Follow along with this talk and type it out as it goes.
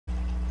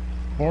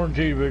Warren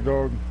G, big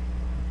dog.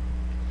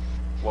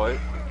 What?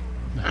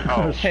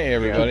 Oh, Hey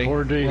everybody, yeah,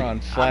 we're on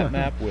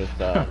flatmap with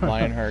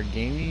Lionheart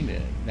Gaming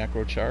and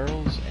Necro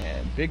Charles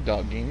and Big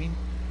Dog Gaming,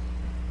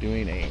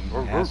 doing a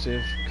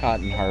massive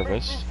cotton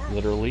harvest.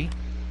 Literally,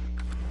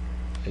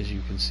 as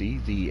you can see,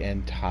 the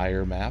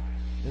entire map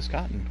is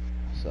cotton.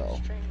 So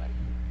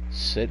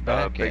sit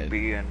back Big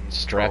B and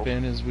strap Charles.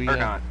 in as we Or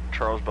not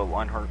Charles, but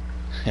Lionheart.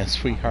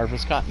 as we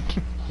harvest cotton.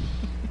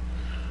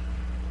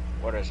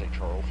 What did I say,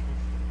 Charles?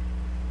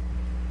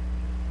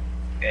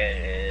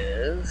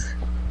 Is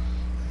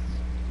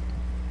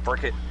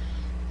Frick it.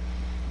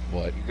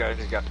 What? You guys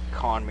got to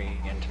con me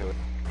into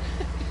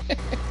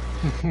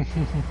it.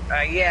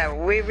 yeah,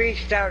 we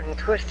reached out and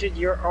twisted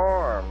your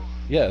arm.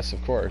 Yes,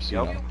 of course.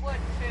 Yep. You know. You would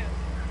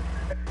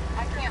too.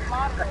 I can't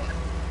moderate.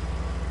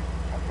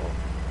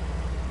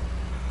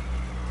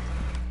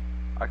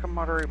 I can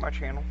moderate my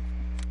channel.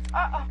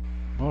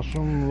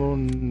 Awesome little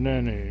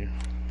nanny.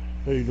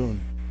 How you doing?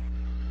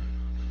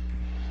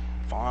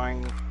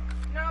 Fine.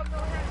 No, go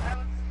ahead.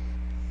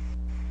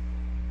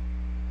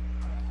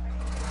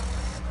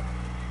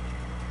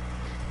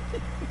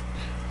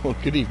 Well,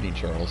 good evening,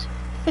 Charles.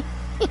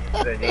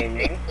 Good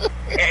evening.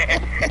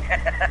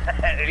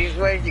 These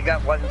ways you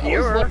got one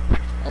viewer.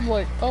 I'm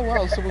like, oh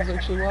wow, someone's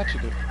actually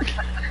watching it.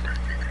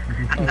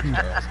 Oh,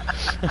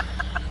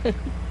 Charles.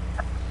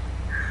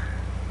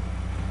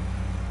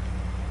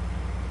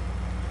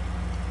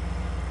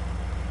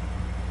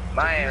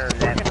 My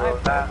internet will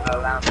not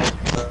allow me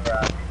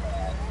to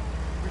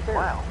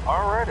Wow.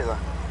 Alrighty then.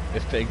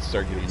 If things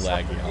start getting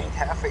laggy,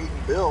 Half-eaten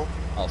Bill.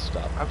 I'll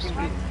stop. How can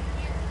streaming.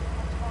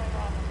 What's going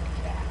on in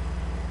the chat?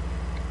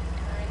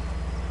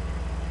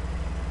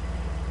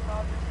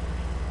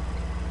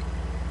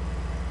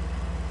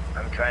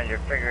 I'm trying to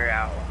figure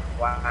out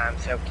why I'm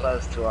so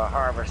close to a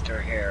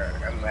harvester here.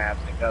 I'm gonna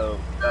have to go.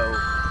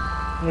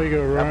 There you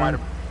go, Ryan.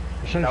 That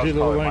Sent you was the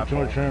probably link my to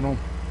my fault. channel.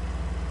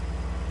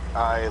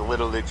 I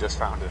literally just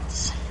found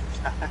it.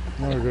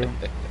 There you go.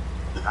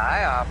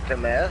 Hi,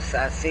 Optimus.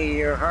 I see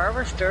your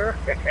harvester.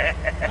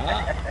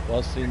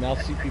 Well, see, now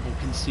people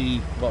can see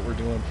what we're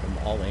doing from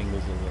all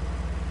angles of the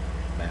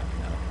map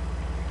now.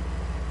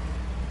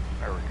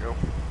 There we go.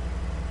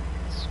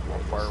 Scroll I'll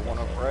this fire stuff one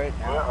up right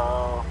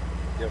now.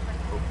 Yep.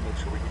 Make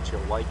sure we get you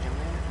a like in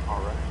there.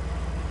 All right.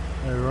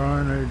 Hey,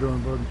 Ryan, how you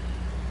doing, bud?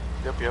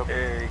 Yep.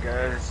 Hey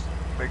guys,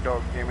 Big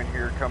Dog Gaming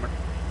here, coming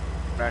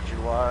at you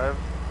live.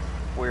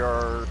 We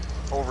are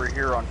over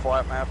here on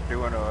flatmap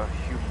doing a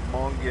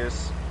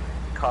humongous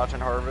cotton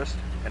harvest,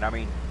 and I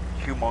mean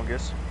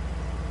humongous.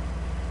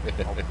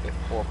 I'll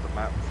pull up the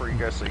map for you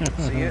guys so you can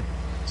see it.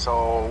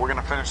 So we're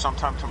gonna finish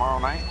sometime tomorrow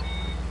night.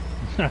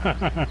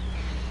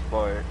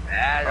 But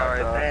That's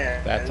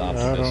I don't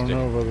optimistic.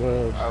 know about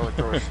that. I would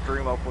throw a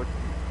stream up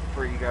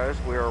for you guys.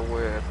 We are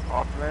with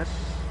Optimus,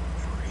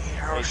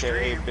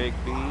 aka Big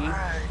B.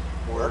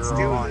 We're Let's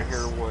do on this.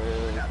 here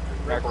with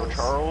Necro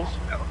Charles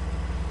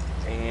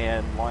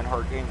and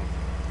Lionheart Gaming.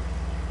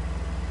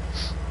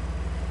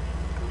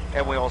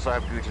 And we also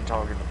have Gooch and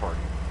Tog in the party.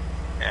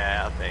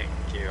 Yeah, thank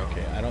you.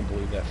 Okay, I don't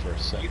believe that for a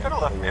second. You could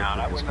have left The me out.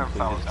 I work is wouldn't have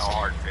felt completed. no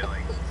hard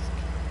feelings.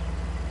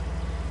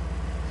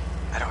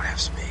 I don't have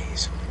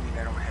space. What do you mean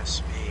I don't have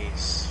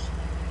space?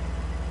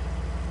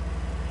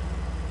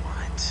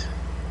 What?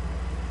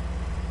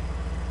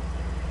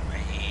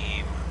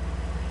 Lame.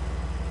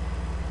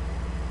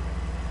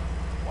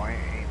 Why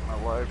ain't my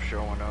live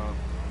showing up?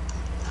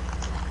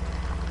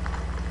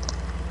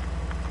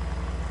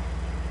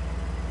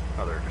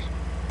 Oh, there it is.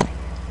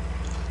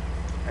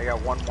 I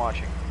got one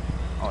watching.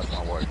 Oh, it's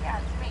my wife. Yeah,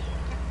 it's me.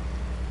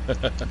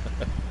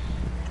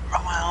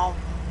 Oh, well,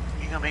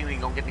 you're gonna make me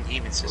go get the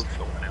gaming system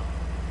going now.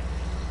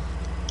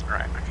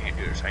 Alright, I can't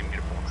do this. I can get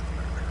a phone.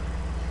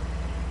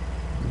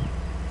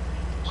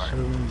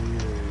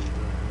 78.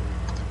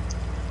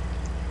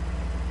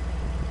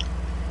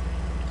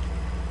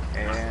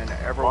 And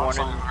everyone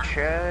in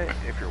chat,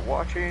 if you're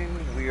watching,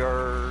 we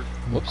are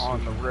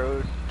on the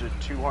road to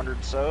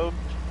 200 subs.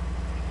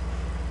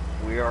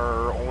 We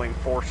are only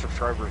 4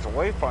 subscribers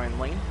away,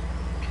 finally.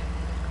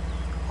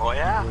 Oh,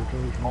 yeah.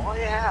 Oh,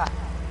 yeah.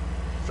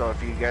 So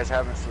if you guys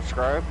haven't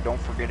subscribed, don't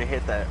forget to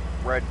hit that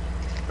red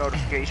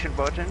notification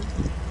button.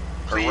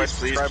 Or red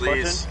subscribe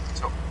button.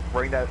 So,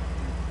 Ring that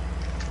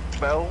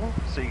bell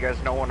so you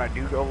guys know when I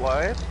do go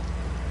live.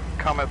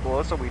 Comment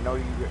below so we know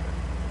you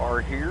are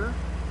here.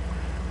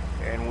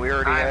 And we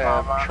already Hi,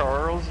 have Mama.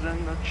 Charles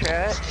in the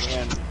chat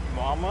and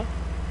Mama.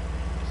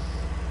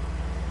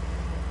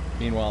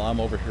 Meanwhile, I'm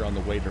over here on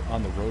the road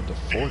to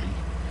 40.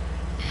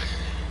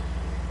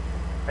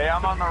 hey,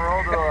 I'm on the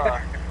road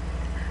to,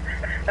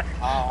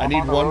 I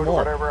need one more.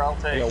 Whatever I'll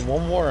take. Yeah,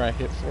 one more. I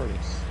hit 40.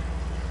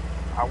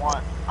 I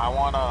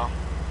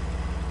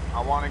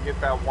want to get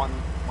that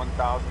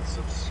 1,000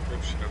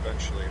 subscription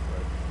eventually,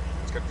 but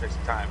it's gonna take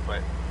some time.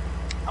 But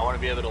I want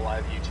to be able to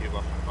live YouTube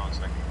off my phone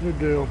so I can Good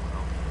deal. do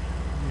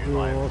You're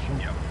live. awesome.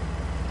 Yep.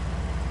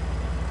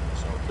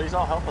 So please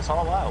all help us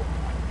all out,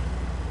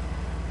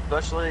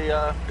 especially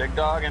Big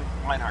Dog and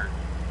Lionheart.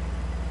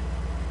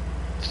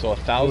 So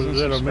 1,000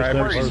 That'll make that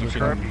subscribers, part of you the can,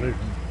 conversation.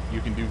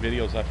 You can do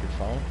videos off your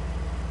phone.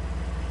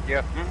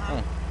 Yeah.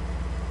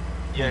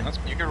 Mm-hmm. Yeah, That's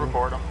you pretty can cool.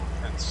 record them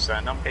and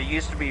send them. It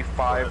used to be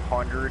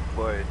 500,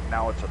 but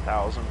now it's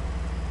 1,000.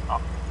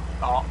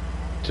 Oh,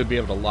 To be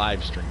able to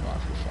live stream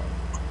off your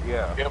phone.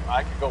 Yeah. yep,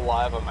 I could go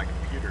live on my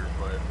computer,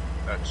 but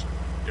that's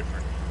a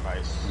different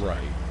device Right.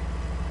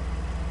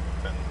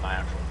 than my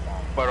actual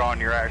phone. But on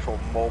your actual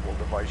mobile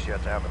device, you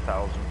have to have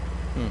 1,000.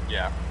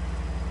 Yeah.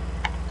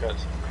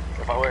 Because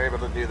if I were able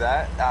to do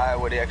that, I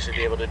would actually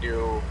be able to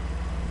do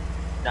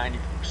 90%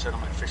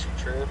 of my fishing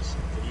trips,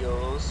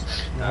 videos.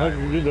 How'd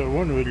you do that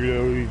one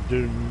video you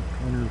did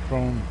on your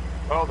phone?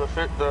 Oh,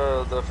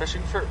 the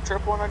fishing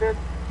trip one I did?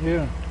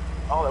 Yeah.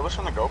 Oh, that was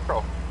from the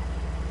GoPro.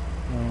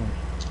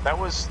 That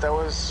was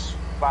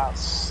about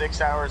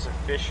 6 hours of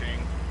fishing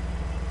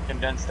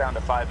condensed down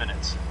to 5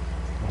 minutes.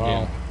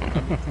 Wow.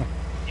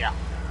 Yeah.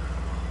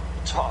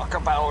 Talk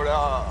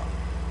about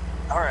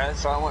alright,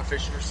 so I went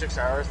fishing for 6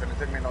 hours, then it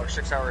took me another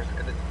 6 hours to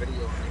edit the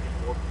video and make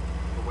it work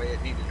the way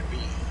it needed to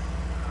be.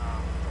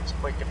 It's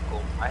quite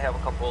difficult. I have a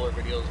couple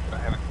other videos, but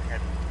I haven't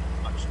had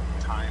much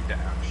time to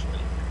actually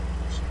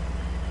use.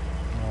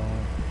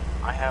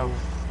 I have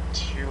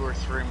 2 or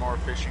 3 more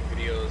fishing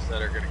videos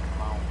that are going to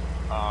come out.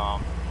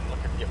 I'm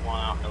looking to get one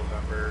out in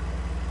November.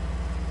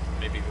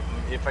 Maybe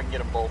if I can get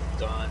them both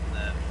done,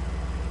 then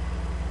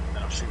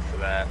I'll shoot for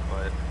that.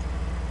 But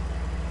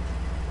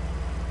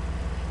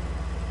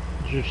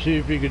Just see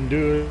if you can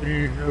do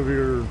any of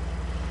your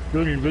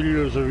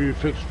videos of you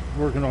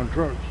working on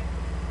trucks.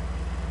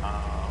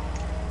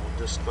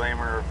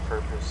 disclaimer of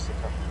purpose: the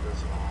company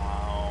doesn't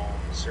allow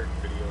certain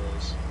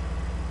videos.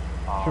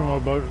 Some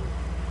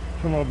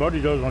of my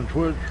buddy does on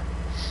Twitch.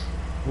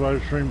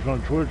 Live streams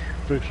on Twitch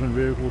fixing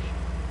vehicles.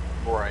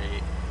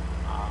 Right.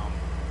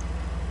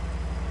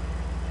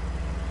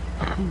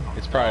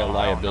 It's probably a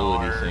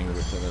liability I don't know, thing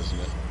with them, isn't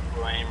it?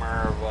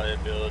 Disclaimer of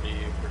liability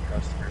for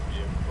customer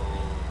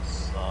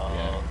vehicles.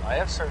 Yeah. I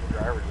have certain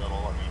drivers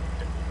that'll let me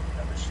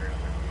demonstrate on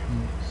their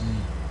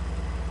vehicles.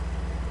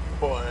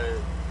 But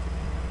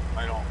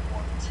I don't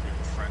want to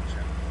infringe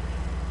and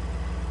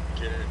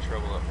get in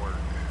trouble at work.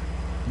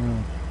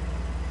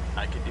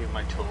 I can do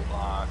my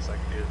toolbox, I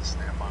can do the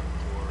snap-on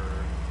tour.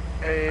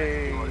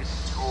 Hey, I can do a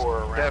tour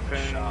around the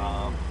Stephen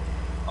shop.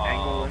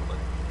 Anglin.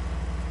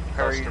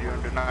 How are you Customer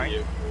doing tonight?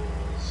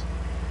 Vehicles.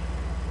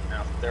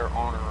 Now, if they're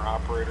owner or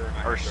operator, and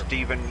I Or have their-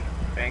 Stephen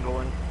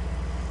Anglin.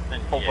 then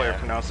Hopefully I yeah,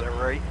 pronounced that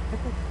right.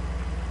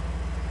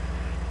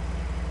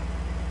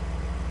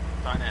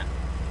 sign in.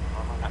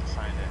 Why am I not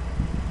signed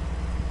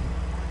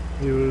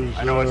in? He was. I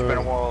know it's been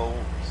a while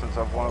since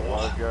I've won it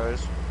live,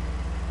 guys. So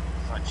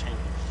I changed the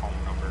phone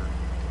number.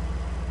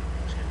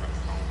 Change my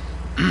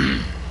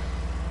phone.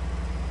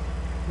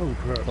 Oh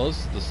crap. Well, this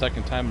is the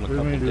second time in a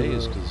Didn't couple we do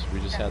days that? because we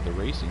just had the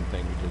racing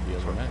thing we did the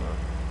other night.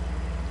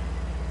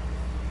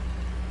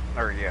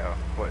 Or yeah,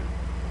 but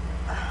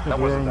That's that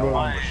wasn't that wrong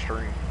long of button. a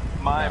stream.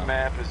 My No.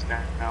 map is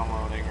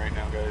downloading right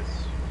now,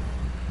 guys.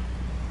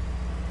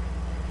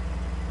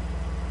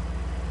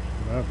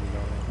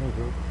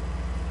 Okay.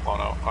 Oh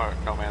no,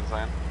 no man's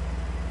land.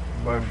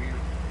 But if you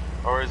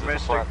Or is it the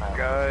missed flat it, map?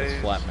 guys,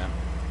 It's flat map.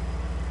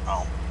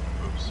 Oh,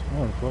 oops,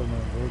 Oh, it's not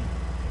bad.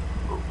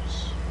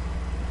 oops.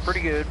 pretty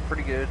good,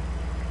 pretty good.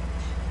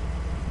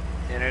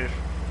 And if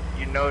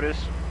you notice,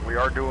 we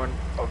are doing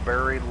a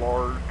very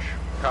large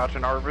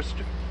cotton harvest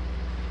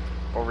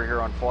over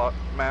here on flat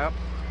map.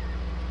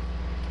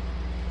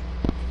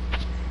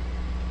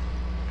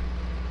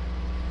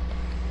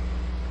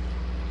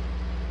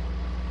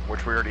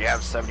 Which we already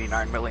have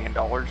 $79 million,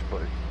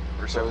 but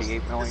or So is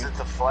 78 million. it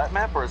the flat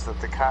map or is it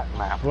the cotton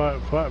map?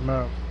 Flat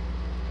map.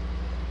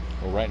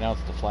 Well, right now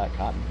it's the flat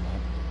cotton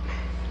map.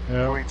 Can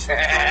Yeah. we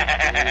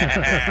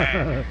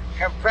check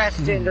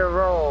Compressed into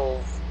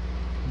rolls.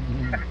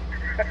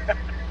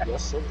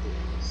 Yes, it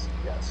is.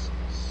 Yes.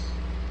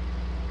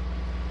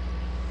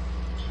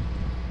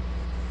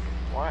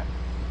 What?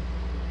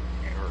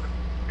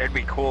 It'd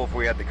be cool if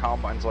we had the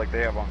combines like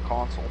they have on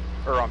console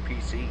or on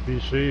PC.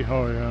 PC.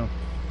 Oh yeah.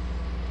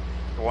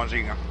 The ones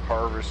you can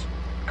harvest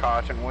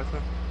cotton with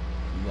them.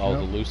 All Yep.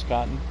 the loose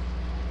cotton.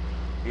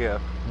 Yeah.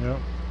 Yep.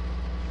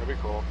 That'd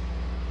be cool.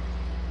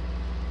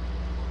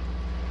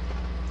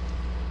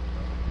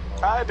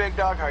 Hi, Big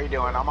Dog. How you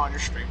doing? I'm on your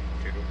stream,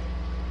 too.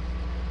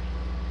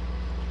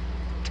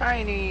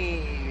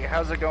 Tiny,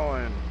 how's it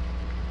going?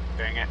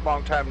 Dang it.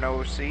 Long time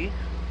no see.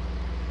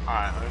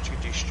 Alright, let's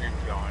get these streams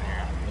going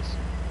here. Listen.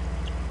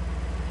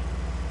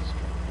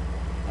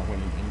 I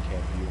went in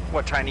in-cab view.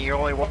 What, Tiny, you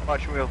only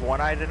watching me with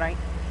one eye tonight?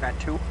 Not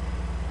two?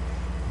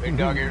 Big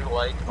Dog, you're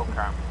like,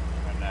 okay.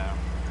 And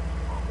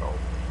we'll go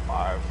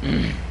 5.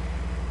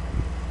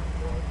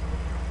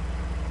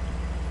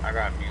 I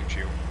gotta mute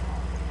you.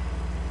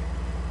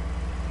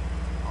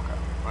 Okay,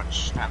 let's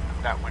snap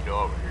that window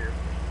over here.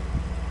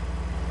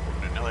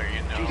 Open another, you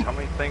know. Jeez, how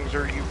many things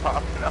are you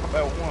popping up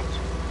at once?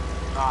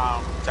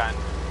 10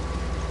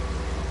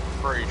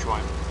 for each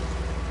one.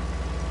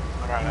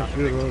 I got That's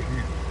another good, big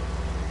Russian.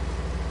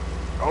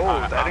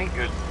 Oh, that ain't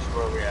good,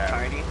 Where we at?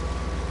 Tiny.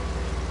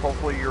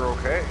 Hopefully you're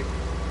okay.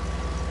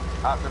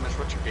 Optimus,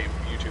 what's your game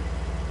for YouTube?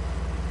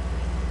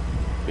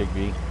 Big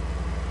B.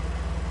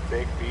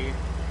 Big B.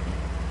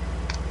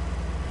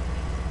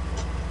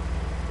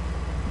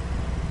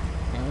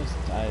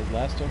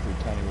 Last I heard,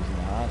 Tiny was in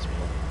the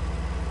hospital.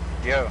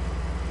 Yeah,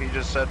 he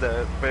just said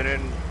that been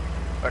in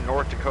a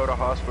North Dakota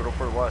hospital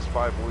for the last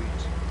 5 weeks.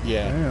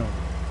 Yeah. Damn.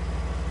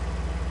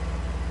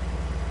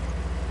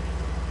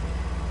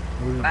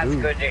 What did he That's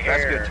do? good to hear.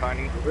 That's good,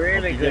 Tiny.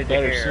 Really Hope you good get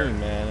better to hear. soon,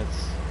 man.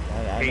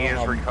 I He know is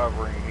how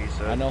recovering, he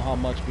said. I know how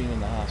much being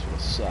in the hospital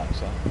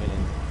sucks. I've been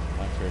in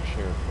my fair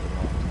share for a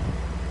long time.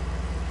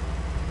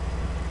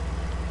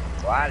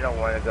 Well, I don't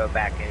want to go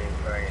back in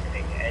for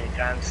anything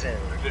anytime soon.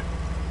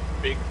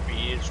 Big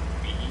B is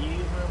B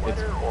in the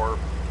letter or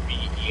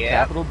B? Yeah.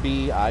 Capital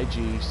B,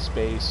 I-G,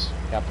 space,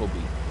 capital B.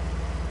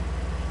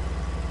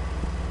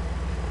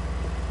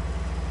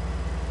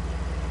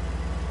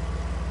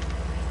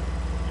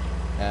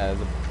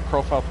 The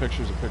profile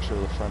picture is a picture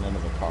of the front end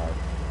of a car.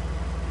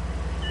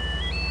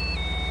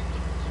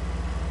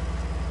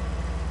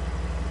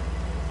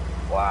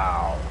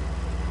 Wow.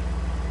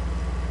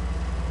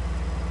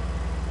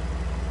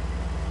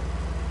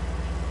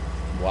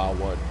 Wow,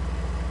 what?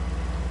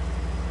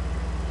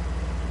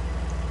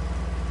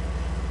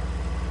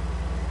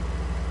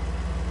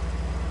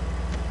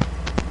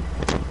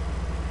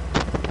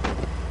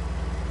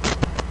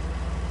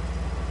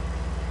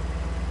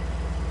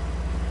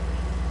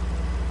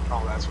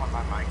 Oh, that's what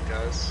my mic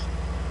does.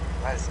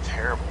 That is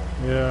terrible.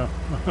 Yeah.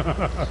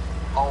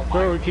 Oh my.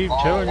 So we keep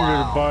telling you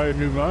to buy a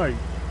new mic.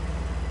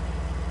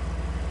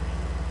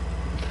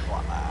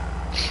 Wow.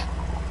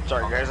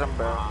 Sorry guys, I'm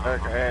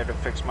back. I had to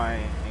fix my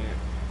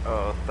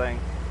thing.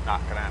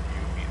 Not gonna have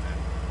you be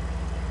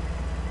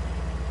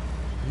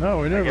then. No,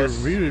 we never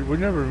guess- muted. We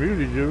never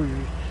muted you. We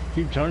just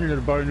keep telling you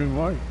to buy a new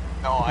mic.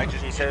 No, I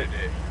just He said-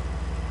 muted it.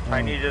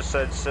 Tiny just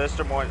said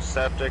system went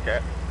septic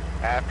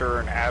after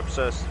an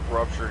abscess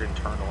ruptured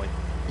internally.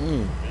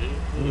 Mm.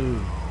 Ooh.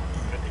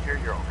 Good to hear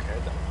you're okay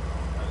though.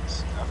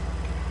 That's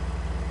definitely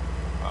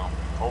good. Well,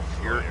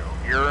 hopefully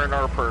You're in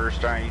our purse,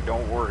 Tiny.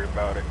 Don't worry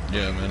about it.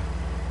 Yeah, man.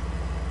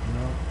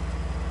 No.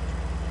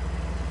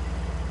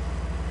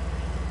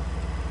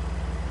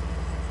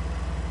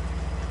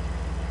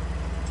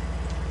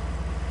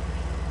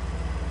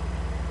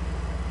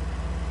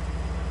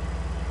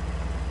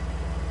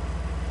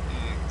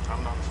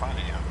 I'm not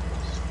finding it.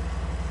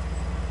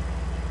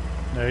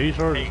 Yeah, he's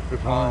hard Hey, to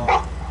find.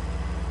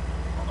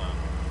 hold on.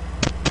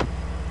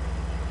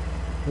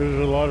 There's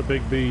a lot of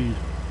big B's.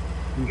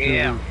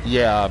 Yeah.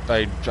 Yeah,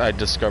 I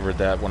discovered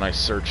that when I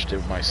searched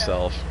it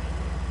myself.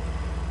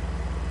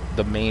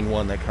 The main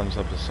one that comes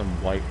up is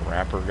some white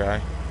rapper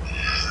guy.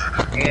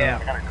 Yeah.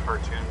 I got a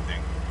cartoon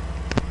thing.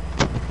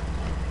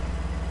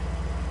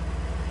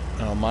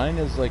 Mine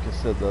is, like I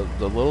said,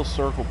 the little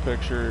circle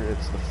picture.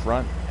 It's the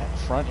front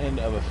end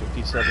of a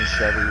 57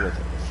 Chevy with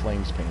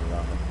flames painted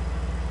on it.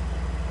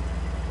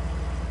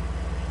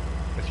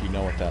 If you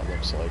know what that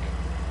looks like.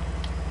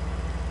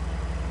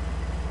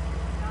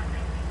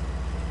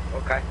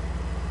 Okay.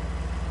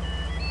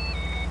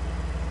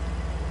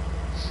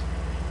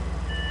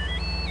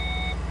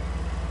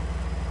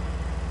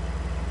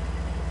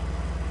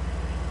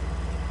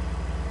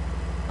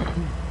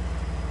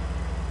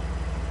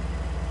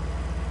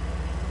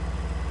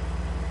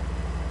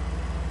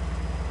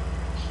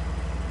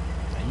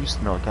 I used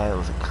to know a guy that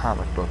was a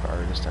comic book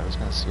artist. I was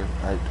going to see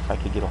if I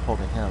could get a hold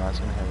of him. I was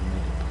going to have him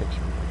make a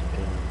picture of like a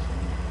alien for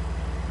me.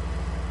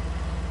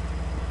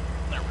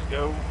 There we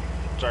go.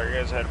 Sorry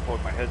guys, I had to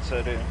plug my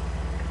headset in.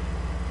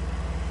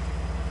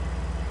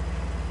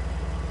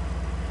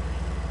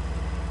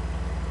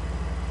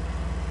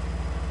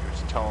 He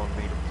was telling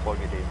me to plug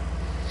it in.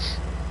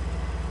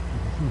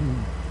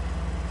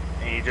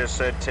 And he just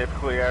said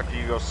typically after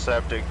you go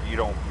septic, you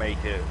don't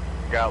make it.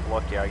 Got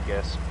lucky, I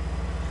guess.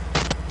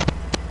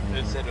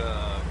 Is it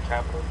a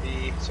capital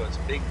B? So it's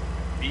big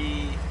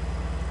B.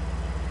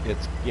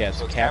 It's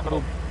So it's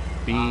capital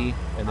B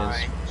and then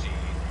I-G,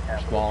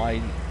 capital small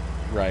B. I,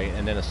 right,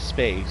 and then a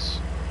space,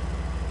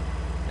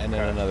 and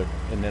then Okay.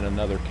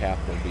 another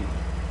capital B.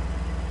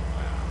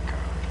 Okay.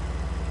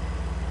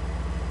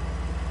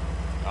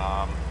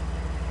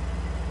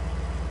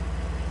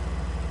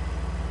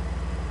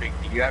 Big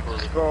B. You have to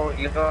scroll.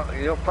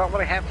 You'll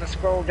probably have to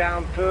scroll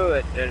down through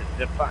it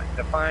to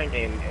find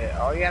him.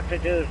 All you have to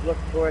do is look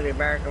for the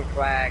American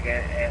flag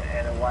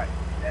and the white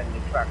and the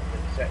truck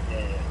that's sitting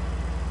in it.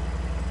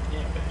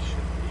 Yeah, but it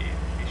should be.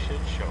 It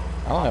should show.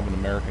 I don't have an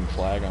American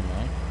flag on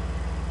mine.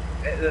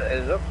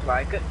 It looks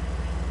like it.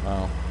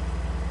 Oh.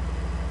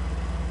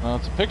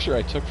 It's a picture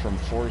I took from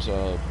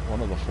Forza,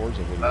 one of the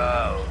Forza videos.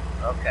 Oh,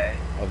 okay.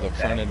 Of the okay.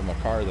 front end of my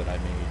car that I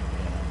made.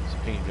 It's a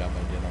paint job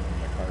I did on one of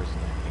my cars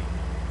that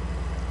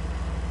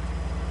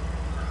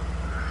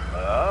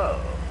Oh.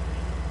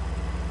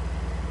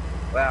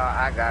 Well,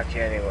 I got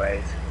you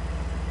anyways.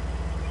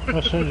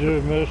 I sent you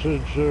a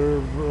message there,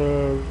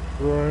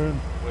 Ryan.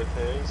 With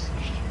his.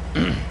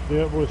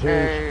 Yep, with his.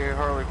 Hey,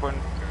 Harley Quinn.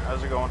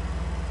 How's it going?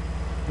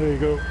 There you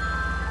go.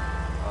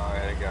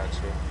 Alright, I got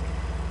you.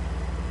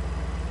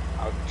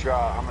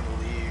 I'm gonna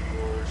leave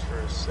yours for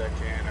a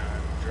second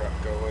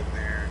and go in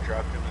there,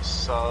 drop in a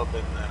sub,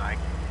 and then I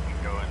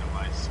can go into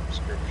my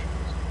subscriptions.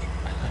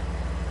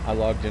 I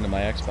logged into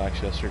my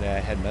Xbox yesterday. I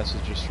had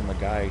messages from a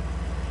guy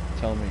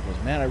telling me, he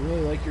goes, "Man, I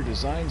really like your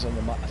designs on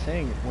the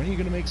thing. When are you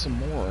going to make some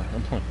more?"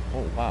 I'm like,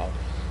 "Oh, wow."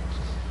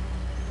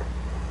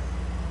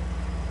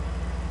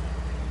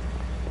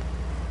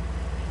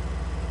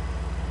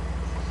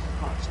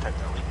 Oh, just type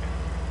that link in.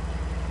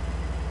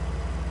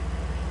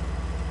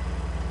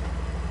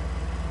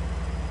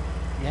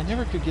 Yeah, I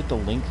never could get the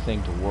link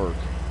thing to work.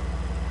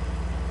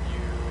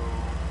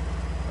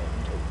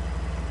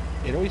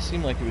 It always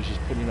seemed like it was just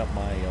putting up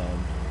my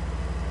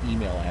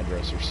email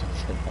address or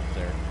something up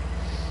there.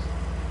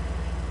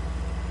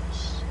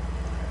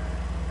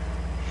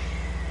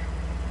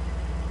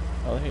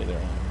 Oh, hey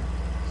there.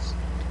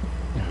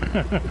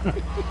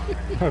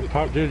 I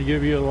popped in to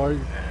give you a like.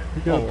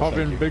 You gotta pop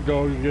thank in you. Big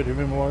Dog and get him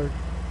in like.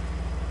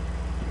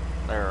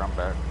 There, I'm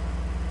back.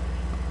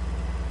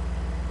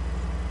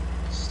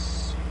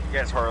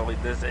 Yes, Harley,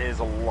 this is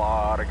a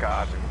lot of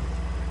cotton.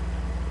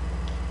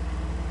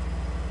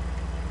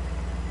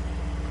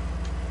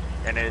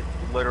 And it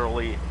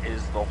literally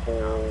is the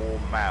whole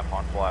map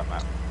on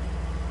flatmap.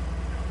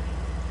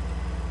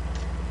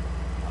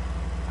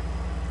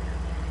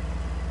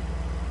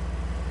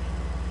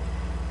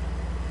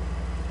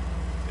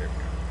 There we go.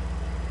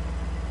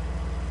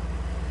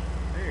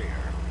 There you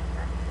are.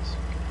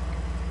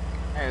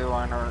 Hey,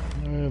 Lionheart.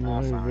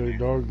 Hey, Big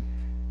Dog.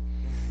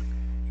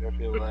 Drop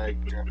you a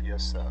like, drop you a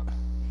sub.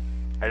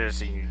 I just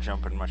seen you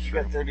jump in my You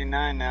stream. got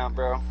 39 now,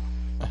 bro.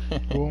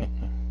 Cool.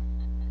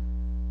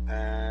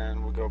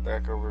 And we'll go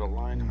back over to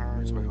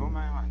Linehearts. Wait, who am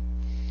I on?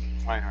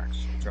 Linehearts.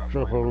 Drop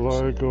a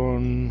like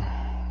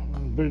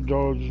on Big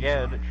Dog's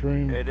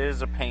stream. It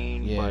is a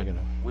pain, Yeah, but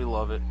we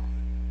love it.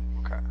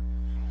 Okay.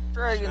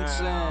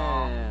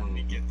 Dragonson! Let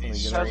me get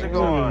these. How's it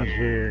going?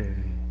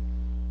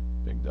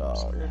 Big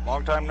Dog.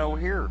 Long time no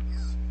here.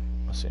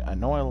 Let's see. I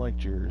know I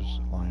liked yours,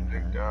 Big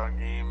Lionheart. Dog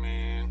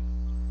Gaming.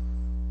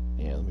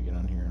 Yeah, let me get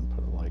on here and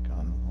put a like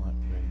on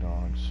Big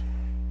Dog's.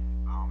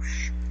 Oh,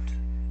 shoot.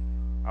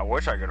 I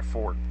wish I could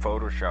afford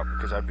Photoshop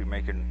because I'd be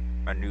making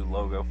a new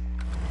logo.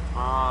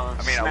 I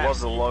mean, I love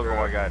the logo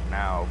I got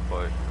now,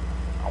 but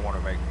I want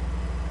to make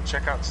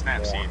Check out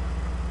Snapseed.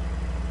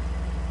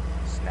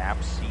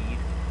 Snapseed.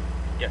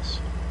 Yes.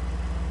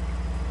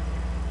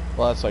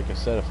 Well, that's like I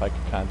said. If I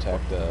could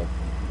contact the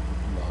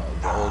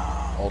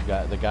old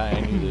guy, the guy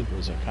I knew that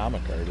was a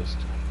comic artist,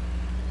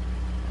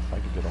 if I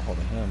could get a hold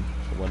of him,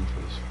 if it wasn't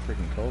for this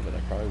freaking COVID, I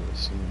probably would have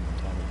seen him in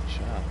time at the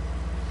shop.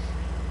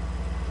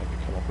 If I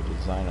could come up with a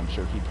design, I'm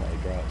sure he'd probably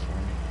draw it for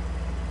me.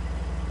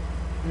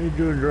 How you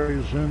doing,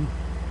 Dragonson?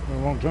 A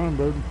long time,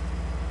 bud.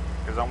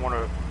 Because I want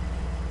to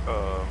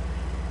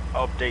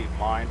update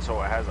mine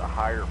so it has a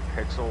higher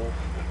pixel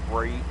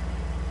rate,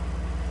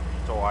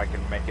 so I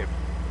can make it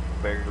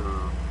bigger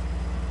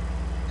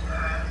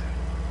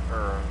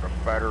or a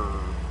better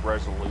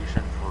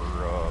resolution for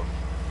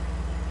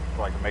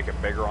so I can make it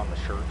bigger on the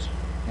shirts.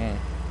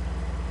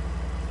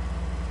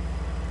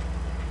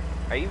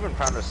 I even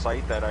found a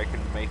site that I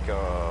can make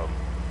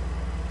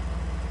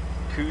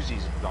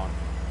koozies on.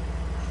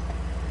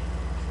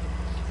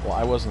 Well,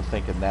 I wasn't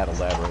thinking that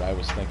elaborate. I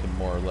was thinking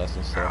more or less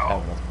instead of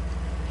having a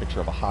picture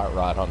of a hot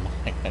rod on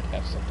mine, I'd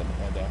have something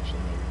that had actually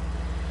maybe.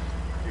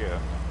 Yeah.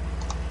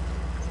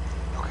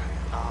 Okay.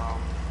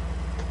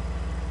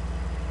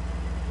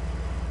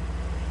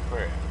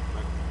 Where?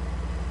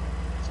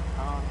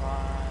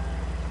 Online.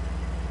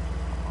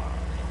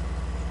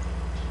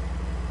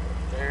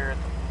 There at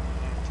the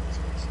moment. Let's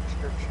go to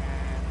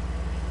subscription.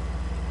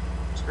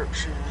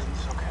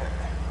 Subscriptions. Okay.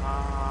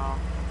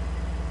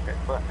 Okay.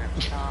 Button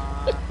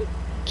on.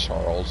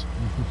 Charles.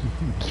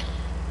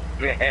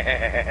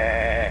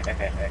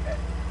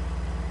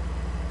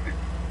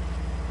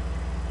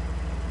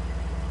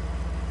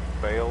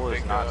 Bail is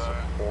Big, not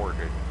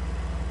supported.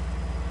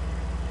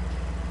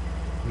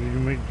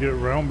 You get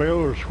round bale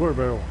or square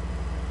bale?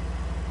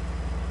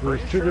 There's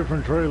Pretty two sure.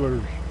 different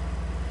trailers.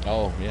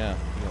 Oh yeah.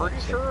 Pretty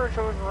sure it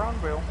shows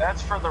round bail.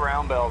 That's for the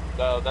round bell.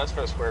 No, that's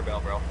for the square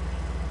bell, bro.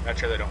 That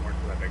trailer don't work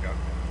for that big dog.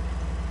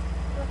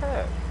 What the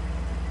heck?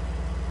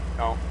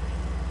 No.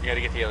 You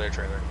gotta get the other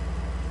trailer.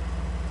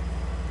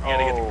 You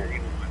gotta get the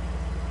green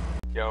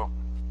one. Yo.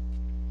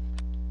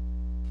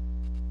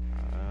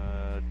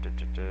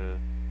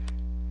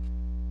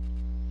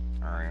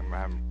 Alright, I'm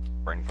having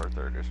brain fart.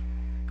 There it is.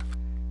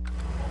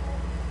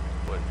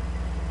 What?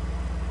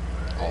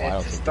 Oh, I don't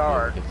It's a think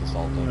start. we'll get this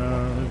all done. in one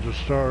No, night. it's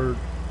a start.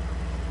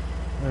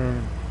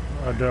 And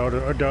I doubt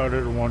it. I doubt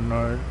it one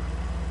night.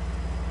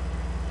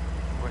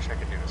 I wish I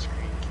could do a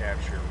screen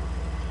capture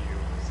view.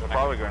 It's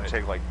probably going to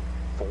take like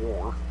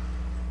 4.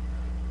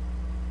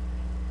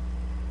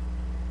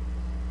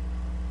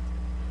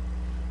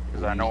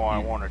 Because I know I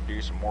want to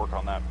do some work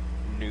on that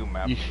new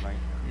map You- tonight.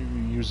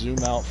 You zoom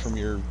out from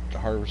your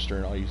harvester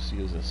and all you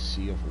see is a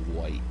sea of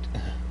white.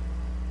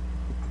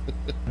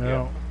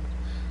 Yeah.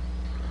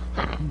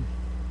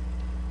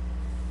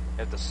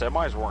 If the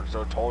semis weren't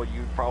so tall,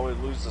 you'd probably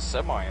lose the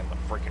semi in the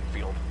freaking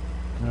field.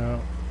 Yeah.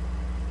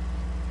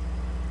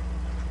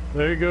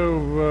 There you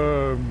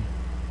go,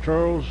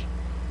 Charles,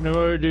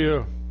 no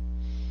idea.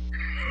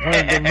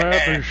 Find the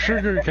map and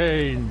sugar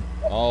cane.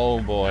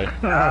 Oh boy.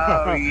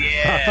 Oh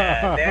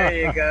yeah, there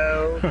you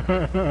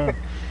go.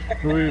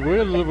 we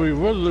would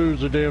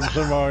lose the damn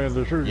semi in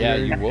the sugar Yeah,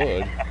 cane. you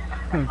would.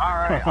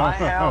 Alright, I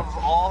have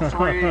all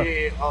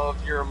 3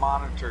 of your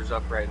monitors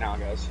up right now,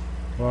 guys.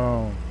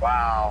 Wow.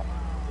 Wow.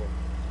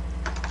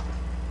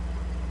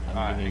 I'm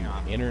Alright, getting hang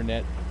on.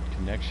 internet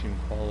connection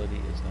quality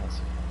is not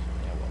sufficient.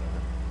 Yeah,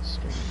 whatever.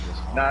 Streaming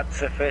just fine. Not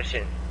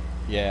sufficient.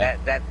 Yeah.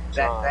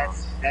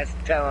 That's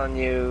telling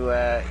you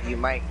you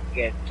might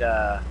get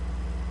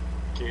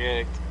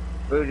Kicked.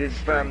 booted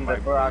from the might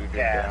boot it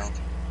broadcast.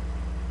 down.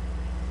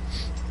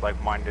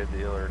 Like mine did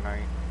the other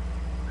night.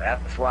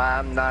 That's why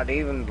I'm not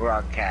even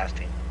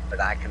broadcasting,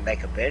 but I can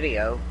make a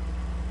video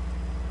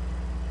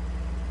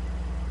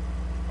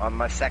on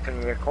my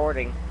second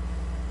recording.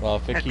 Well,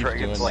 if it keeps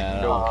Dragon's doing like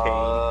that,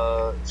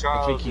 no if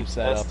Charles, it keeps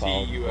that up,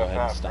 I'll go ahead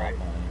and STUFF, stop right?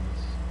 mine.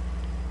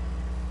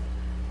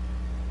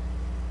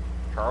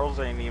 Charles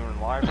ain't even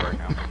live right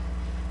now.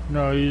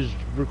 No, he's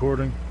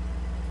recording.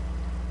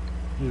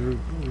 He's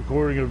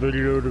recording a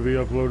video to be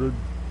uploaded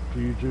to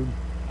YouTube.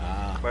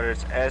 Ah, But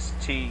it's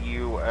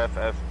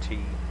STUFFT.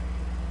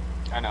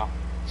 I know.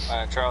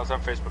 Charles,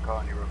 I'm Facebook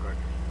calling you real quick.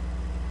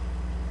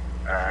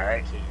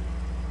 Alright.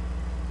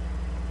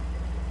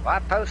 Well, I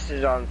posted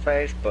it on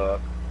Facebook.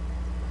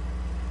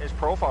 His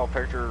profile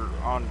picture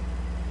on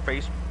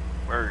Facebook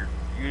or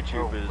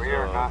YouTube is we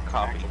are not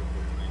copy. connected.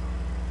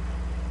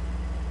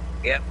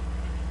 Yep.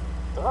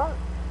 Thought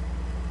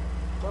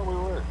we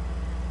were.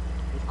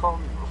 You've called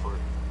me before.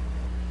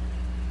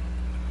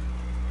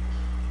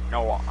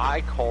 No,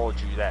 I called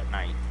you that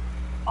night.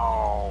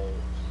 Oh.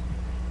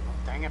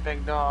 Dang it,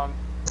 big dog.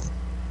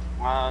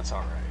 Well, it's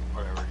alright.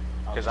 Whatever.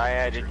 Because I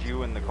added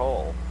you in the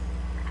call.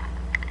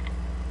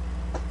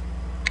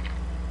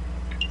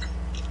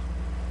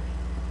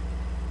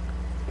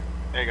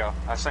 There you go.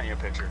 I sent you a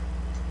picture.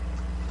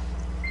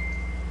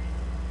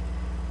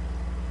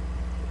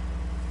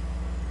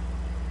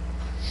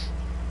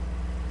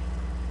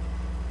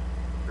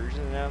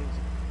 Cruising down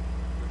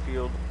the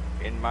field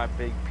in my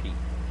big P.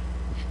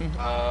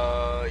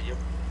 Yep.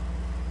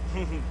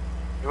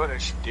 What I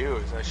should do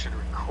is I should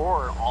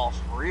record all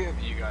 3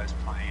 of you guys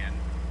playing.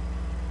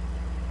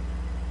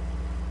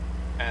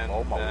 And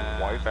Oh, my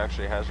wife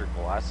actually has her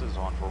glasses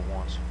on for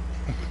once.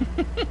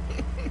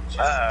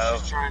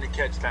 she's trying to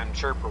catch them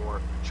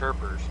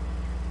chirpers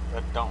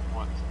that don't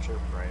want to chirp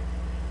right.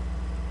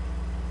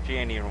 She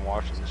ain't even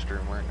watching the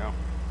stream right now.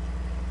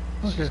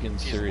 she's getting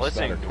She's serious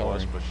about her listening to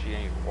us, coloring. but she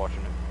ain't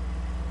watching it.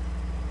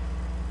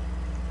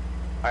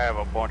 I have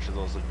a bunch of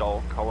those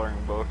adult coloring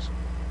books.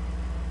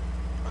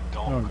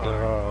 Adult Oh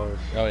color. gosh.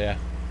 Oh yeah,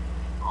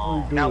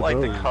 Oh, Do Not like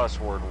the those. cuss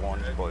word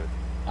ones, but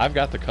I've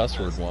got the cuss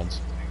word ones.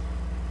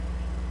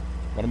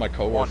 One of my the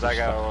coworkers. ones I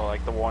got are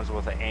like the ones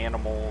with the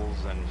animals,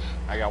 and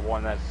I got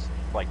one that's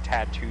like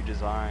tattoo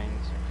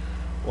designs.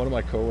 One of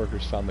my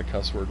coworkers found the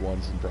cuss word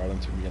ones and brought them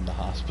to me in the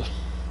hospital.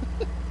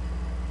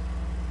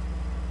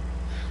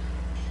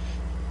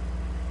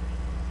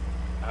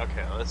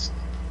 okay, let's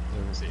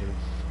They're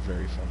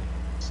very funny.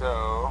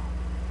 so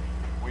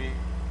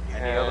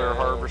Any other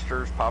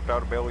harvesters popped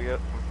out a bill yet?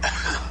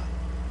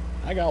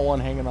 I got one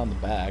hanging on the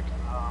back.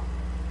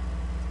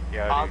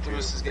 Yeah, I do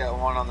Optimus too. has got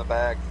one on the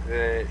back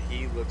that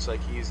he looks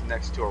like he's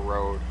next to a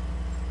road.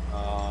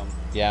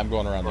 Yeah, I'm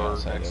going around the Or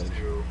outside next edge.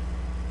 to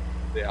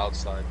the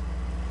outside.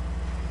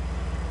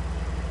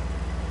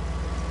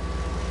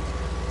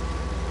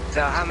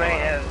 So how many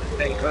have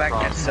been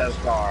collected so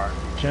far?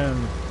 10.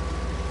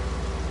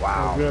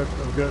 Wow.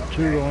 I've got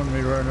 2 on me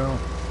right now.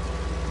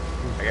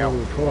 I got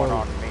Total of 12. one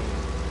on me.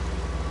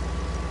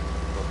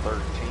 So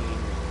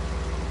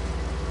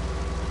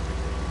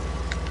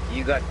 13.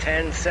 You got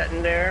 10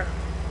 sitting there?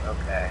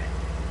 Okay.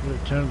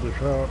 Got 10 at the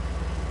shop.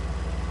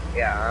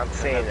 Yeah, I'm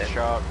seeing I it.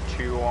 shot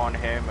 2 on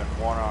him and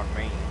 1 on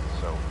me.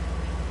 So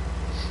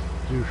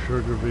 2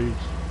 sugar beets.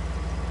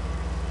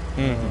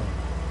 Mhm.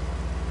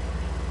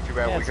 too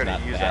bad we That's couldn't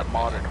not use bad, that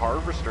modded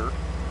harvester.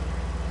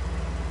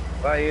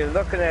 Well, you're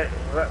looking at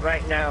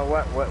right now.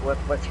 What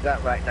you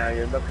got right now?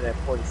 You're looking at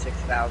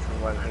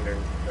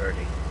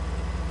 46,130.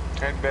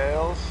 10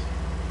 bales?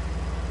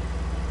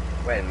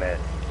 Wait a minute.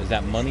 Is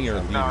that money or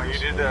liters? No, you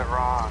did that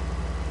wrong.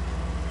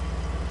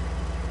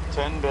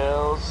 10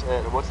 bales.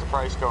 What's the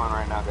price going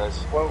right now, guys?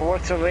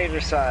 What's the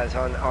liter size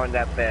on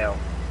that bale?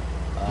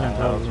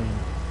 10,000.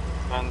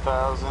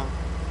 10,000.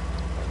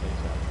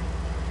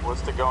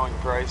 What's the going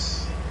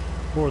price?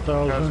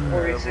 4,000.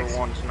 46.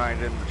 Everyone's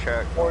night in the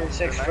chat.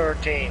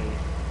 4613.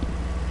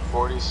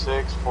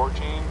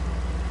 46.14.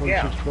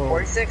 Yeah, 46.12.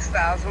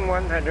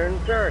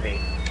 46,130.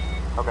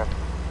 Okay.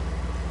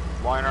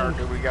 Liner,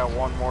 do we got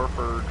one more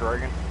for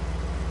Dragon?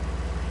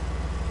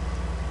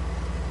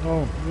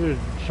 Oh, yeah,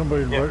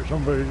 somebody Yeah.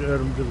 somebody add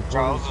them to the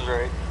Charles party. is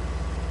right.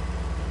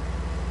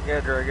 Yeah,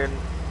 Dragon.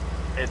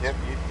 It's Yep.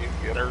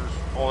 there's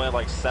only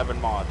like 7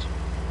 mods.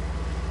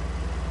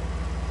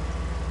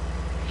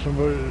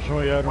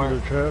 Somebody add them to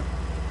the chat.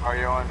 Are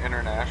you on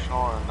international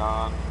or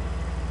non?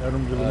 Add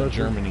them to the message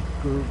Germany.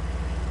 group.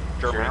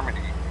 Germany.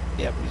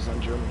 Yep, he's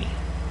on Germany.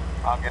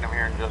 I'll get him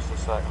here in just a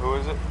sec. Who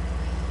is it?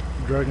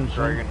 Dragon.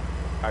 Dragon.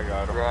 I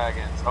got him.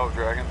 Dragons. Oh,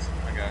 dragons.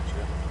 I got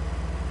you.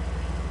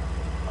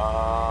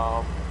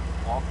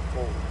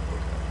 Multiple.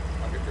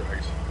 Okay. I'll get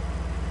dragons.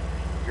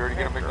 Did you already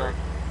get a big dog?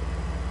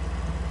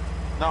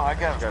 No, I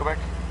got him. Go back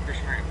to your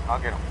stream. I'll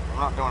get him. I'm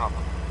not doing nothing.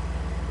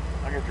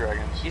 I'll get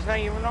dragons. He's not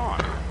even on.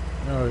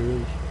 No, he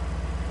is.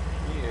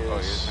 He is. Oh,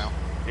 he is now.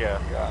 Yeah.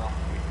 I got him.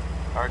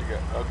 I already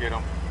got. I'll get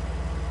him.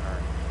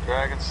 Alright.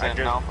 Dragon sent.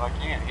 just- No, I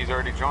can't. He's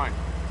already joined.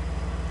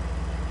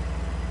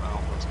 Oh,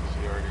 that's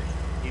because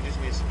he just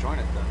needs to join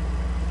it then.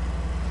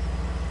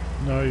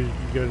 No, you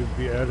got to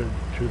be added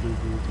to the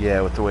group. Yeah,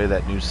 with the way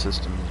that new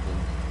system has been.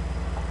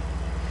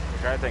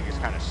 Which I think is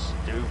kind of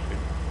stupid.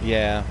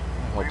 Yeah,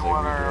 I hope We they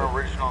want redo our it.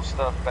 original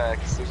stuff back.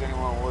 If there's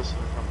anyone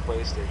listening from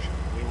PlayStation,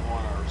 we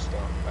want our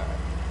stuff back.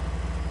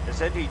 It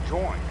said he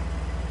joined.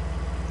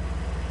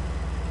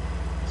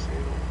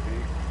 Disable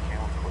big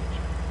count glitch.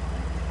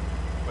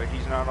 But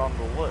he's not on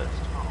the list.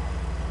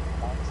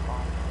 That's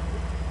on.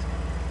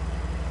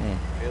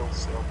 Failed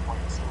sale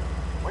points.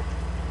 What?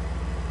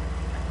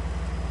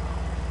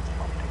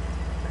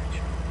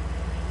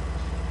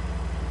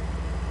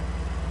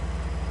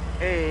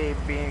 Hey,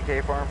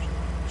 B&K Farms.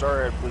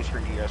 Sorry I blue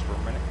screened you guys for a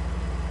minute.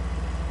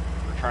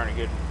 We're trying to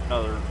get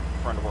another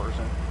friend of ours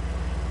in.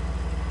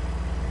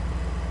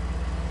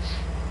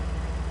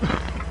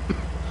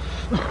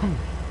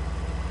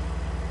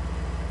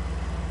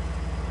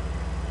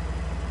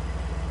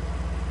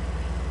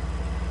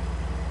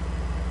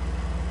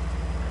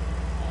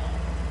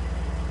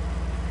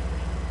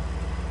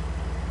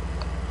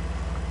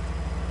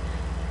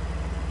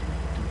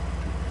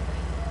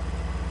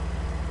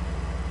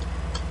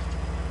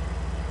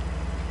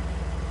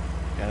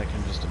 God, I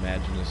can just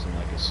imagine this in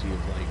like a sea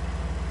of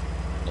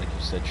like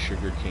you said,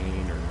 sugar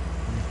cane or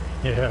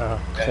Yeah.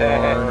 corn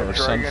or Dragon,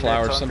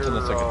 sunflower, it's something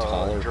that's like a under,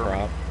 taller Germany.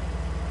 crop.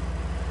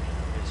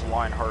 It's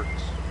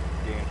Lionheart's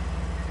game.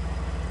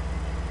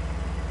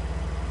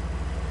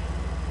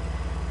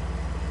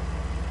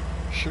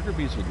 Sugar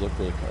beets would look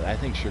really cool. I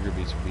think sugar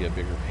beets would be a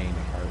bigger pain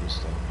to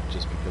harvest though,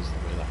 just because of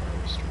the way the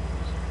harvester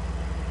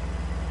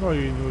is. Well,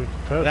 you know,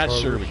 pet Not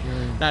sugar harvest,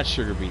 beet, not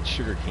sugar beets,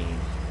 sugar cane.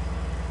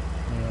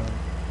 Yeah.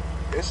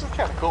 This is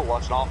kind of cool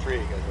watching all three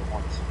of you guys at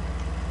once.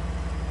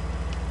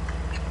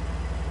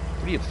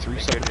 What do you have, three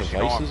Thank separate goodness you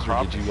don't have devices, or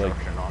crop did you like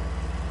destruction on.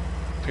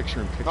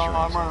 picture in picture? No, on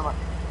I'm something?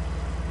 running.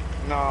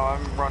 No,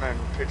 I'm running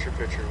picture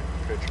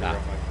Ah. on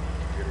my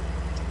computer.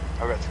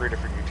 I've got 3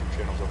 different YouTube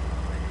channels open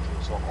on my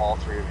YouTube, so all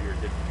 3 of you are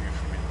getting views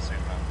from me at the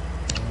same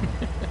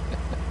time.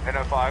 And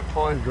if I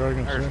put,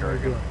 Dragon There's Center,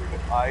 Dragon.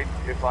 yeah.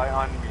 if I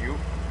unmute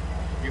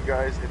you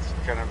guys, it's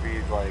gonna be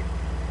like.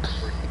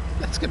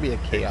 That's gonna be a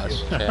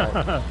chaos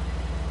chat.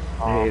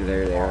 Hey,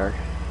 there they are.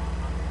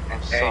 I'm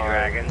Hey, sorry.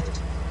 Dragon.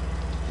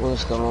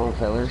 What's going on,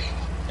 fellas?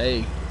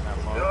 Hey,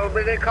 Little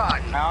bit of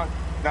cotton. Now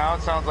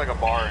it sounds like a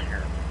bar in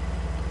here.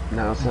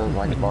 Now it sounds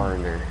like a bar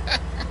in there.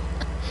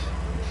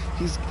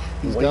 he's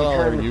What got are you all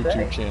our trying to say?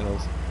 YouTube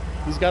channels.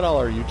 He's got all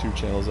our YouTube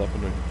channels up,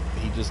 and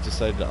he just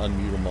decided to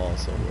unmute them all,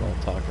 so we're all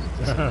talking at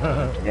the same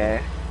time.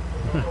 Yeah.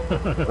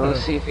 Well,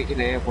 let's see if we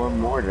can add one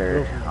more there.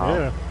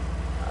 Yeah.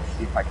 I'll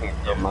see if I can't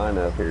put mine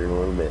up here in a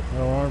little bit.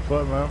 No, on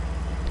flatmap.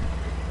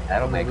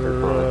 That'll make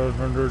her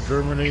fun. Under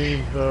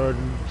Germany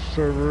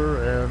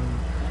server, and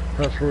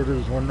password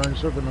is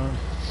 1979.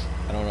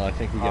 I don't know. I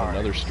think we got Alright,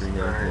 another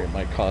streamer in here. It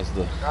might cause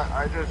the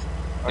I just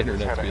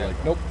internet had to be a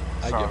like, nope,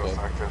 I give sound up.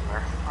 effect in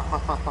there.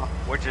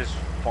 Which is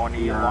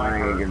funny, No, I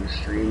ain't Lionheart, gonna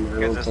stream. I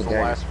because don't it's think the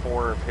I- last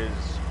 4 of his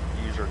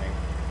username.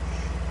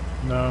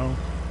 No.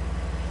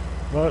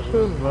 Last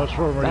four of my That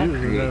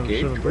username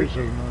create is games,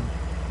 7379.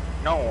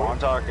 No, I'm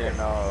talking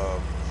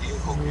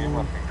Vehicle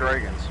camera.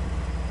 Dragons.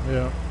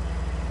 Yeah.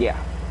 Yeah.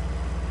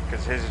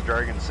 Because his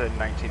Dragon said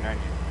 1990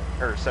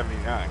 or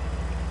 79.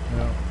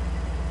 Yeah.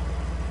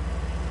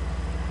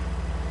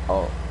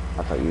 Oh,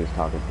 I thought you was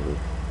talking to me.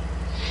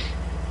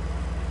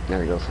 There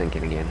we go,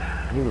 thinking again.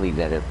 I need to leave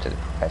that up to the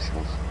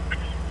professionals.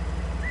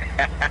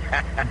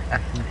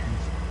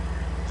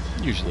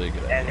 Usually a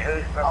good idea. And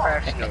who's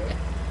professional?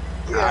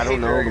 Yeah, I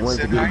don't know, the ones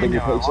that get a bigger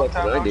paycheck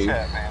than I do.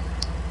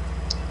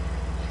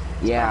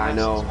 Yeah, I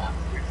know.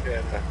 We've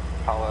had to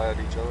holler at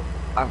each other.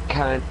 I've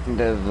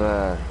kind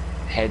of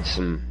had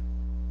some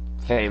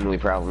family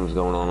problems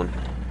going on,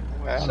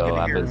 so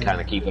I've been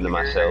kind of keeping to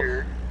myself.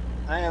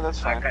 Yeah, that's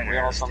fine. kinda We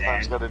all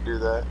sometimes got to do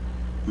that.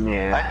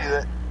 Yeah, I do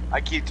that.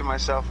 I keep to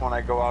myself when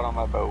I go out on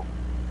my boat.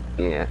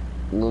 yeah.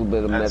 A little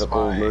bit of That's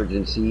medical my-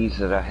 emergencies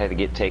that I had to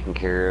get taken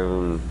care of,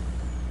 and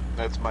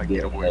That's my get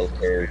getaway health from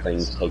care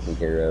friends. things taken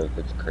care of.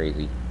 It's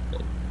crazy.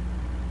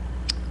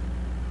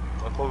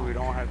 Luckily, we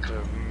don't have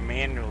to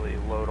manually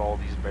load all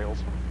these bales.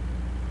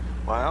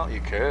 Well,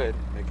 you could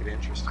make it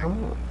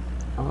interesting.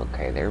 Oh,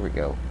 okay, there we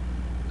go.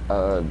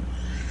 I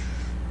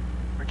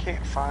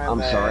can't find I'm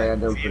that sorry, I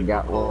done vehicle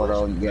forgot what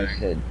all you guys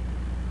thing.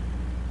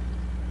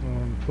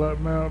 said.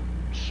 Flatmap,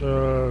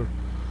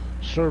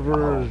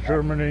 server is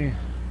Germany,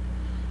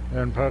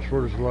 and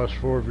password is the last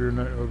four of your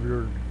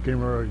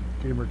gamer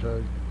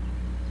tag.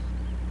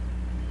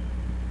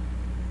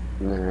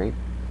 Alright.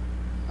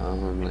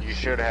 Let's You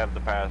see. should have the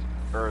pass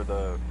or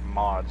the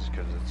mods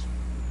because it's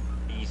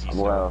easy stuff.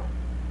 Well,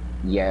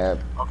 yeah,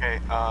 Okay.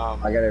 I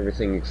got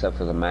everything except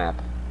for the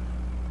map.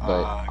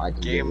 But I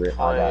can get rid. I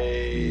got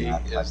Gameplay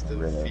maps I is can the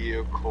get rid of.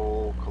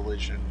 vehicle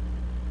collision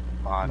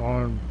mod.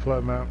 On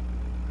flat map.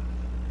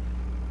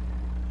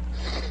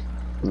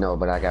 No,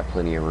 but I got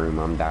plenty of room.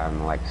 I'm down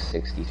to like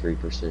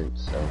 63%.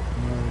 So.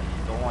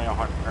 It's only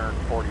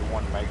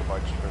 141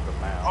 megabytes for the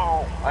map.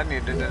 Oh, I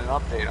needed an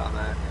update on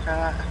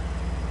that.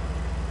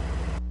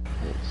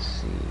 Let's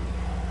see.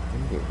 I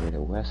can get rid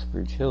of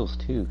Westbridge Hills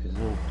too, because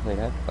I don't play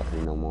that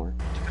fucker no more.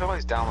 You can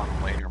always download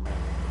them later, man.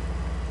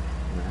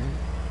 Right?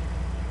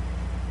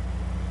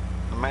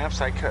 The maps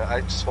I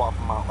swap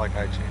them out like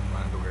I change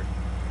my underwear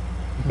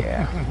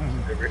Yeah.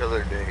 every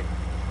other day.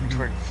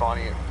 Between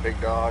Funny and Big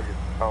Dog, and,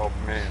 oh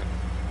man.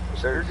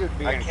 They're good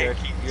being I can't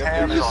good. keep You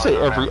have tabs to- just say on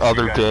the every maps you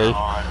other guys day.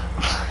 are on.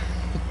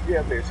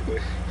 Yeah,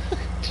 basically.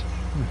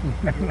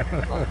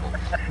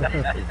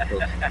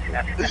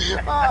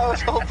 Oh, I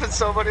was hoping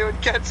somebody would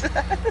catch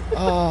that.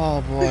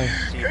 Oh boy.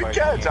 See if Good I can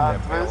catch, get that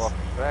Optimus. bell off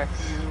the back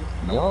of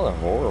you. Y'all are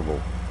horrible.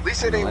 At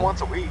least it ain't What?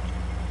 once a week.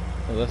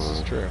 Well, this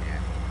is true.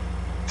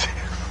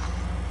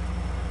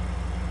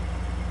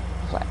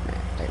 Flat map.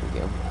 There we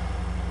go.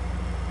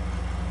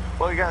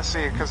 Well, you gotta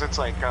see it because it's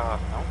like, I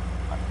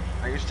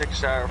used to take a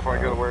shower before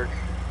I go to work.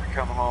 I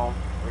come home,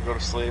 I go to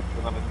sleep,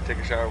 and then I take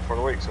a shower before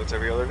the week, so it's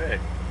every other day.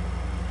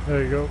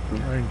 There you go. I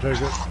can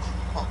take it.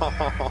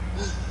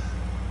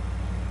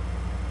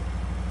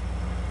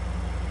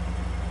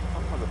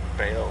 I'm with a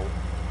bail.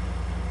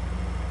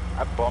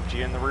 I bumped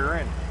you in the rear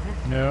end.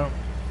 Yeah.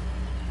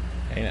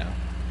 Hey now.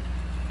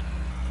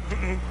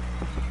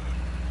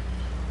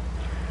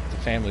 It's a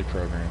family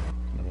program.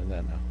 I know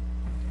that now.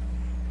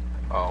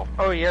 Oh.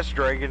 Oh yes,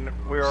 Dragon.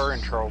 We are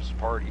in Charles'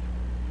 party.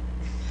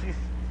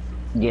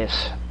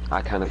 Yes,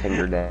 I kind of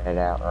figured that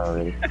out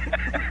already.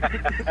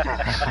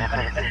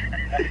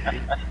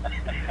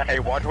 Hey,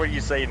 watch what you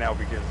say now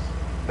because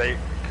they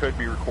could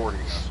be recording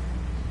us.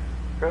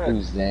 Good.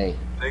 Who's they?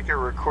 They can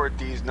record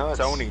these nuts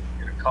Sony.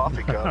 in a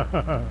coffee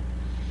cup.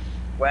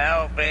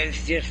 Well,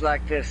 it's just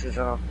like this is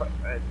on.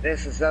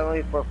 This is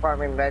only for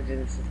Farming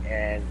Legends,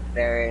 and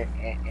they're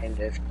in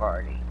this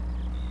party.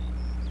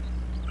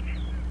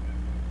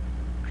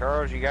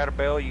 Charles, you got a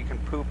bell you can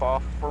poop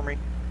off for me?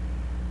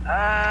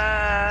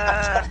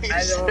 I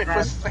don't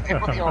have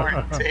family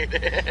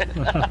orientated.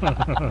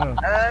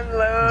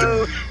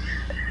 unload.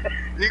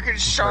 You can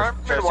sharp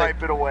Should I and say-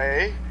 wipe it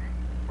away.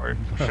 Or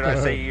should I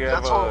say you have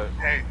That's a what.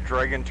 Hey,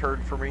 dragon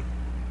turd for me?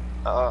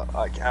 I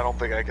don't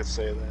think I could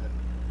say that.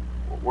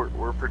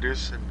 We're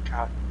producing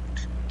cotton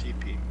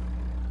TP.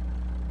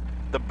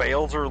 The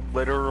bales are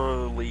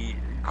literally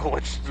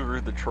glitched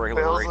through the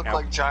trailer Bales right look now.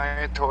 like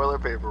giant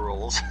toilet paper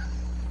rolls.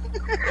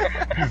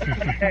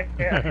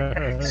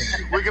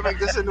 We can make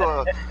this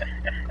into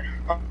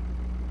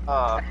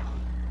a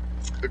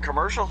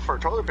commercial for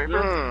toilet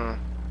paper.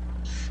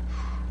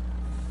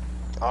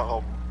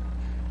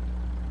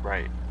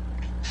 Right.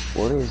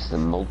 What is the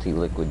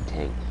multi-liquid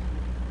tank?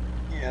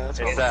 Yeah, that's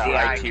It's what that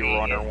I'm IT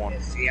runner one.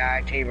 It's the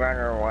IT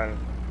runner one.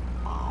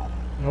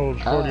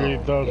 Holds Oh,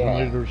 48,000 yeah.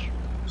 liters.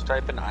 Just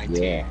type in IT.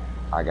 Yeah,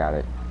 I got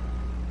it.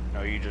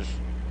 No, you just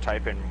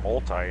type in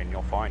multi and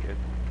you'll find it.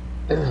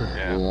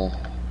 Yeah.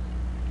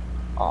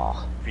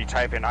 Oh, If you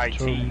type in IT,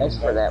 So- you that's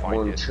for won't that find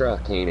one it.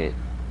 truck, ain't it?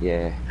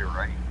 Yeah. You're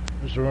right.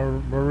 It's a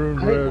maroon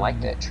I red. didn't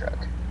like that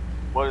truck.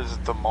 What is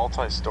it? The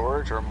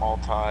multi-storage or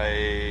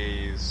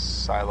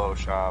multi-silo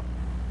shop?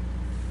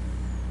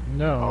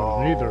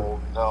 No, neither.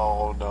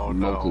 No. I know which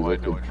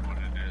Multi-liquid. one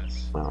it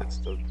is. Oh. It's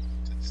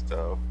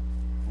the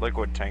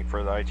Liquid tank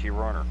for the IT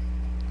runner.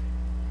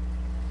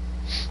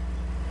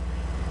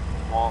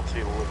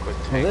 multi-liquid Well,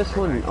 tank. this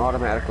for one night.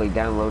 automatically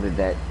downloaded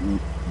that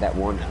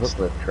one hook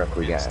lift truck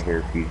we got here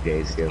a few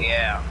days ago.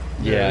 Yeah.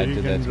 Yeah, I you did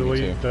can that to me too.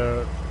 delete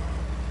that.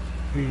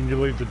 You can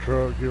delete the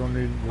truck. You don't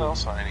need. What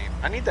else do I need?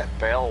 I need that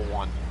bale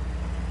one.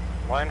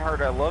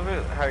 Lionheart, I love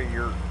it how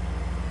you're.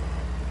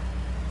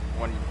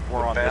 When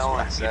we're The on this map,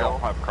 balance you don't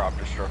out. have crop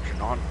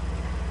destruction on.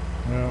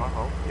 Yeah.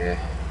 Oh, Yeah.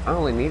 I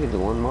only needed the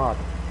one mod.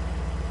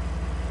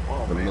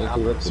 well, The man,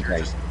 multi-liquid you're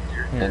tank. just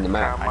your And the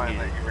map. combine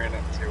that you ran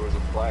into was a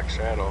black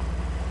shadow.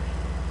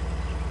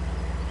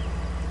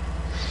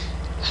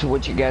 So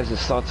what you guys'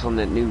 thoughts on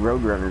that new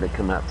Roadrunner that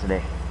come out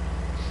today?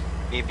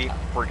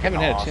 Freaking Haven't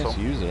had a awesome. chance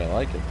to use it. I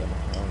like it though.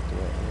 I like the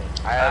way it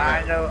looks. I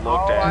haven't looked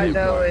all at I it.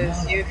 know but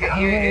is you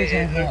can.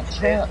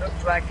 It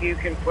looks like you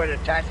can put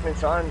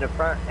attachments on the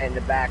front and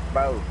the back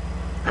both.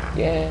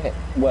 Yeah.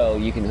 Well,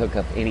 you can hook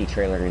up any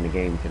trailer in the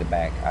game to the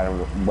back. I don't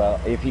know. Well,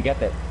 if you got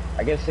that,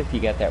 I guess if you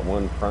got that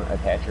one front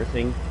attacher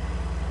thing,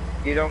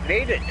 you don't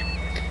need it.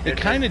 It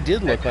kind of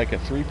did look like a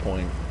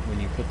 3-point when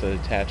you put the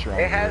attacher on.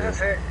 It the has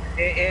rear.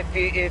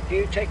 if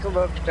you take a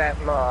look at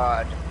that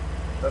mod,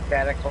 look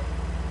at it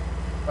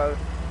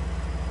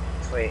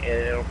closely,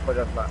 it'll put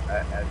an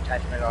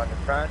attachment on the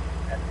front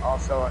and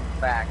also on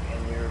the back,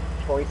 and your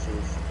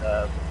choices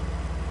of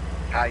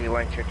how you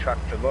want your truck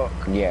to look.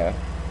 Yeah,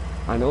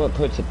 I know it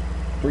puts a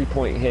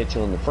 3-point hitch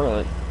on the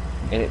front,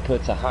 and it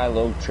puts a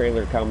high-low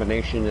trailer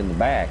combination in the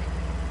back,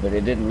 but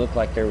it didn't look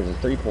like there was a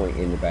 3-point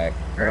in the back.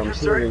 But I'm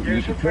sure you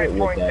There's a could put it with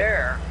 3-point that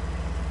there.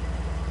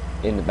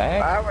 in the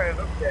back. I would have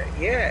looked at.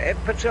 Yeah, it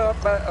puts you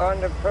up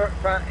on the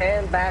front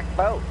and back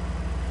both.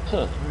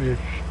 Huh. It's,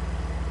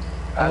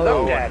 I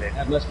looked at it.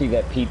 That must be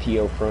that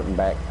PTO front and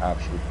back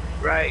option.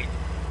 Right.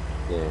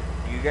 Yeah.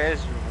 You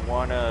guys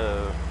want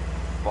to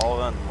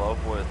fall in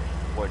love with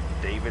what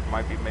David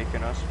might be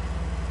making us?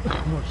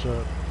 what's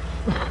that?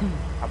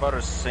 How about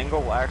a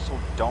single axle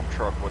dump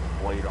truck with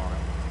a blade on it?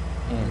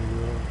 There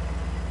you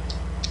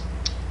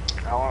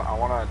go. I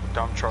want a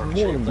dump truck. I want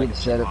shaped a like good a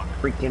set of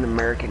chipmunk. freaking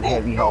American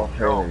heavy haul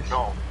trailers.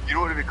 No. You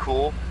know what would be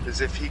cool is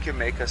if he can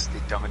make us the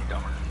Dumb and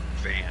Dumber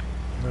van.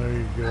 There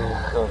you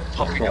go.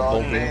 Puppy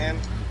dog van,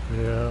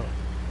 Yeah.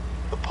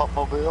 the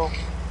Pupmobile.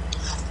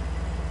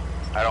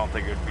 I don't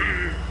think it'd be.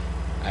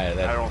 I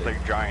don't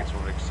think Giants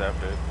would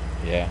accept it.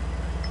 Yeah.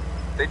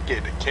 They'd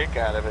get a kick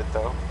out of it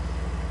though.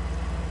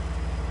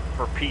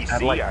 For PC,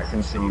 I'd like I to see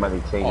can see somebody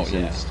it. change Oh,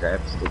 yeah. these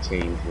straps to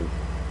change them.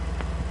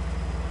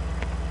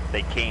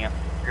 They can't.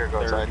 Here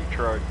goes They're that.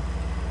 Detroit.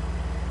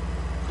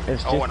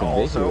 It's Oh, just and a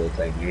also- visual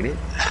thing, ain't it?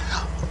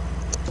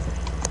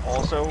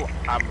 Also,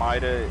 I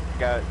might have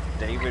got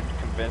David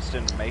convinced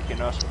into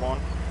making us one.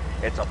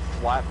 It's a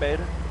flatbed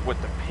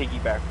with the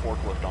piggyback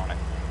forklift on it.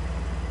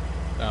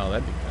 Oh,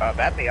 that'd be good.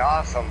 That'd be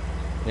awesome.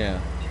 Yeah.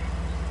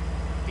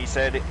 He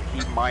said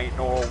he might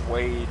know a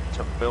way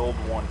to build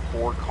one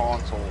for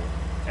console,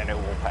 and it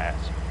will pass.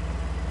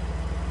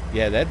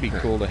 Yeah, that'd be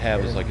cool to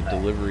have as like a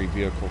delivery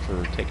vehicle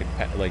for taking,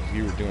 like if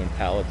you were doing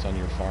pallets on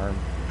your farm,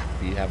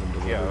 be having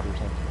delivered Yeah. or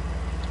something.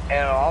 And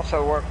it'll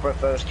also work with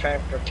those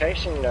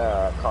transportation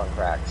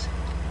contracts.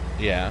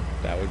 Yeah,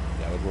 that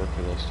would work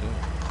for those too.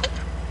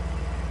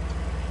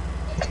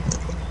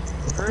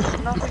 There's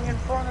nothing in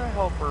front of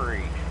Helper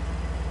H.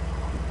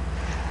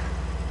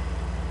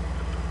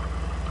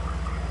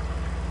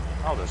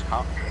 Oh, this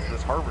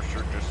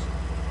harvester just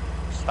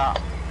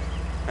stopped.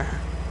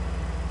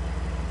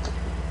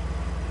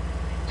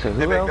 So The who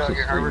big else dog is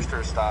your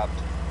harvester stopped.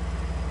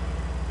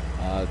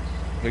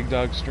 Big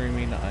Dog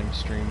streaming, I'm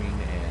streaming,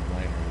 and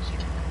Liner is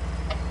streaming.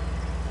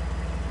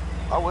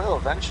 I will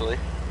eventually.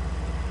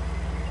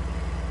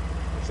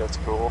 If that's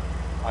cool.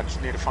 I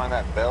just need to find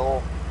that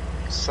Bell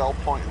cell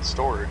point and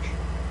storage.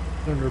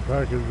 Under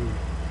packages.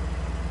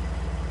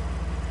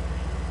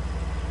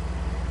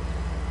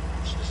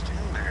 It's just in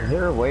Is there.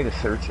 there a way to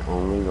search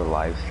only the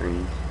live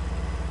streams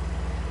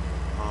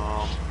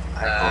on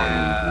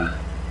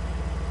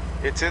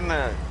It's in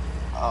the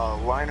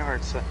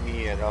Lionheart sent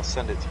me it. I'll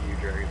send it to you,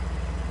 Dragon.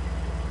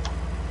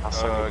 I'll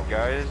send you the link.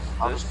 Guys,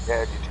 I'll this just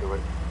add you to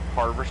it.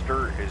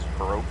 harvester is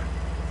broke.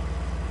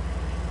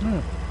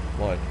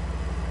 What?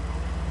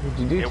 What'd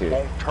you do It to it?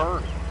 won't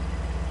turn.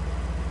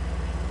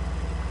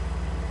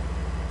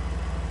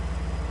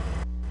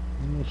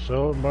 We'll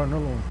sell it and buy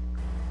another one.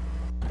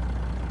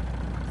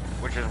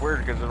 Which is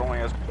weird because it only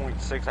has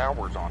 0.6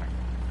 hours on it.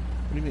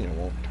 What do you mean it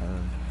won't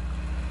turn?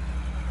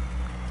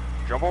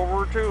 Jump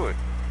over to it.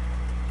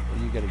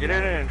 Well, you gotta Get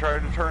in it and try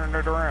to turn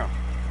it around.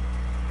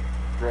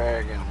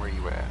 Dragon, where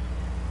you at?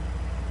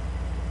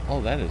 Oh,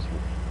 that is.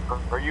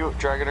 Are you,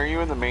 Dragon, are you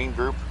in the main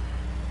group?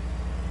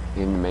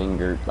 In the main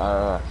group?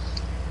 I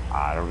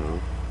don't know.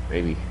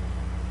 Maybe.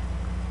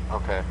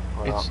 Okay.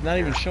 Well, It's not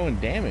even showing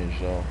damage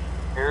though.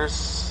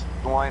 Here's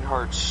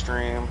Lionheart's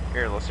stream.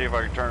 Here, let's see if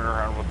I can turn it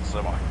around with the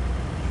semi.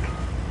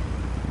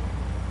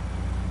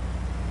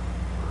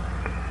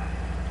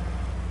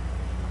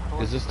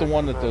 Is this the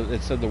one that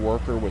it said the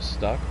worker was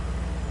stuck?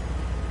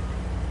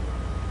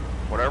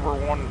 Whatever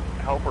one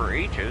Helper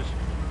H is.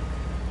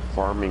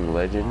 Farming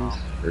Legends?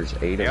 There's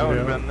 8 Yeah, it of would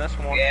them. have been this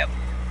one. Yep.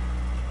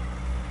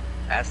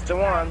 That's the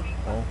one.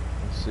 Well,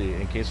 let's see.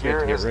 In case we have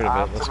Here to is get rid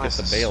of it, let's get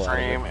Optimus' the bail out of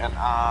stream, it. and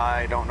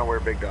I don't know where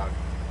Big Dog.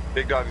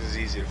 Big Dog is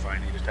easy to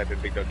find. You just type in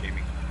Big Dog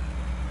Gaming.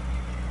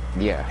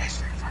 Yeah.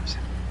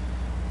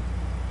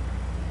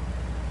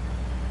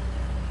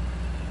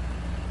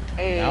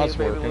 Hey, Now it's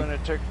baby working.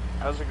 lunatic.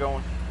 How's it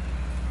going?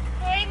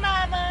 Hey,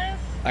 mamas.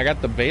 I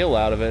got the bail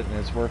out of it and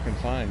it's working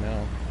fine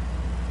now.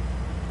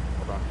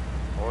 Hold on.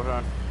 Hold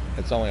on.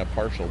 It's only a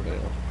partial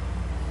bail.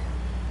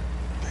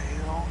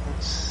 Bail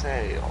and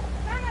Sail.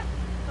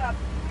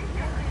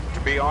 To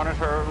be honest,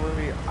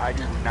 Harley, I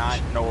do not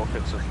know if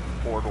it's a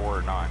 4-door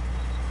or not.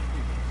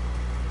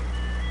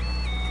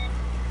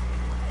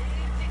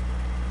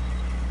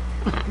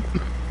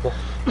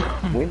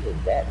 When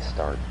did that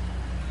start?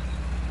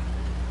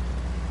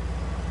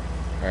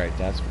 Alright,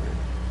 that's weird.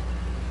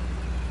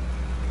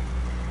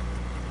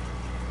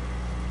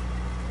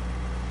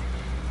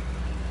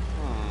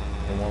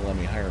 It won't let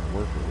me hire a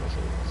worker with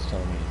it. It's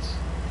telling me it's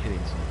hitting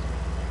something.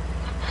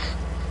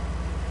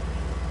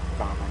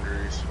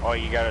 Boundaries. Oh,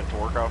 you got it to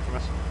work,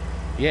 Optimus?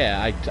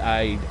 Yeah,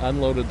 I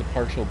unloaded the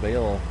partial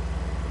bail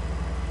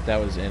that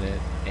was in it,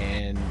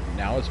 and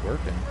now it's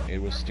working.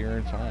 It was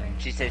steering fine.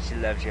 She said she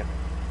loves you.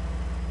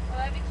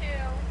 I love you too.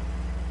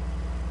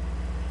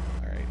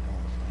 Alright, I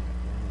want to find it.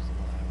 Where was the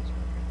one I was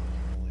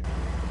working with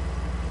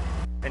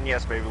earlier? And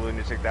yes, baby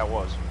lunatic, that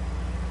was.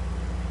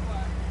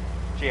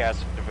 She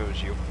asked if it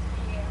was you.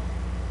 Yeah.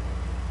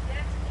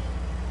 That's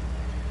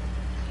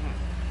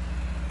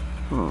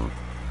me.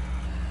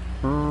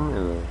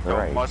 So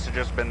Right. it must have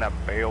just been that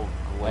bale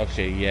glitch.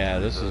 Okay, yeah,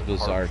 through this is the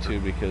bizarre harvester. too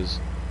because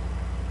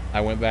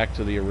I went back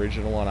to the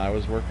original one I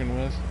was working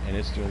with, and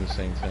it's doing the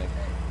same thing.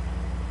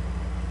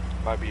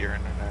 Might be your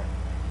internet.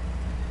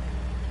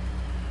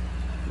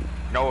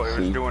 No, it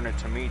was See? doing it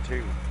to me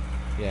too.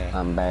 Yeah.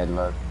 I'm bad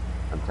luck.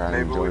 I'm trying to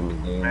enjoy my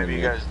game. Maybe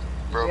you guys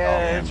broke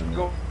Yeah, off. it's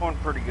going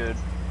pretty good.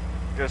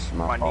 Just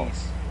My my fault.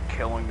 niece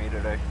killing me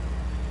today.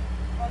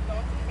 Oh, don't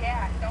do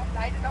that. Don't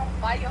light it on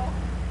fire.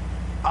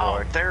 Oh,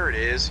 Boy. there it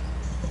is.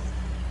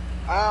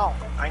 Oh,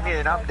 I need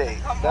an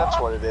update. That's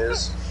what it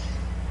is.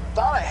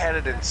 Thought I had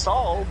it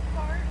installed.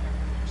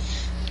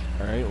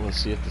 Alright, let's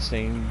see if the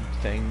same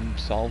thing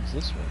solves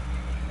this one.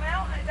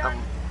 Well, I I'm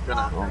done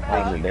gonna I'm talked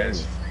playing about the you guys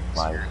game freaks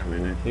live here in a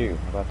stream minute. too.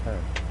 How about that?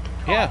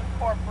 Yeah,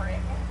 corporate.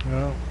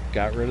 Yeah.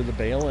 got rid of the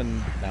bale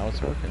and now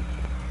it's working.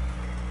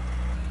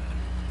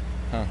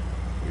 Huh.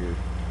 Weird.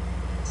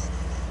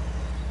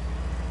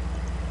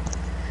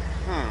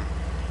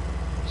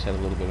 Just had a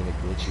little bit of a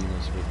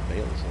glitchiness with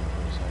bales on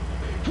for a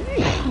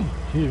second.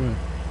 Excuse me.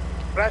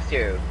 Bless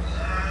you.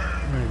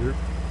 Major.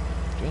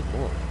 Good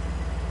lord.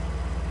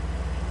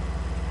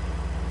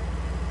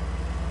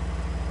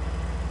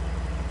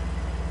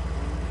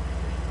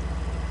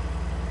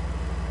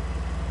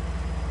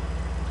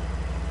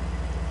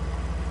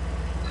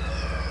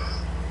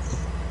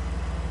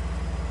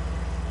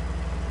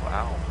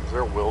 Wow. Is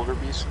there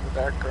wildebeest in the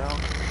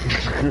background?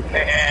 Sorry,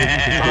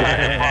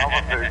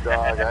 Mama Big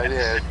Dog. I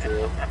had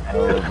to.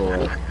 Oh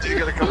boy. You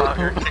gotta come out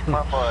here and kick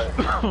my butt.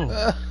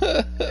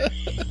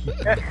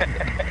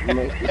 You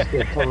make me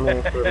skip 10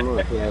 minutes for a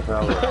month. Yeah,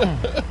 probably.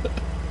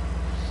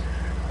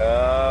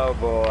 Oh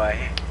boy.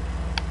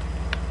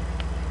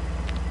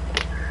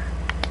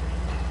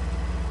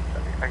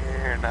 I can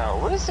hear now.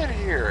 Listen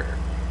here.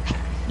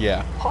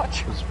 Yeah,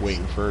 Watch. just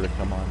waiting for her to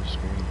come on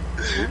screen.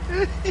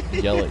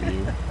 Yell at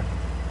you.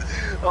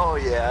 Oh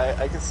yeah,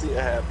 I can see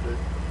it happening.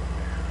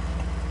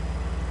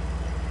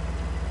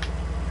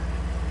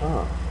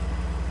 Huh.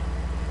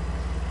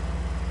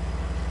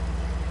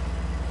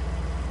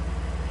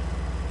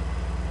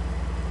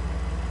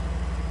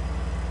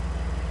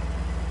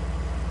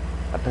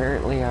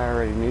 Apparently, I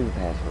already knew the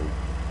password.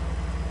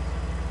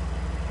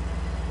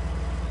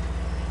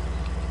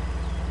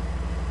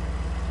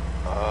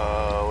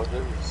 What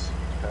is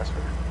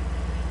password?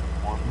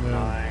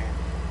 19.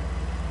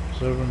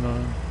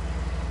 7-9.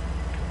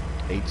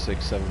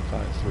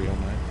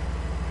 8675309.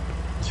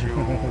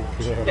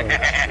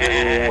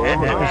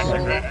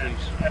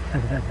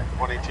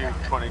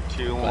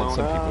 22, Glad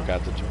some people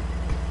got the joke.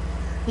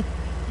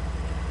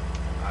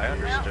 I Well,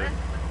 understood. this is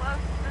the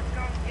closest it's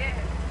gonna get.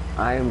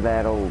 I am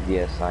that old.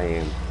 Yes, I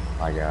am.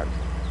 I got it.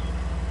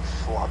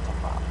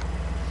 Flatmap.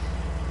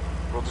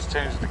 We'll just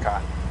change it to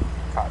cotton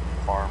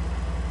farm.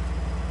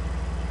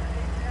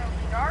 It'll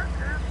be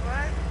darker,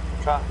 but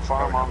Cotton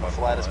farm on the About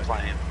flattest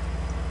black. plane.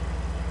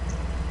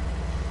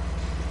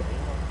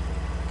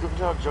 Good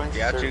job, join the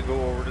You have to server. go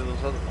over to those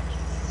other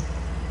ones.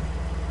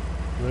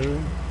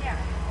 Really? yeah.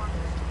 you want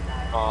this.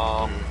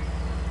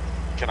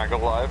 Can I go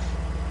live?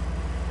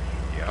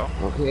 Yeah.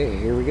 Okay,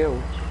 here we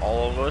go.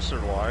 All of us are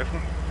live.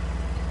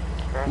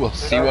 We'll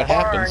see what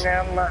happens.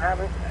 I'm not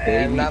having,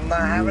 Baby, I'm not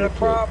having a lunatic.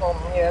 problem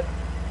yet.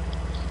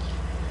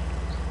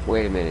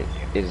 Wait a minute.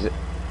 Is it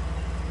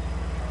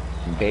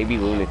Baby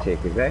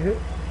Lunatic? Is that who?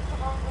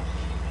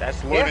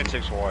 That's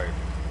Lunatic's wife.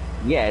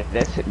 Yeah,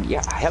 that's it.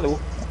 Yeah, hello.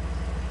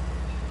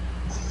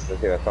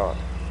 That's what I thought.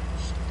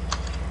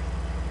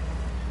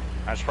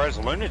 I'm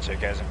surprised Lunatic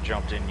hasn't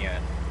jumped in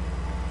yet.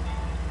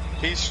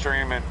 He's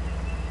streaming.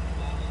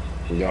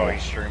 Oh, Yeah.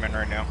 he's streaming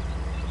right now.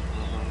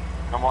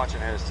 I'm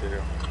watching his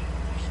too.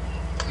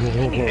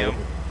 Him.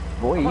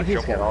 Boy, I'm you gonna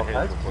just jump got over all his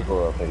kinds real of quick.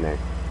 people up in there.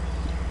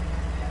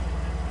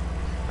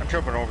 I'm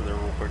jumping over there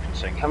real quick and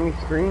singing. How many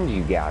screens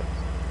you got?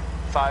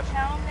 5.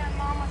 Tell him that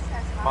Mama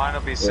says hi. Mine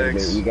will be Wait a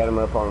minute, 6. you got them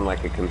up on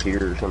like a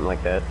computer or something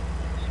like that?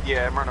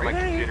 Yeah, I'm running my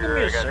Yeah, you computer. give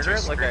me I a got 2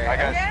 cigarette like screens. I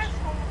Yes,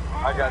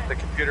 I got the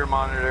computer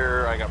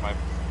monitor. I got my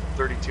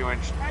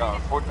 32-inch. I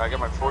got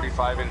my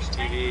 45-inch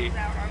TV.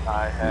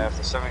 I have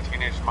the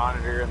 17-inch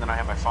monitor, and then I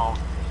have my phone.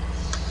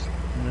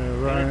 Yeah,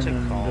 Ryan took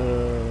and call.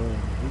 you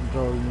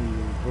told me to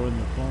join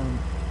the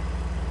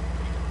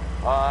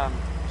farm.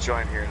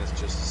 Join here in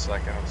just a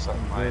second. I'm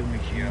setting my Join the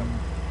thingy up.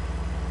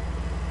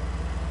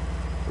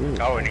 farm. Ooh,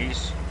 Oh, and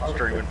he's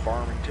streaming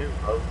farming too.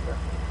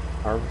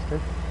 Harvester?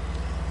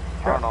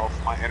 I don't know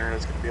if my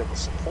internet's going to be able to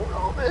support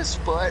all this,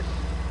 but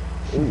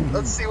Ooh.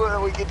 let's see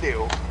what we can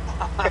do.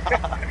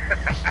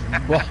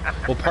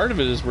 Well, part of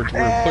it is we're pushing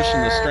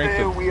the strength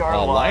And of we are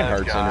live,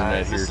 Lionheart's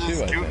guys. internet here This too,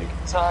 is I Goop think.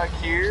 Talk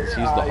here. Since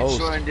he's the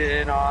host. I joined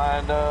in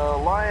on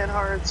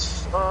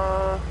Lionheart's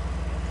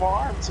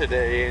farm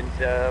today, and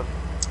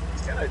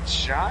he's got a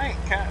giant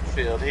cotton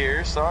field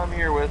here. So I'm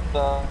here with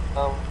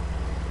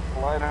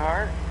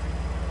Lionheart.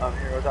 I'm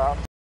here with Op.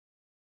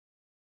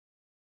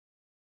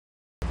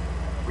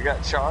 We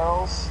got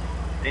Charles,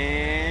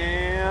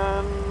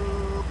 and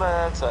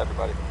that's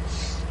everybody.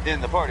 In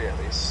the party, at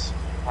least.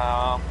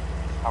 How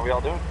we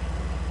all doing?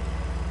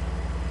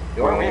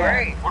 Doing Where we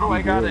at? great. What do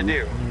I gotta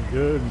do?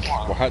 Good.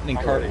 We're hunting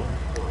I cart.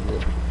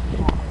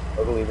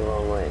 Totally the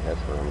wrong way. That's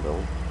where I'm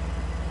going.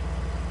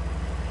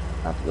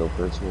 I have to go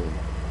for a swim.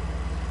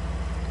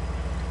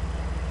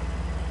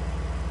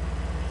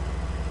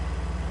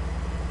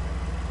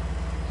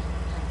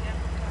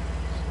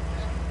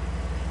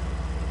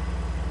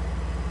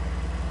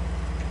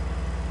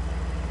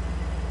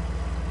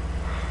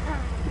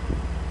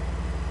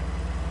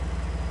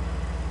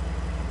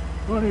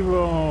 Funny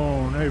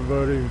Bone, hey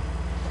buddy.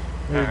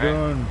 How you Alright.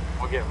 doing?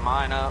 We'll get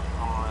mine up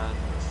on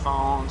the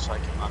phone so I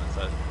can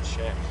monitor the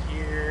chat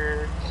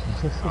here.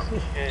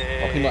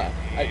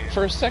 Okay.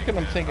 For a second,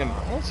 I'm thinking,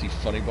 I don't see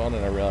Funny Bone,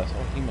 and I realized,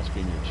 oh, he must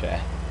be in your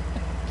chat.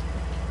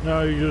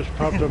 No, you just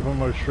popped up on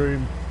my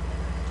stream.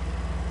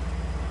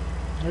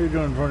 How you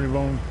doing, Funny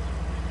Bone?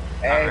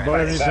 Hey, Buy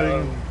buddy,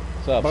 anything?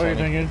 What's up, Buy Funny?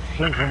 anything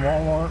interesting from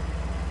Walmart?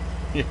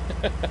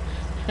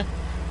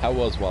 How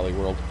was Wally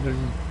World? Did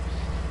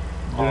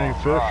any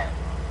fish? Alright.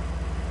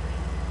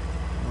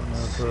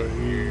 That's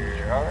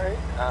right.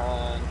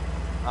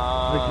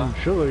 Alright.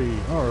 Making chili.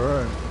 All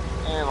right.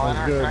 Hey, That's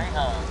Leonard, good. can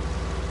I,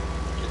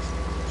 get some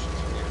questions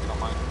from you if you don't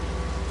mind?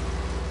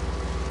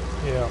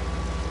 Yeah.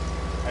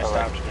 I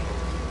stopped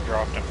and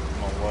dropped him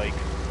from a lake.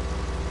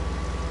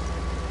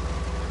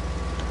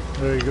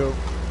 There you go.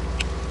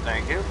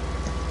 Thank you.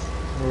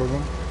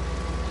 Welcome.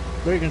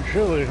 Bacon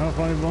chili, huh?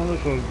 Funny Bone.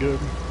 This was good.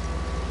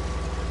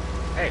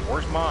 Hey,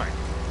 where's mine?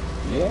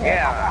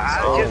 Yeah,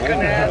 I was just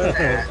gonna ask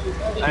that.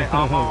 Hey, I'm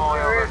on my way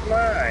Where over. is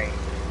mine?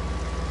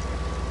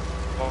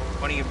 Well,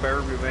 when you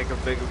better be making a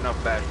big enough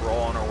batch, we're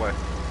all on our way.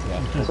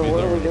 Yeah. we'll So be what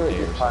there are we in a doing? day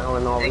or Just so.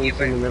 piling all Thank you,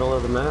 these in the babe. middle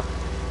of the map?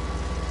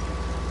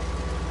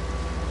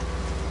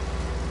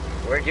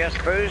 We're just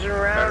cruising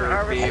around Better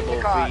be harvesting able the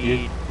to cotton.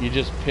 feed. You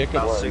just pick a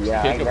About 60 Yeah,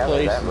 I pick a gather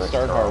place that and much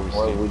start stuff. What do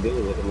harvesting. we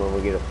do with them when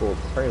we get a full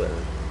trailer?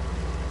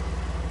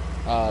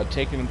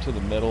 Taking them to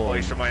the middle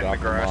Place and them in the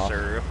dropping them grass off.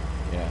 area.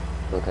 Yeah,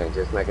 Okay,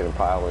 just making a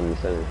pile in the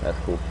center. That's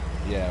cool.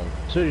 yeah.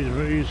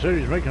 He said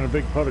he's making a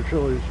big pot of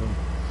chili, so.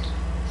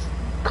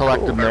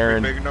 Collect them Better there, be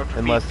and big enough to feed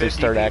unless they 50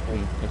 start people.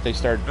 acting, if they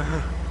start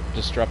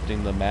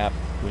disrupting the map,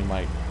 we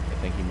might. I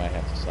think he might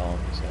have to sell them.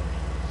 He said.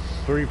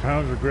 3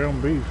 pounds of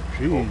ground beef.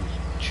 Jeez.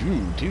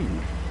 Dude.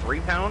 3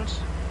 pounds?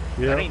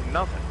 Yeah. That ain't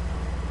nothing.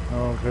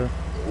 Oh, okay.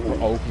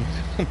 Oh,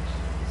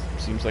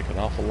 seems like an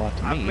awful lot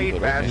to I've me. made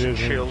but batches okay. of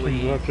Yeah, chili.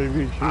 seems like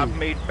TV too. I've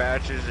made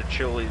batches of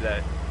chili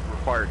that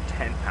required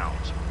 10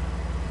 pounds.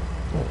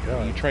 Oh,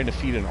 Are you God. trying to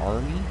feed an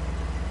army?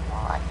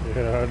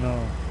 Yeah, I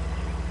know.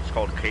 It's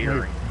called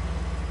catering.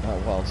 Oh,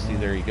 well, see,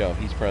 there you go.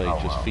 He's probably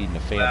just feeding a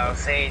family. Well,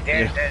 see,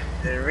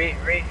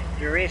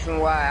 the reason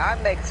why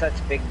I make such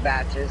big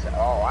batches,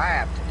 all I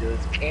have to do is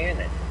can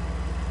it.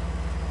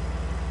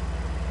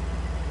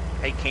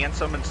 Hey, can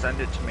some and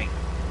send it to me.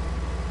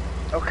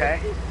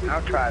 Okay,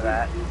 I'll try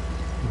that.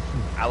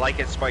 I like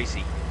it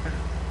spicy.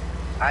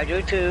 I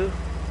do too.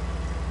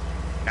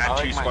 I Not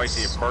like too mine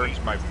spicy, it burns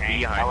my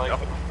behind. I like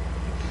No.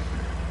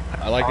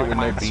 I like it with no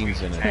mine beans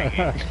sweet in and it.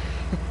 tangy.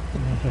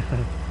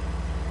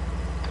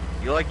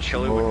 You like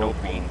chili with no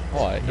beans?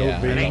 Oh, No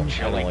yeah, beans. I ain't don't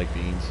chili. like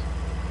beans.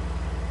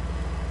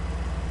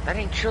 That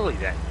ain't chili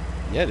then.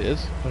 Yeah, it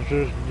is.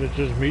 It's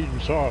just meat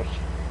and sauce.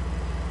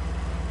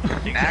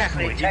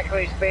 Actually,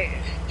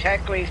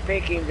 technically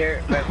speaking,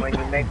 but when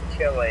you make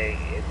chili,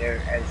 there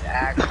is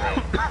actually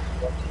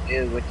what to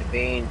do with the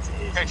beans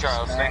is Hey, you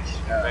Charles. smash Thanks.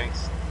 it up.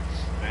 Thanks.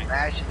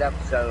 Smash it up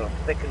so it'll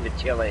thicken the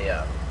chili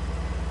up.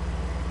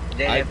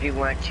 Then if you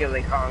want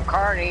chili con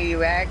carne,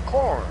 you add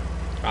corn.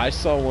 I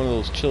saw one of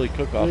those chili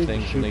cook-off Big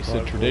things, and they soup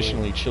said pot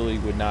traditionally chili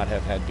would not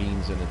have had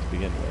beans in it to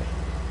begin with.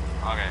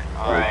 Okay.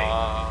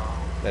 Right.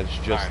 That's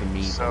just the Alright,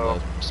 meat so-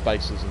 and the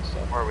spices and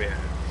stuff. Where are we at?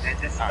 And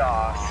the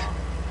Alright, sauce.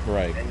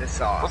 Right. And the let's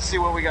sauce. see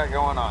what we got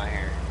going on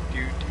here.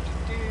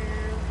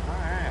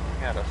 Alright,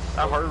 we got a.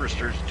 The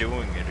harvester's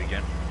doing it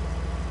again.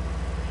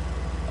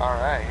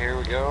 Alright, here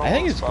we go. I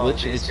think Let's it's follow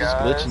glitching. these It's just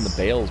glitching the guys.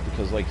 bales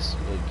because, like, as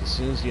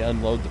soon as you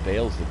unload the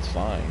bales, it's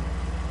fine.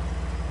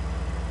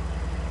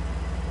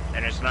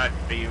 And it's not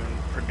even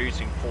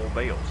producing full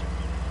bales.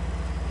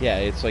 Yeah,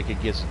 it's like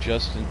it gets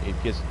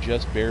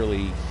just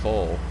barely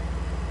full.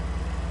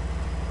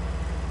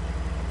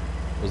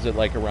 Was it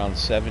like around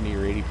 70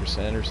 or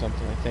 80% or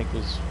something? I think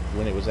was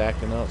when it was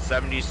acting up.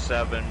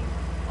 77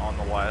 on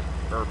the left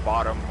or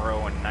bottom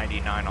row and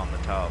 99 on the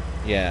top.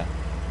 Yeah,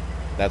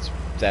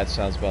 that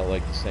sounds about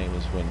like the same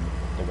as when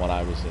the one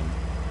I was in,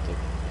 the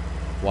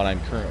one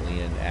I'm currently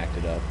in,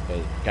 acted up. But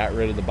got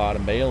rid of the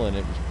bottom bale and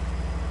it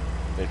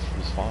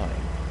was fine.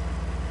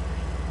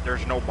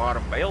 There's no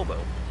bottom bale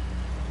though.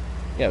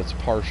 Yeah, it's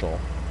partial.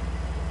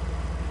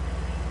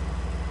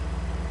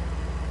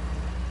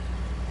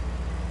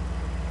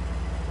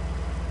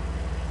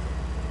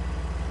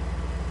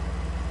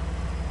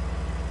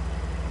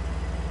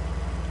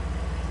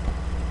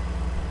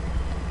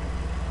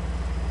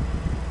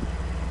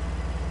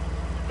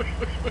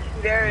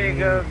 There you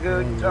go,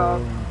 good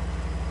talk.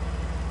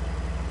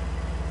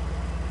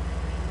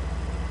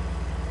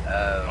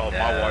 Oh, No.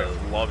 My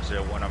wife loves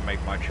it when I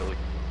make my chili.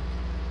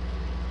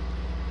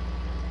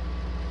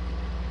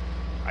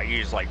 I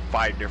use like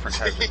 5 different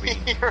types of beans.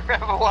 You're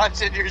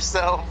watching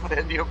yourself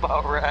and you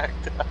about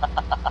wrecked.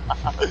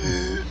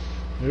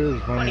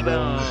 Here's funny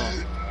bone.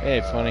 Hey,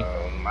 funny.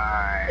 Oh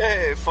my.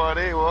 Hey,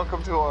 funny.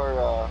 Welcome to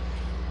our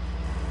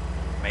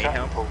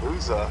Mayhem.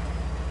 Palooza.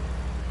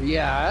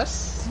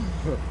 Yes.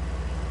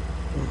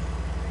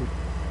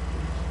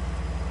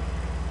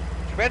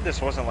 Too bad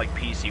this wasn't like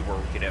PC where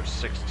we could have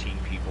 16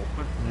 people.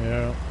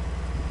 Yeah.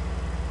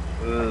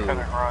 I couldn't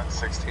run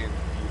 16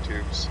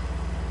 YouTubes.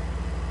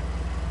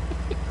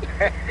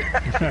 I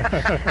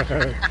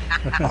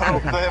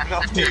hope they have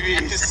enough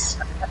TVs.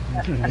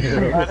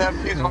 I'd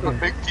have to use one of the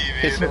big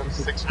TV and have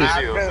 6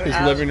 videos. His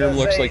living room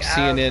looks like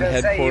CNN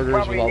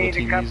headquarters with all the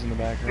TVs in the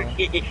background.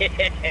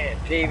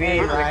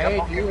 TV,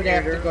 Right? You would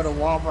have to go to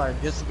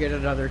Walmart just to get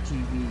another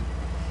TV.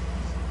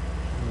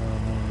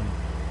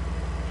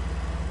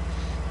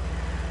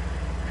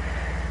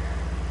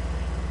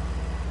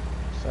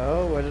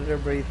 So, what did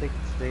everybody think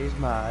of today's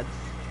mods?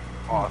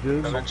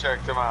 Haven't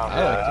checked them out.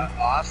 I liked it.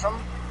 Awesome.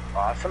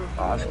 I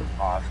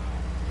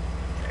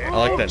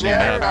like that new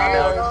map.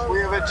 Jackknife. We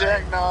have a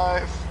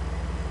jackknife.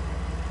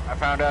 I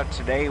found out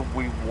today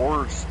we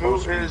were Who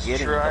supposed to is be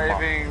getting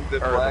driving the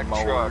the black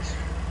truck? mowers,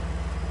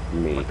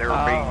 Me. but they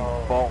were being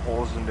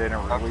buttholes and didn't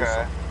release Okay.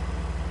 them.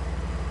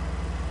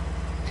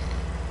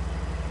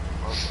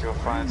 Let's go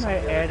find am some I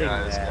good adding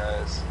guys, that?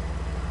 guys.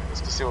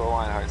 Let's go see what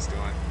Lionheart's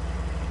doing.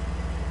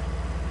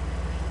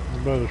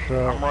 By the I'm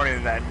shop.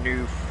 running that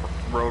new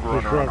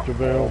Roadrunner Disrupt the on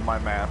bell. all my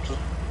maps.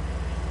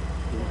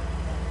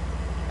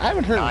 I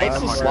haven't heard. What's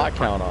the 900. slot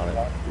count on it?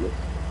 I'll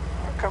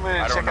come in I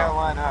and don't check know. out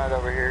Lionheart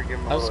over here. Give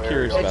him a I was little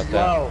curious area. about It's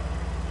that. low.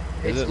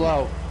 Is It's it-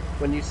 low.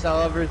 When you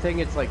sell everything,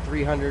 it's like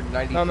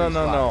 393 No.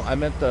 slots. I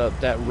meant that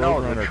No,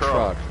 the Roadrunner truck.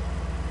 truck.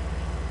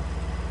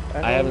 I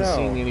I haven't don't know.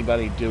 seen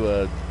anybody do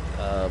a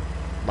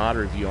mod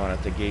review on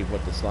it that gave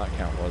what the slot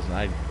count was, and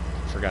I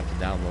forgot to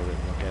download it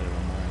and look at it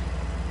on mine.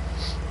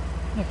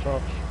 That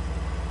sucks.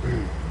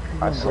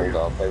 I sold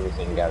off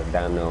everything, got it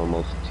down to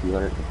almost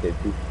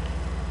 250.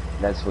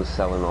 That's what's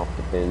selling off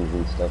the pins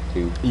and stuff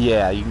too.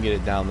 Yeah, you can get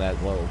it down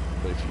that low,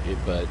 but if you I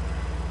want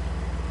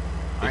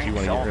to ain't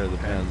get selling rid of the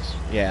the pins,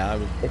 yeah,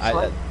 It's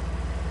like,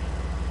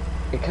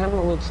 it kind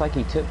of looks like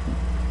he took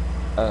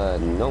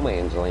No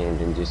Man's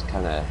Land and just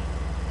kind of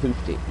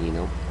poofed it, you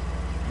know?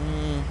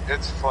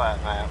 It's flat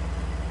map.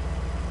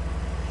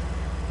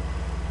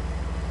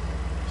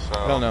 So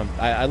I don't know.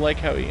 I like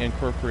how he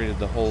incorporated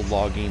the whole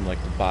logging,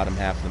 like the bottom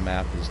half of the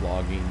map is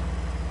logging.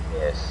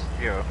 Yes.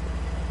 Yeah.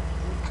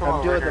 Come I'm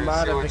over doing here the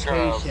and see what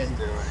Charles is modification.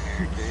 doing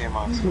here. Get him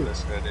on some of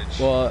this footage.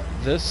 Well,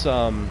 this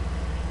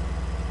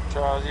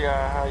Charles,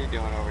 yeah, how you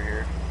doing over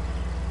here?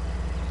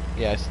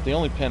 yeah, it's the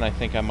only pin I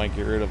think I might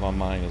get rid of on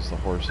mine is the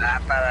horses. I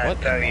thought I'd What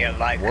throw in you a the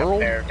like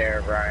world? up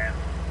there, Brian.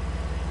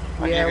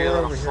 I'll Yeah, give you a we're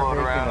little over here float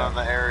making around a- on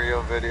the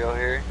aerial video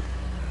here.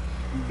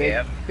 Big,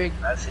 Yep. big,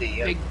 I see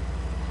you.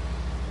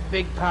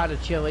 big pot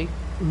of chili.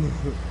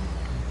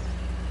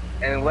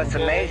 And what's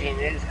amazing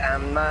is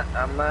I'm not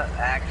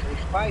actually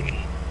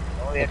spiking.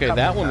 Only a Okay, couple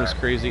that one was times.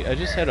 crazy. I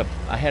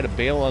had a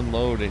bale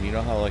unload, and you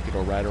know how like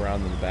it'll ride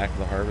around in the back of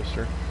the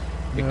harvester.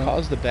 It Yeah.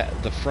 caused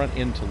the front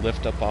end to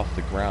lift up off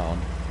the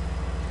ground.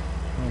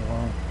 Oh,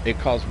 wow. It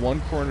caused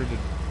one corner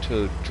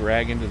to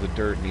drag into the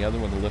dirt, and the other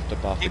one to lift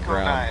up off the Eco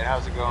ground. Night,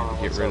 how's it going? And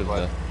get What's rid up, of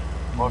bud?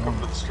 the. Welcome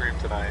to the stream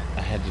tonight.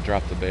 I had to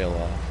drop the bale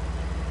off.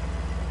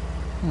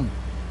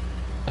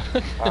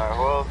 Alright,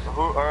 well,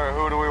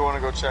 who do we want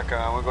to go check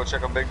on? We'll go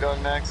check on Big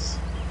Dog next.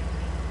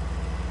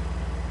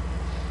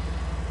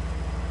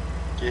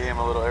 Get him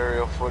a little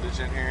aerial footage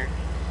in here.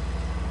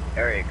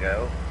 There you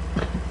go.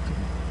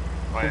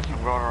 Wait, I'm going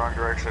the wrong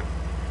direction.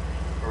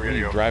 Where Are we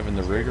you gotta go? driving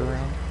the rig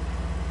around?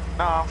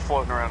 No, I'm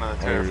floating around on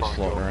the Or you're terraforming just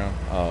floating tool. around?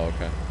 Oh,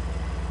 okay.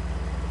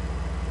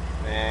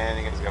 Man,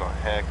 you guys got a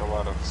heck of a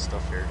lot of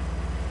stuff here.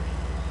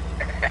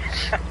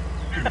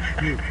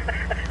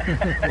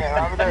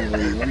 Yeah, I'm I'm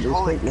gonna, just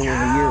holy waiting over here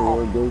cow!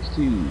 where it goes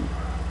to.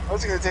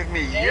 What's it gonna take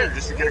me a year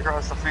just to get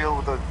across the field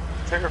with the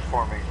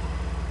terraforming?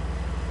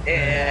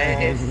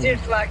 It's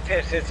just like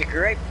this. It's a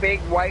great big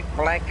white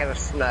blanket of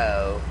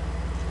snow.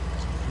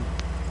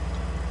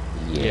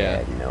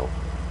 Yeah, no.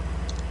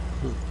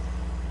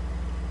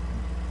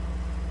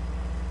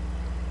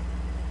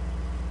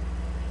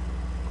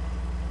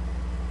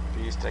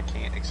 Beast, I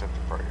can't accept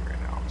the party right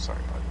now. I'm sorry,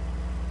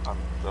 bud.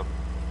 I'm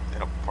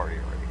in a party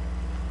already.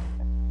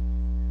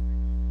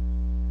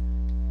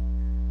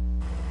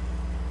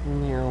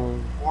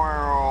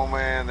 Oh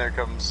man, there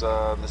comes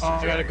Mr.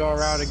 I gotta go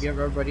Dragons. around and give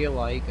everybody a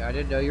like. I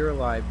didn't know you were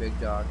alive, big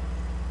dog.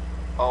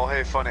 Oh,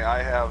 hey, funny,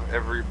 I have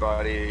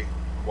everybody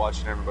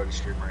watching everybody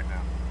stream right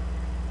now.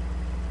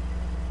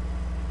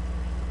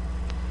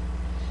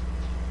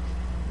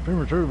 Pretty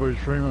much everybody's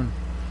streaming.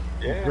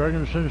 Yeah.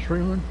 Dragon's still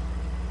streaming?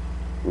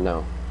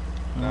 No.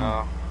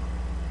 No.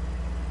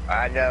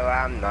 I know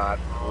I'm not.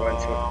 For one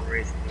simple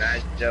reason.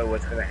 I know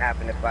what's going to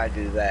happen if I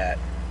do that.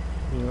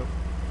 Yep.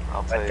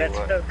 I'll tell But you that's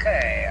what.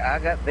 okay. I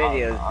got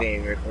videos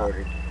being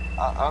recorded.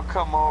 I'll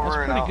come That's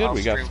over and pretty good. I'll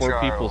We got stream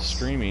 4 people Charles.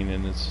 streaming,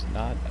 and it's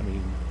not. I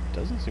mean, it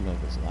doesn't seem like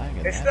it's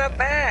lagging. It's that not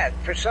bad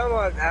for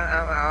someone.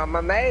 I'm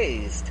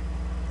amazed.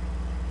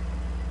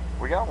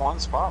 We got one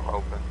spot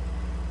open.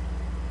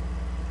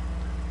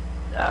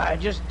 I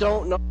just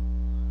don't know.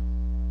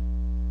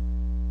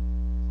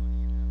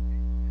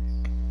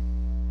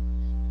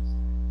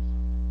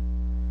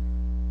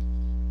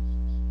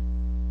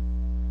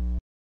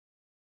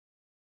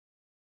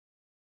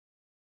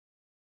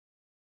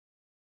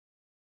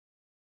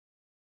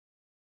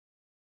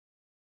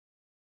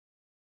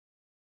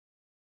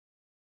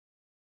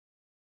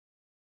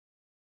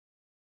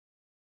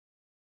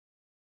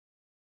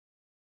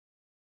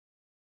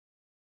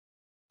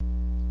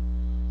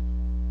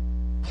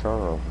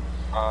 Charles.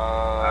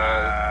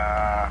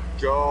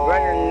 Go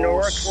running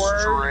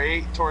northward.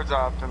 straight towards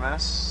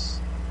Optimus,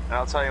 and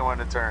I'll tell you when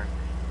to turn.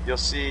 You'll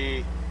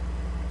see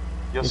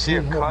a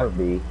cut.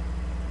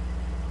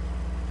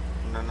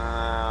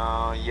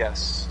 No,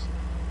 yes.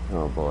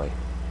 Oh boy.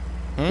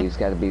 Hmm? He's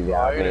got to be the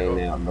odd man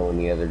now going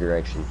the other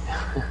direction.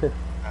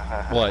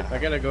 What? I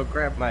gotta go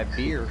grab my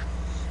beer.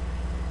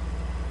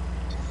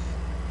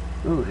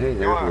 Ooh, hey, You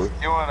there's want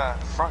one. a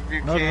front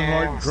view Nothing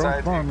cam, like drunk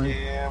side view farming.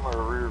 cam, or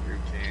a rear view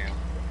cam?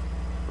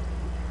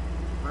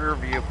 Rear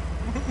view.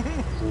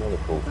 There's another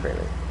cool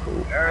trailer.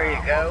 Cool. There you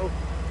go.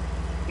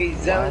 He's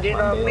zoned in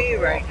on me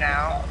right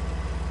now.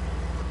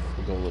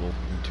 We'll go a little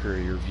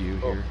interior view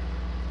here.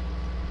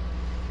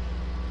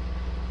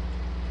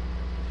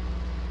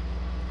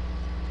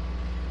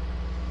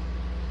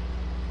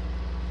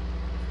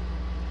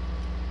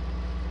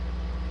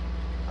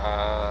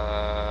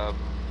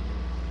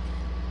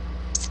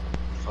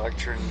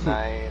 Lecture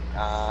night.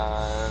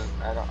 I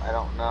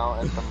don't know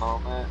at the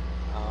moment.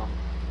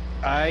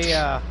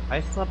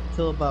 I slept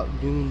till about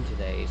noon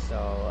today,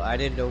 so I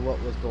didn't know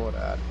what was going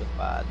on with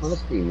mods.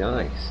 Must be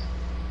nice.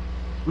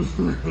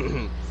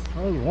 I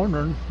was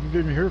wondering. You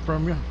didn't hear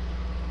from you.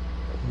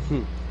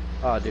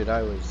 Oh, dude,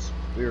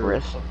 we were.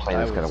 Wrestling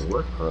plan's gotta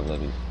work for a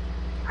living.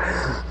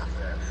 I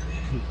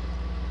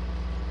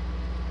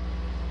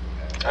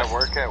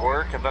work at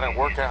work, and then I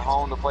work at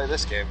home to play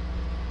this game.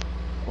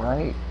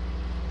 Right?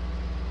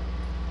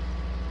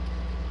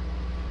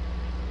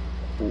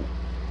 Ooh.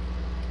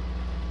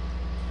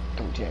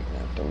 Don't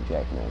jackknife, don't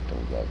jackknife,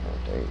 don't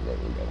jackknife. There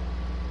we go.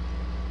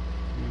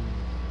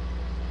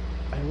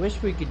 I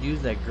wish we could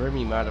use that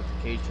Grimmy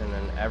modification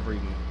in every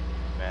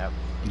map.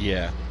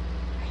 Yeah.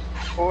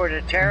 Or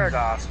the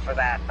Pterodos, for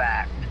that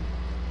fact.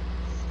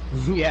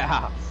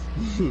 Yeah.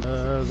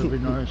 That'd be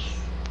nice.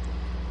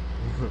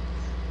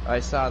 I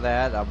saw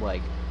that. I'm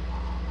like,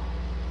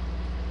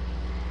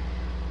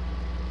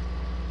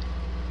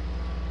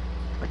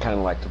 I kind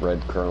of like the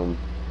red chrome,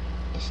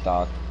 the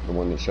stock, the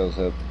one that shows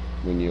up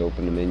when you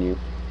open the menu.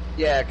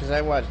 yeah, because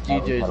I watched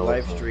DJ's Oh,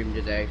 live stream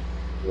today.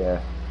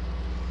 Yeah.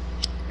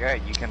 Yeah,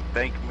 you can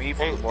thank me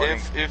for Hey, the morning.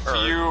 if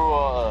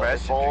or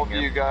if all of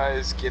messaging you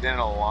guys get in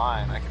a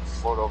line, I can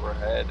float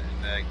overhead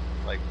and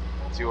like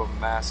do a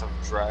massive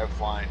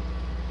drive line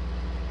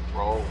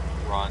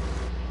run.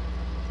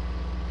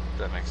 If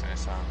that makes any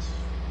sense.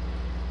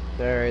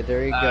 There you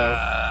go.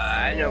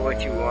 I know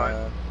what you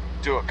want.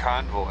 Do a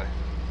convoy.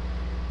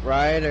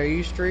 Ryan, are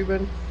you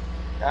streaming?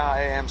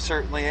 I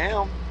certainly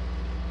am.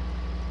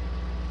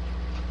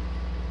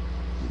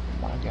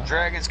 My God.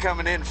 Dragon's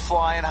coming in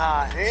flying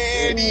high.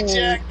 And he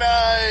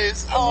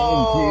jackknives!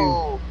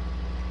 Oh!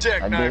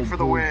 Jackknife for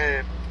the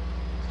win!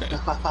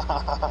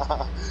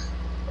 I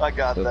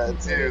got that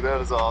too.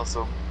 That is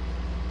awesome.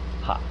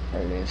 Ha,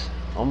 there it is.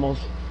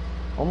 Almost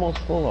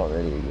full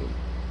already again.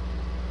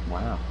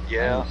 Wow.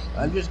 Yeah. Nice.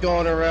 I'm just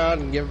going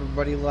around and give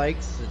everybody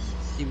likes and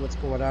see what's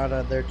going on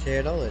their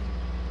channel. And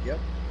yep.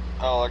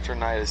 Oh, Electro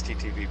Knight is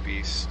TTV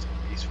Beast.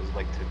 Beast would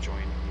like to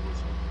join. He was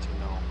to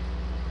know.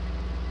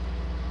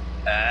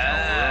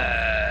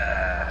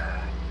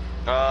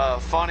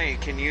 Funny,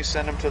 can you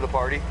send him to the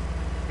party?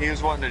 He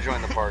was wanting to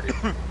join the party.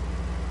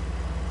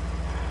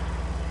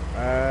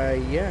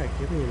 Yeah,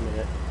 give me a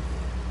minute.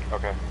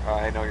 Okay.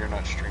 I know you're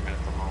not streaming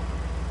at the moment.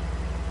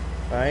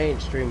 I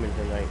ain't streaming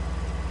tonight.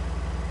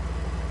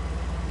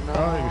 No.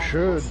 Oh, you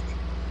should.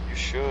 You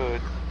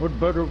should. What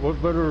better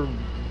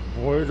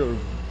way to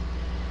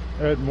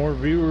add more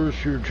viewers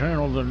to your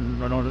channel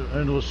than an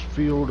endless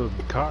field of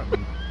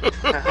cotton?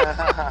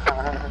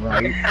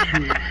 Right.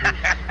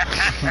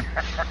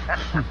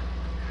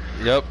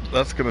 Yep,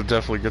 that's gonna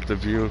definitely get the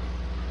view.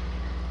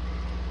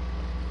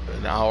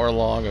 An hour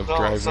long of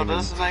driving. So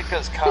this is like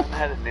because Cotton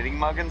had a knitting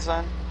muggin,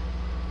 son?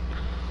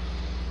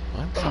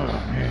 What?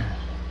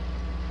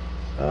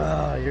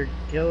 Ah, you're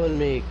killing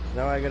me.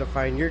 Now I gotta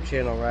find your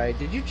channel, right?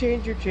 Did you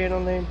change your channel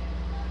name?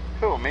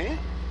 Who, me?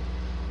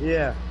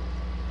 Yeah.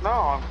 No,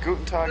 I'm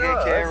Guten Tag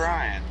aka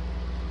Ryan.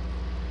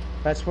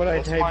 That's what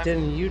That's I typed my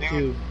in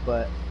YouTube,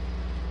 but...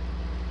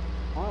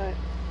 What?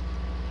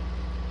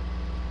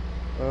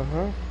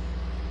 Uh-huh.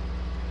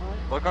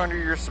 Look under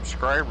your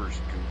subscribers,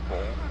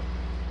 goofball.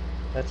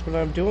 That's what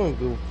I'm doing,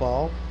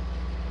 goofball.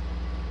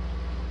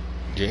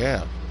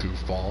 Yeah,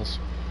 goofballs.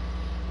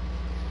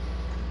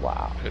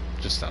 Wow. It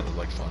just sounded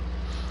like fun.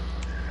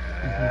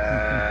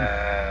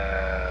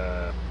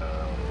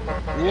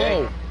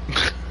 Whoa!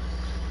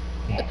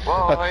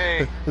 Whoa,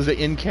 hey. As the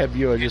in-cab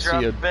view, I just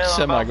see a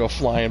semi go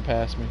flying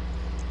past me.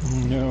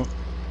 No.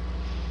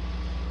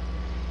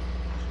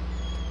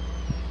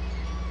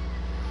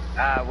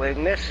 We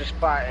missed a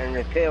spot in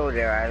the field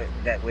there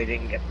that we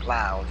didn't get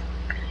plowed.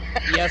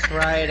 Yes,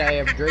 right. I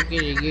am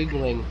drinking and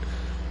giggling.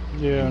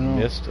 Yeah, no.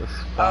 Missed us.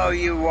 Oh,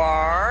 you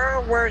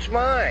are? Where's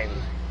mine?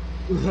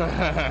 You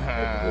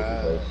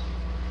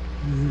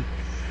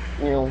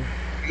know,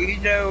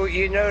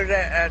 You know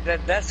that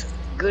that's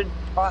good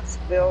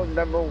Pottsville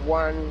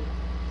 #1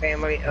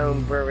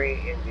 family-owned brewery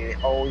in the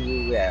whole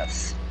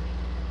U.S.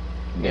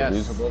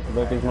 Yes.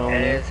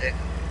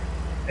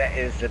 That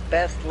is the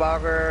best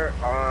lager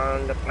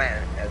on the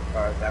planet, as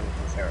far as I'm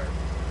concerned.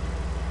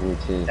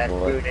 which is That's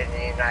what? brewed in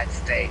the United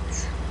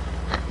States.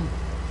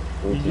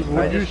 Which is I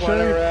What'd you just went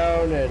say?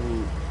 around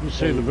and You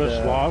say the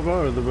best lava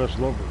or the best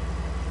lover?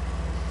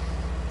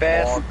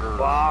 Best Lager.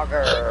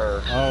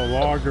 lager. Oh,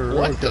 lager.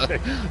 What Okay.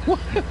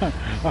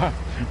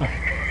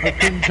 I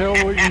couldn't tell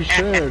what you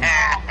said.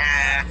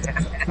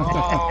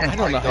 Oh, I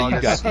don't know how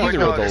you got My either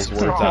of dog those is-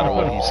 words out of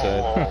what he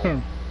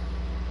said.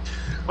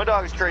 My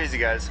dog is crazy,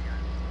 guys.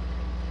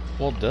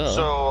 Well, duh.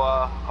 So,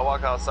 I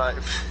walk outside.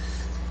 I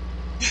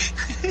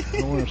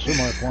want a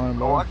semi flying I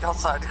by. walked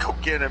outside to go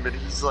get him, and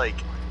he's like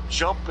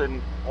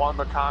jumping on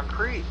the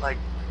concrete. Like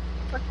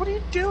what are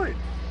you doing?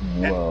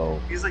 Whoa.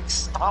 And he's like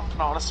stomping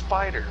on a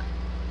spider.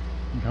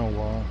 Oh,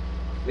 wow.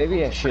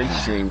 Maybe I should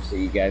stream so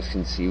you guys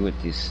can see what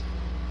this.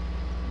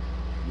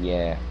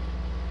 Yeah.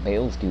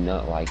 Bales do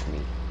not like me.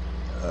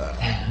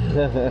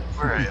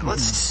 Alright,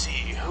 let's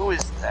see. Who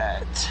is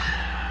that?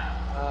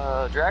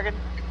 Dragon?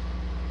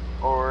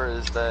 Or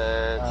is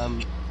that.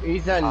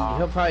 He's on.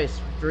 He'll probably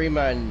stream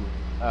on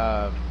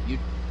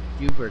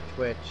YouTube or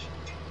Twitch.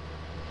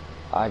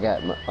 I'm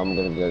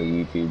gonna go to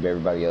YouTube.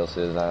 Everybody else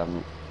is.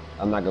 I'm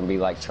not gonna be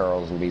like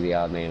Charles and be the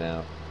odd man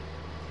out.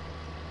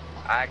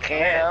 I Yeah,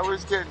 can't. I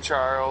was getting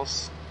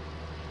Charles.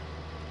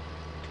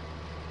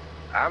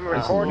 I'm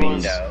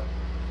recording though.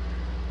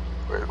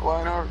 Wait,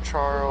 Lionheart,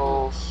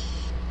 Charles.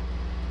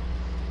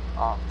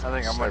 I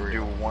think I'm gonna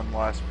do one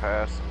last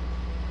pass.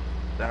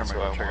 Then I'm That's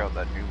gonna what I check out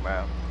want. that new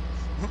map.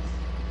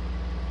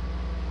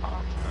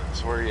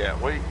 So where you at?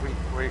 Wait,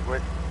 what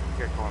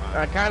you got going on?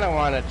 I kind of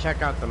want to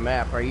check out the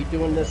map. Are you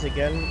doing this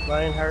again,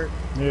 Lionheart?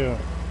 Yeah.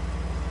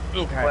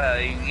 Okay. Well,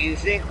 you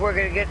think we're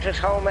gonna get this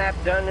whole map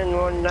done in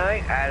one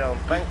night? I don't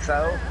think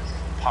so.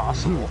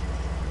 Possible.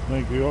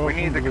 Thank you all. We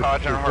need the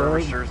cotton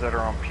harvesters that are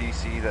on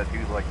PC that do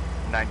like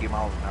 90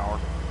 miles an hour.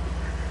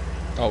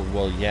 Oh,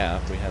 well, yeah,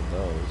 if we had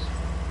those.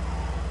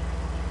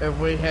 If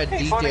we had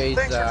Hey, Funny, DJs,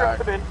 thanks for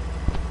dropping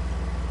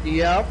in.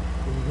 yep.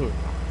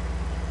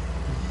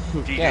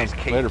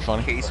 DJ's later,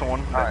 Funny. case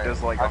one that Alright,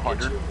 does like I'll get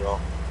 100. you, bro.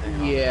 Hang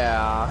on.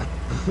 Yeah.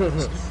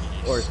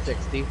 Or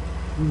 60.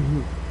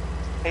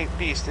 Hey,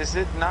 Beast, is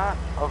it not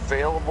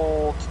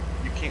available?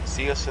 You can't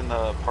see us in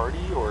the party,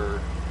 or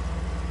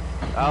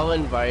I'll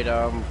invite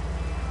them.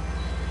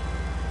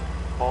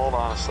 hold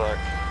on a sec.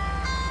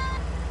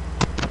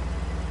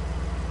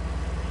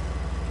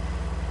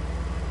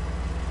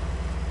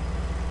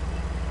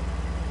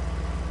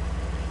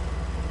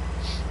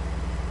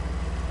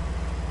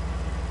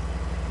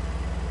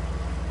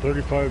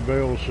 $35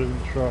 bales sitting in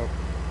the shop.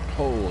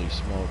 Holy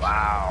smokes.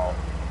 Wow.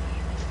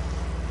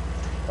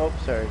 Oh,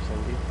 sorry,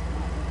 Cindy.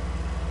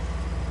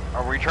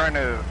 Are we trying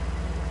to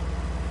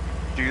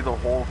do the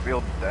whole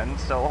field then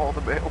sell all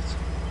the bales?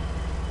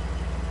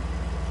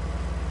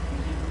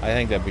 I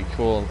think that'd be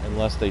cool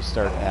unless they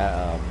start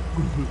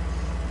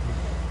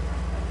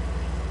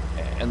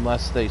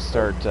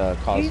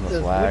causing Jesus,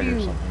 us what lag are or you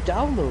something.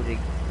 downloading?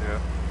 Yeah.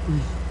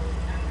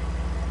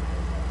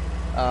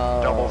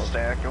 Double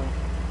stack them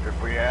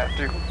if we have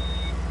to.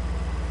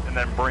 And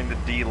then bring the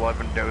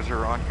D11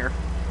 dozer on here.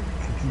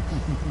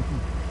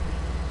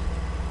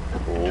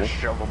 Cool. Just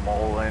shove them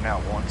all in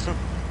at once.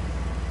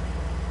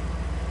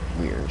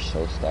 We're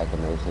so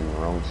stacking those in the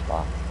wrong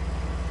spot.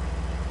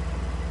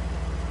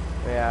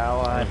 Yeah,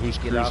 I'll have who's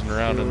to get off cruising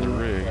around in the soon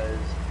rig? because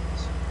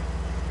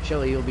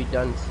Chili will be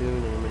done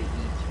soon and I'm gonna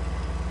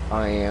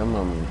I am.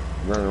 I'm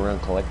running around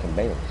collecting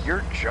bales.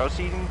 You're just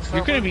eating stuff?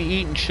 You're gonna be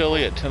eating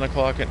chili at 10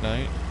 o'clock at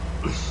night?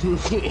 eat. That's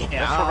what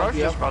I was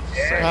just about to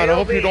say. God, I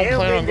hope you don't he'll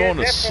plan be on going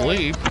to getting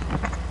sleep.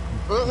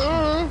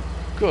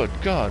 Good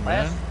God,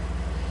 man.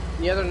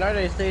 The other night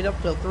I stayed up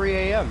till 3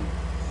 a.m.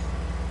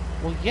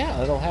 Well, yeah,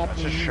 that'll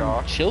happen. That's a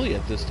shock. Chilly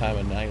at this time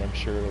of night. I'm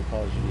sure it'll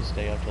cause you to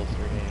stay up till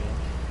 3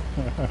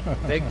 a.m.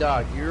 Big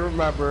dog, you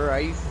remember I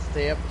used to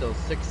stay up till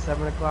 6,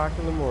 7 o'clock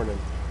in the morning.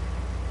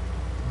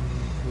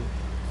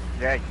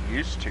 Yeah, you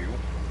used to.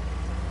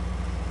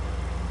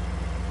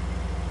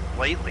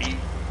 Lately,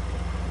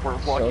 we're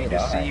lucky did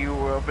to I. see you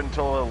up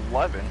until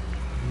 11.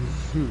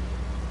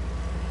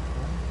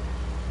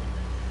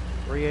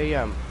 3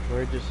 a.m.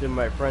 We're just in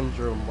my friend's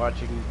room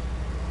watching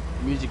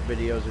music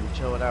videos and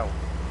chilling out.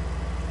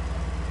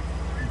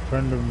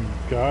 Friend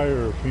of guy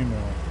or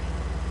female?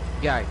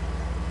 Guy.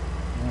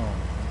 Oh,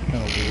 that's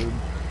kind of weird.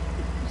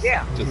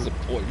 Yeah.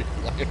 Disappointed.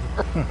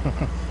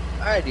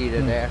 I need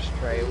an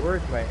ashtray.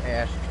 Where's my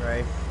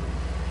ashtray?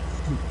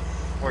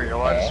 Well, you're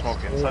allowed to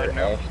smoke inside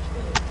now?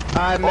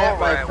 I'm at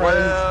my Alright, friend's.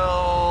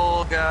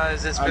 well,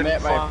 guys, it's I'm been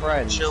at my fun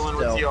friend's chilling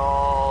still. with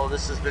y'all.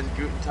 This has been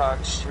Guten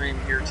Tag stream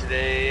here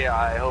today.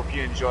 I hope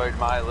you enjoyed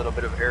my little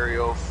bit of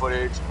aerial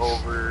footage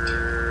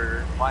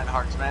over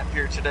Lionheart's map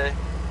here today.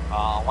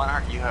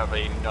 Lionheart, you have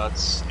a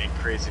nuts and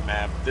crazy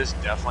map. This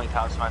definitely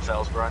tops my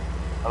fails run.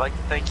 I'd like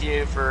to thank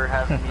you for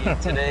having me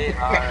today.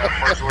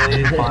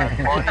 Unfortunately, my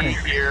buddy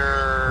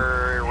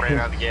here ran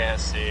out of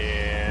gas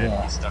and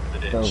he's stuck in the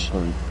ditch.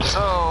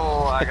 So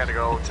I gotta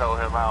go tow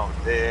him out.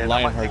 And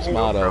Lionheart's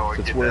motto: if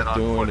it's worth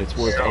doing, it's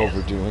worth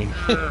overdoing.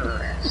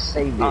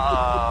 Save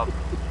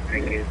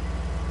it.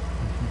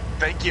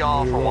 Thank you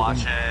all for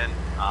watching.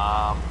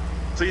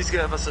 Please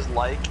give us a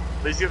like.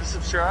 Please give us a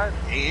subscribe.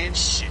 And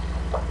shit.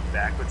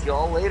 Back with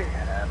y'all later.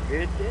 Have a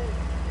good day.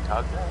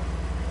 Talk to you.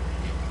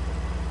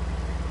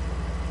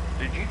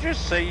 Did you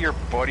just say your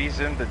buddy's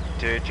in the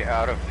ditch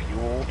out of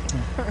fuel?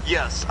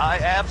 Yes, I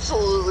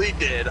absolutely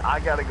did. I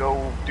gotta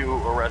go do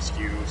a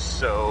rescue,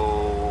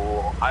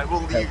 so I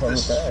will leave the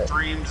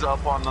streams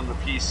up on the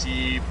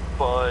PC,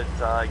 but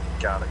I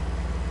gotta go.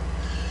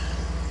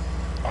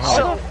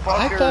 So,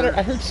 I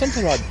heard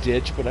something about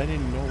ditch, but I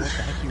didn't know what the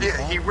heck he was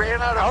talking he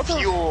ran out of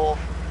fuel,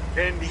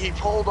 and he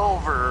pulled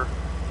over,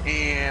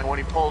 and when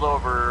he pulled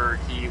over,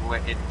 he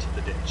went into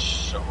the ditch,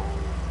 so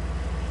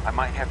I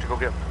might have to go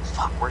get...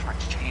 Fuck, where's my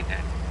chain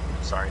at?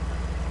 Sorry.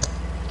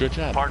 Good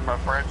job. Pardon my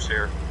French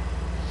here.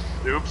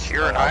 Oops.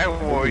 You're in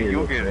Iowa,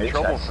 you'll get in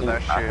trouble for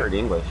that shit. I heard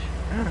English.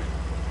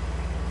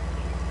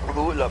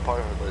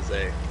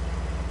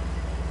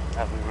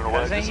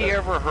 Hasn't he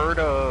ever heard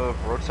of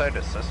roadside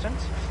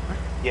assistance?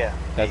 Yeah.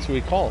 That's who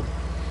he called.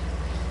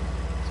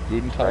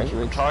 Guten Tag.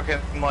 We're talking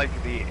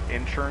like the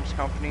insurance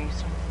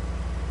companies?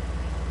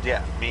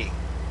 Yeah, me.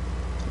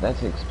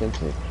 That's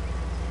expensive.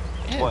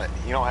 What?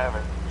 You don't have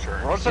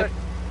insurance. Roadside...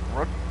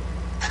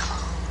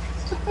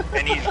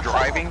 And he's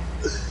driving?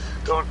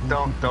 Don't.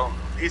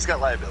 He's got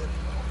liability.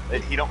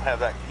 He don't have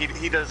that.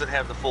 He doesn't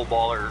have the full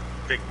baller,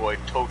 big boy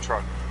tow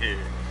truck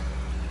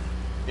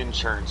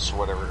insurance,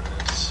 whatever it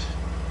is.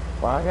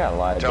 Well, I got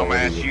liability.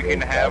 Dumbass, you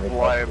can have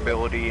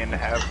liability and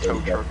have tow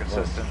truck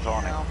assistance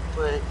on it.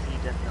 But he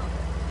doesn't know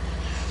that.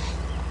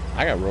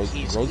 I got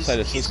roadside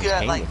assistance. He's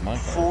got like with my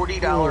car.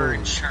 $40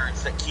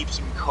 insurance that keeps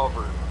him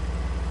covered.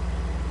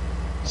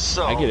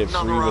 So I get it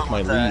free with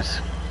my lease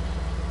that.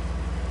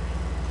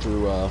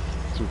 through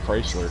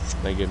Chrysler.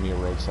 They give me a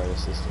roadside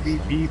assistance.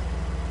 Beep beep.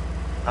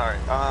 All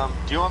right.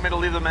 Do you want me to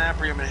leave the map,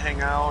 or you want me to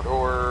hang out,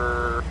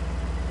 or?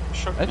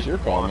 That's your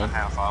call, man.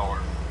 1.5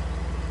 hours.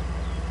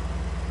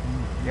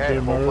 Yeah,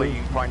 hopefully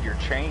you can find your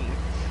chain.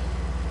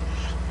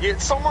 Yeah,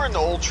 it's somewhere in the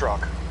old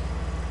truck.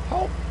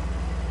 How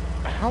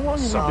long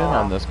have we been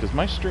on this? Because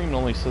my stream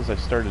only says I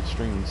started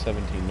streaming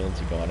 17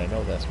 minutes ago, and I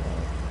know that's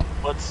wrong.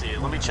 Let's see.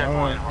 Let me check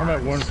I'm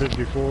at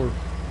 154.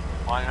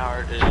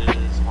 Lineheart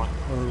is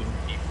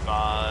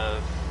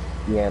 155.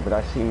 Yeah, but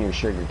I seen your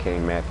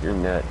sugarcane map. You're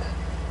nuts.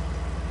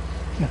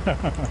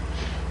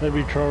 That'd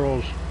be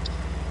Charles.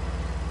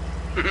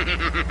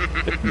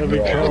 That'd be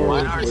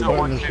Charles. Lineheart's at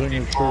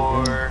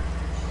 154.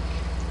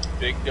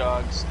 Big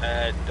Dog's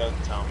at,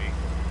 doesn't tell me.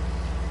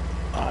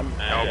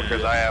 No,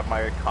 because I have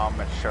my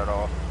comments shut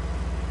off.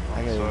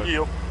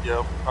 Yep.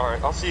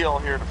 Alright, I'll see y'all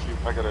here in a few.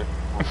 I gotta.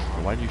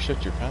 Why'd you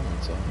shut your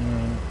comments off?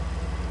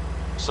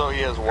 So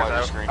he has a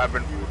wider screen. I've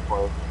been.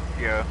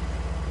 Yeah.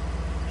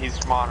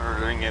 He's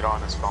monitoring it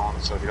on his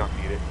phone, so he don't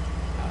need it.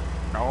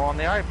 No, on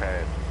the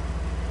iPad.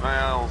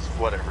 Well,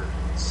 whatever.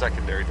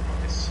 Secondary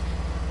device.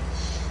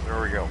 There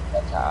we go.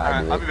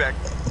 Alright, I'll be back.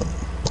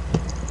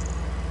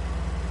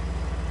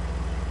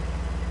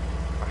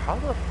 How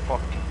the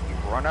fuck do you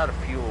run out of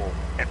fuel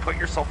and put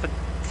yourself in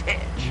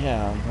ditch?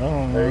 Yeah, I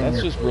don't know.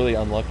 that's just really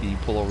unlucky. You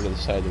pull over to the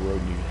side of the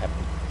road and you happen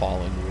to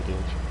fall into a ditch.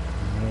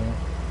 Yeah.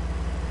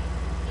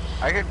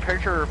 I can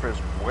picture if it's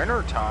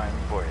winter time,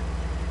 but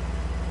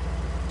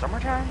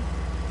summertime?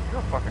 You're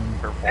a fucking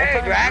careful.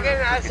 Hey,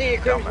 Dragon, I see you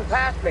cruising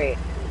past me.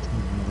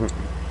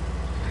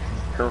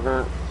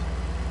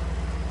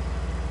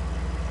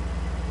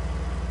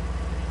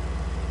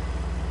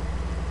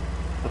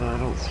 I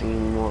don't see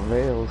any more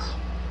veils.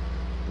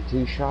 I'm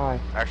too shy.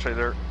 Actually,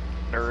 there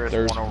is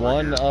There's one over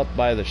one here. up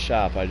by the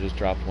shop. I just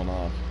dropped one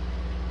off.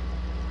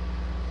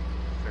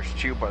 There's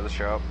two by the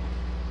shop.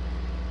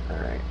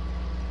 Alright.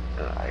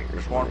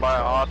 There's one by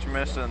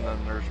Optimus, and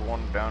then there's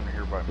one down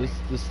here by me.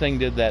 This thing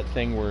did that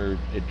thing where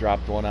it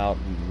dropped one out,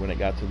 and when it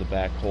got to the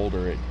back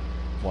holder, it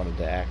wanted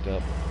to act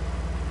up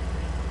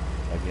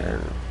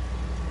again.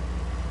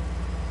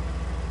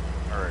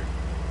 Alright.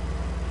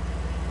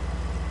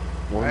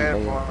 I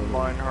have one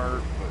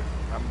Lionheart, but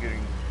I'm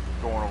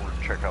going over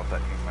to check out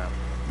that new map.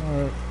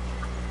 Alright.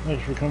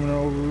 Thanks for coming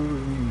over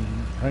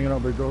and hanging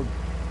out, big dog.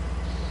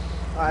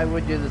 I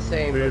would do the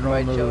same, but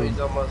my chili's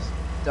almost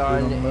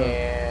done,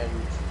 and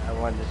I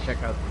wanted to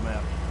check out the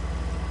map.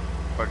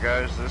 But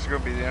guys, this is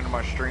going to be the end of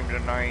my stream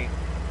tonight.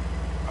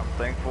 I'm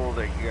thankful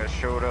that you guys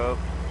showed up.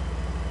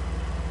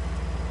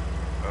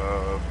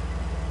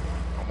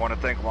 want to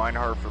thank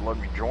Lionheart for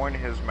letting me join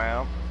his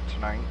map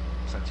tonight,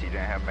 since he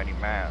didn't have many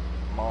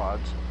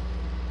mods.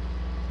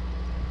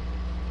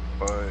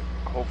 But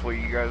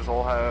hopefully you guys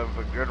all have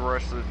a good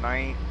rest of the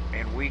night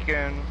and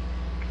weekend.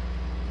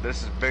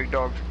 This is Big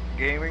Dog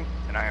Gaming,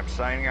 and I am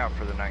signing out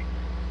for the night.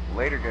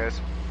 Later,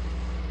 guys.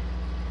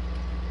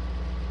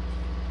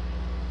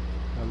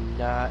 I'm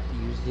not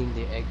using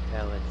the egg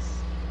pellets.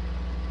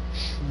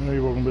 Yeah,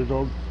 you're welcome, Big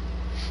Dog.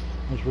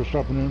 Thanks for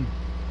stopping in.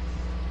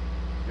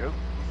 Yep.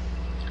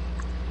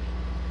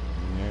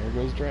 And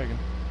there goes Dragon.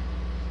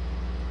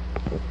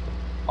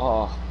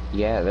 Oh,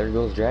 yeah, there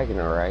goes Dragon,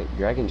 alright.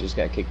 Dragon just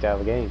got kicked out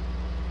of the game.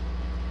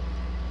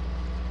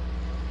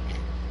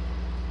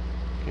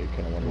 Okay,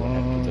 kind of wonder what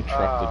happened to the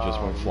truck that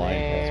just went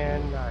flying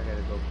past me. I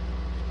gotta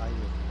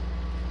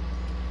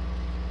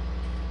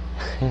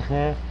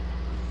go.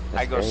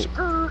 I go great.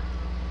 skirt.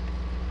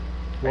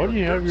 Why do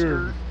you have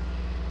your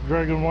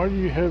Dragon? Why do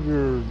you have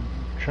your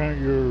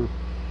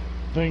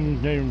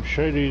thing named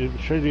Shady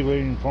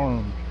Lane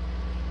Farms?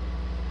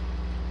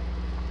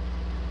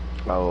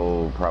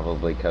 Oh,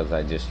 probably because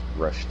I just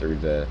rushed through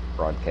the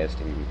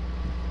broadcasting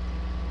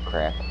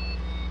crap.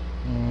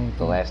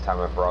 The last time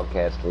I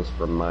broadcast was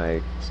from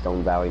my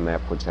Stone Valley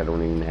map, which I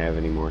don't even have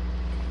anymore.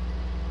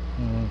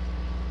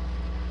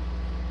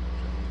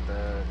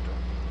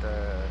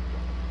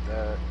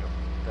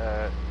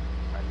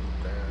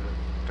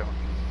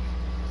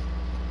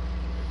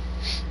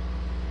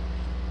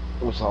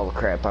 With all the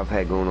crap I've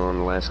had going on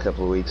the last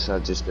couple of weeks,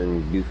 I've just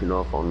been goofing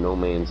off on No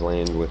Man's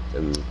Land with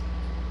them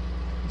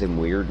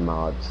weird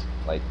mods,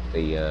 like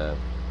the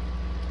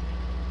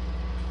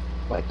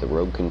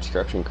road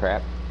construction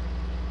crap.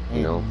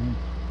 You know,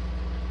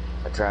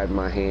 I tried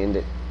my hand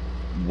at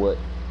what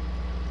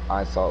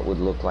I thought would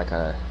look like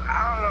a.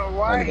 I don't know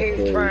why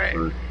he's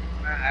trying.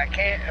 I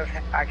can't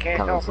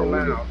help him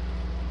out.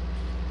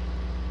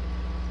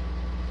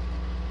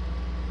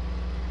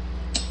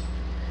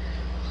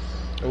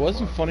 It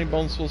wasn't Funny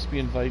Bones supposed to be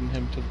inviting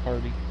him to the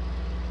party?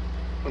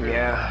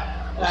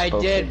 Yeah, I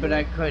did, but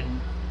I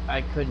couldn't.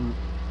 I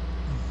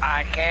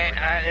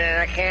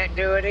can't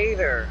do it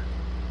either.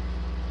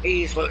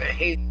 He's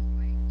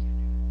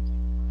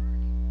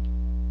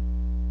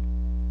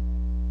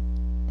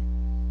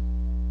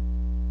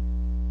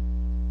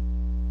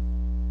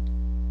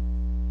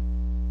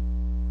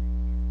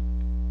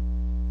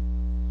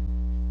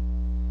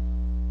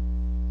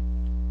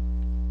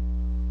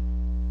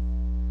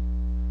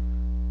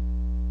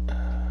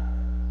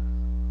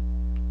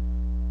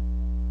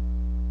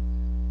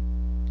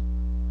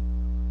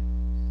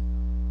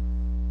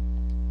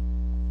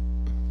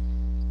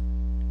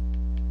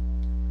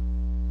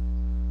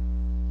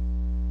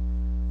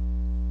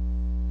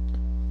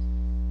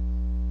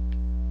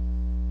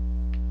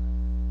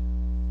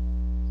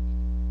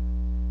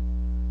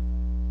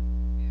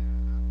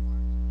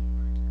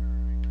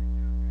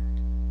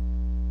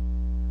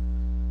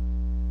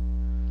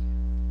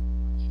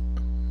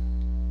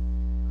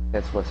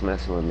that's what's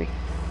messing with me.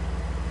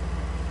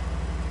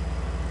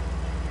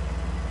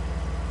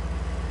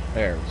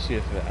 There, we'll see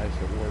if it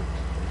worked.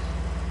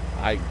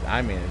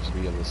 I managed to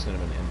be able to send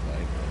him an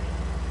invite, but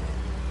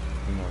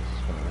who knows if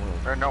it's going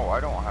to work. No, I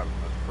don't have him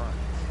as friend.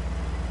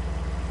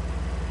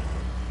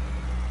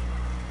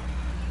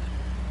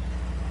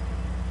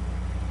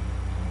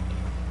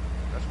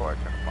 That's why I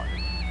couldn't find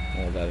it.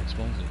 Well, that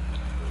explains it.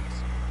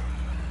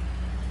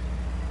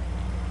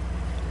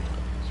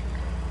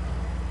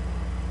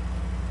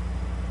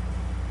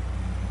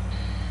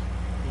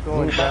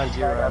 going down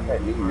here on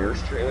that new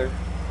nurse trailer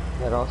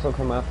that also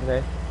come out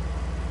today.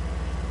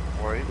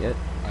 Wait. Yet?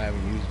 I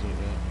haven't used it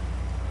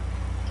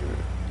yet.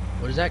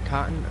 What is that,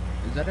 cotton?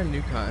 Is that a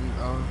new cotton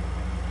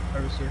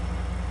harvester?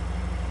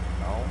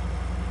 No.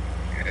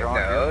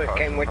 no. It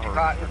came with the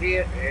cotton.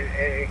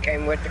 It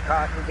came with the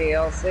cotton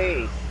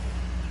DLC.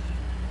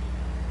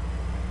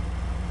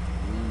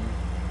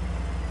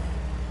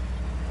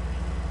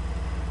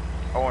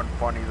 Oh, and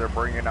funny, they're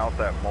bringing out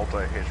that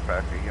multi-hitch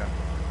pack again.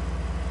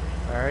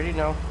 I already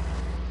know.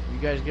 You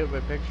guys get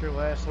my picture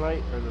last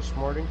night or this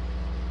morning?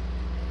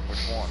 Which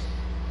one?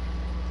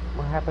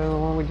 What happened to the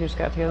one we just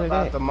got the other day?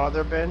 About the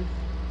mother bin?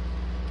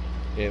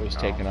 It was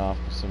taken off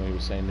because somebody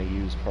was saying they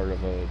used part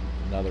of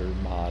another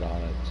mod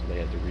on it, so they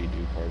had to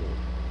redo part of it.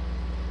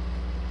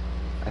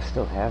 I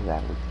still have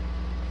that one.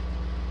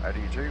 I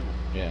do too.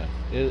 Yeah,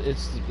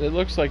 it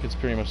looks like it's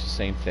pretty much the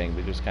same thing.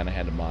 They just kind of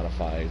had to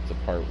modify the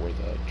part where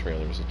the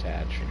trailer's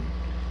attached and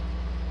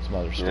some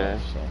other stuff.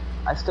 Yeah. So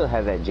I still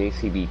have that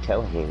JCB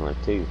telehandler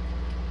too.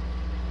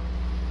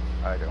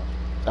 I don't.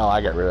 oh,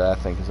 I got rid of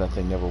that thing because that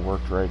thing never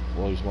worked right. I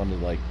always wanted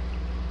to like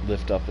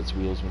lift up its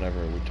wheels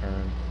whenever it would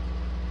turn.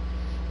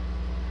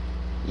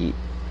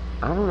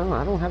 I don't know.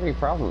 I don't have any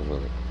problems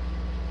with it.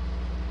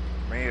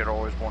 Me, it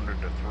always wanted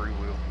a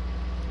 3-wheel.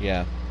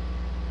 Yeah.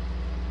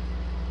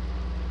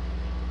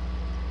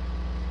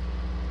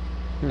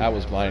 That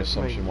was my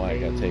assumption why it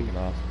got taken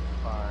off.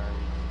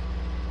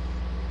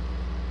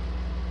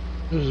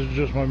 This is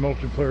just my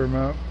multiplayer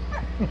map.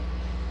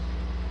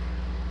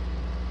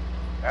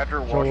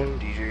 After watching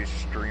DJ's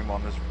stream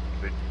on this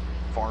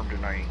farm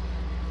tonight.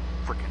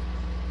 Freaking,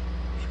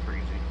 it's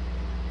crazy.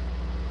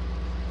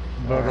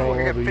 About all I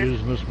I'll got be 50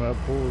 using this map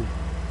for.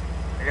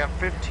 I got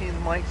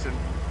 15 likes and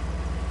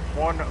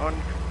one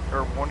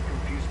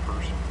confused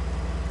person.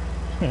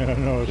 Yeah, I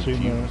know, I've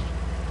seen that.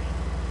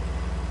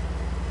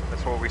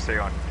 That's what we say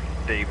on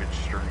David's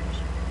streams.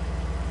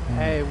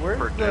 Hey, where's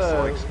For the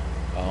dislikes.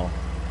 Oh.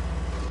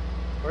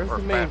 where's Or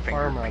the main fat-fingered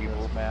farm on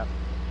people. this map?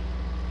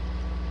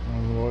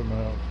 On what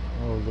map?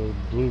 Oh, the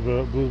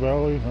Blue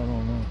Valley? I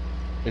don't know.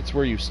 It's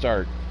where you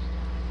start.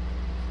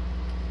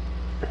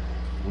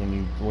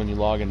 When you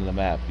log into the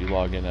map, you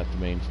log in at the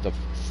main. The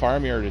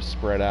farmyard is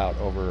spread out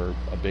over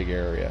a big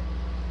area.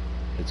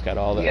 It's got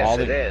all the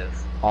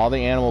all the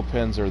animal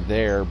pens are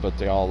there, but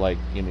they all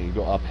you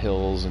go up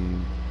hills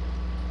and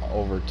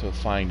over to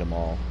find them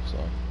all. So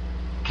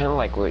kind of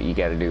like what you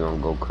got to do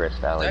on Gold Crest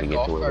Valley to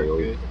get to where the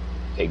old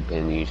pig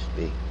pen used to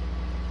be.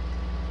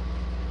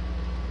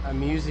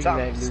 I'm using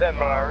Something that new similar,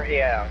 car.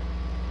 yeah.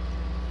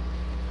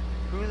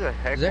 Who the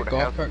heck Is that would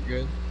golf have... cart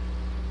good?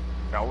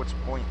 No, it's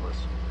pointless.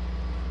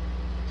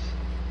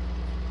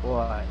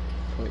 What?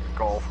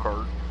 Golf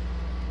cart.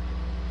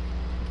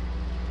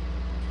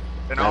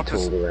 And I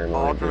told her I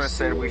wanted Ultima to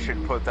said see we it.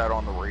 should put that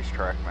on the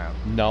racetrack map.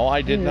 no,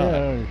 I did not.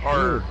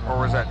 Or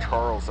was that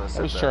Charles that said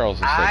That was that? Charles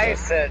that said I that.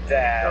 said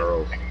that.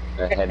 Charles.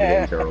 That had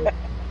to be Charles. I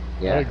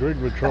Yeah. agreed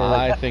with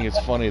Charlie. I think it's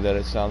funny that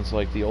it sounds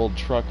like the old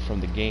truck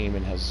from the game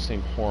and has the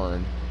same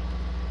horn.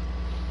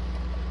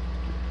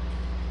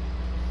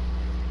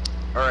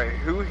 Alright,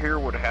 who here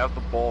would have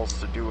the balls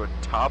to do a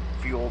top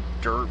fuel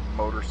dirt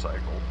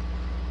motorcycle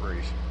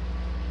race?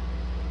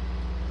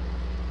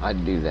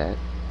 I'd do that.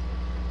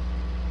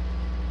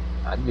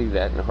 I'd do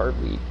that in a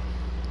heartbeat.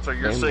 So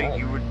you're Damn saying right.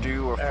 you would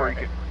do a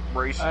freaking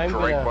race I'm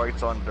drag gonna-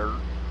 bites on dirt?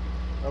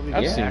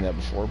 I've Yeah. seen that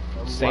before.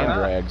 Why Sand not?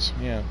 drags,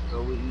 yeah.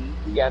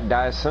 You gotta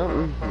die of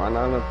something. Why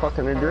not a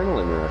fucking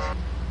adrenaline rush?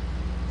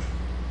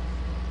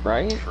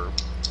 Right? True.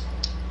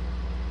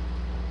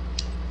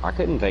 I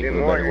couldn't think of Be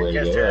a more better than way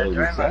to just go. an It would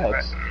be adrenaline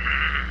sex.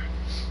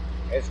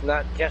 It's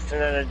not just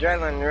an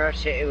adrenaline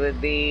rush, it would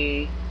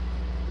be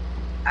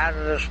out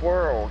of this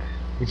world.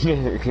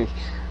 Because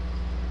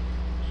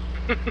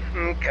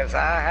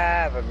I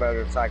have a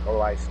motorcycle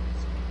license.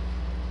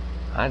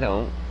 I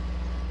don't.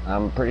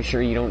 I'm pretty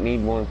sure you don't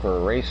need one for a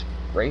race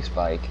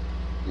bike.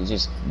 You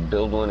just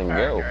build one and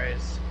go. Alright,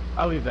 guys.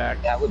 I'll be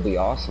back. That would be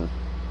awesome.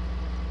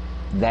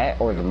 That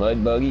or the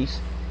mud buggies.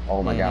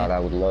 Oh my god, I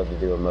would love to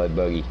do a mud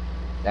buggy.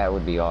 That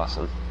would be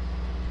awesome.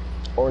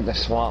 Or the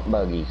swamp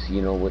buggies,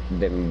 you know, with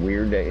them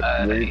weird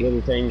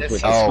little things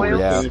with Oh,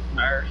 yeah.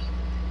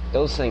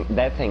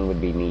 that thing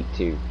would be neat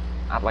too.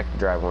 I'd like to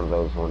drive one of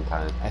those one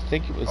time. I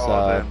think it was, Oh,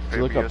 the if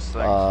you look up, amphibious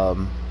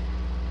things.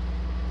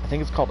 I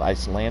think it's called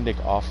Icelandic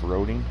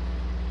off-roading.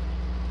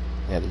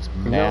 Yeah, these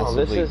No,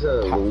 massively... this is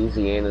a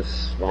Louisiana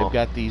swamp. They've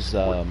got these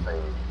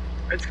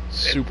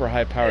super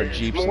high-powered It's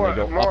Jeeps, and more- they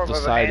go more up the of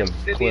an side of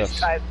amphibious cliffs.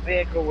 type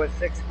vehicle with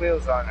 6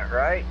 wheels on it,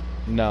 right?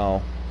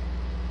 No.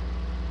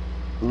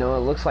 No, it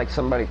looks like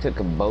somebody took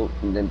a boat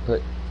and then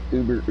put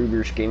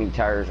uber skinny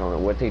tires on it.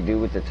 What they do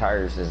with the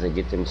tires is they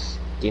get them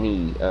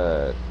skinny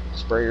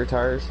sprayer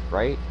tires,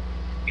 right?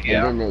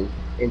 Yeah. And then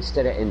they,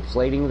 instead of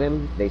inflating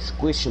them, they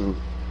squish them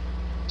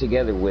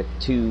together with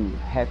 2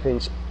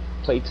 half-inch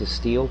plates of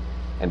steel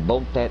and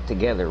bolt that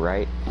together,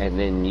 right? And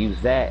then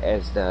use that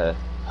as the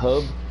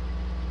hub,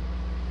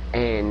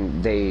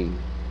 and they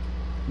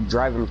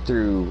drive them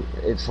through.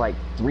 It's like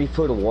 3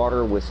 foot of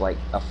water with like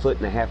 1.5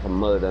 feet of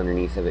mud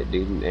underneath of it,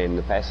 dude. And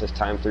the fastest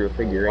time through a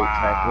figure 8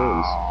 track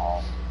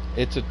wins.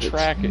 It's a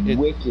track.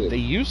 Wicked. They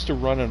used to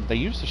run it. They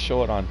used to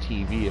show it on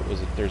TV.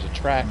 There's a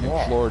track in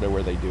Florida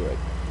where they do it.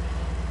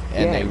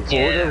 And in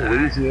Florida,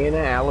 Louisiana,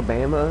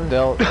 Alabama.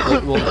 Well,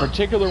 the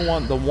particular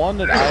one, the one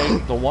that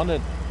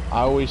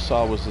I always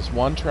saw was this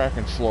one track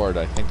in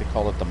Florida. I think they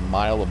call it the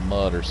Mile of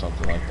Mud or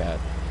something like that.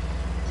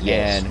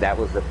 Yes, And that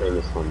was the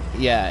famous one.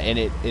 yeah, and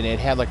it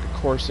had like a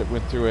course that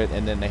went through it,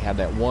 and then they had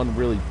that one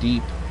really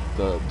deep,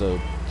 the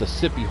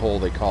sippy hole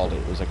they called it.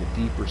 It was like a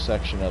deeper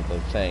section of the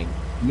thing.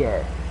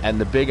 Yeah. And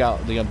the big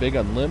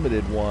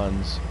unlimited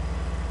ones,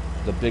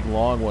 the big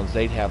long ones,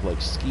 they'd have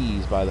like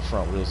skis by the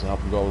front wheels to help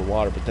them go over the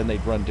water. But then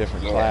they'd run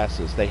different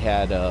classes. They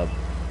had the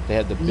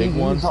big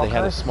ones, they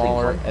had a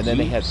smaller, and then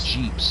they had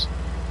Jeeps.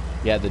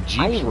 Yeah, the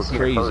Jeeps were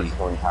crazy.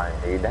 One time,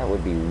 dude, that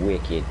would be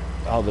wicked.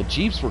 Oh, the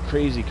Jeeps were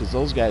crazy because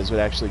those guys would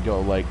actually go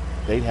like,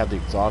 they'd have the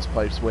exhaust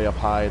pipes way up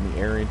high and the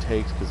air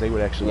intakes because they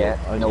would actually go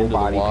no into the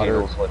body water.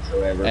 panels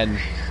whatsoever. And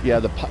yeah,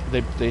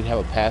 they'd have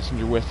a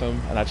passenger with them,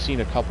 and I've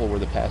seen a couple where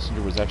the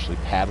passenger was actually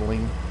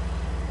paddling,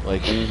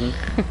 like.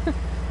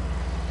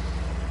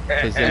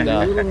 Because and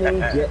little mini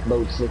jet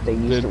boats that they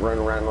used to run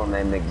around on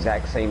them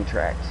exact same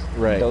tracks.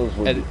 Right. Those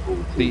would be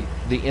cool too.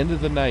 The end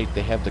of the night,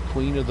 they have the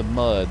Queen of the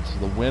Mud. So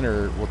the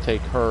winner will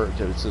take her.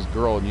 It's this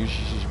girl, and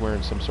usually she's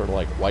wearing some sort of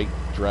like white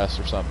dress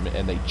or something,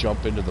 and they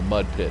jump into the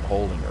mud pit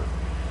holding her.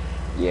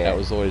 Yeah. That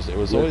was always. It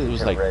was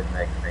like.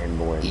 Redneck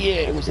fanboy.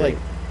 Yeah, it was like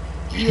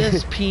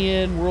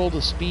ESPN World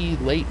of Speed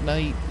late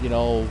night. You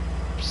know,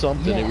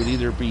 something. It would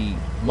either be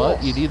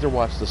mud. You'd either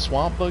watch the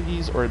swamp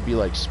buggies, or it'd be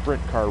like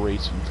sprint car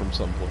racing from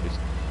someplace.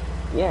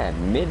 Yeah,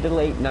 mid to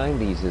late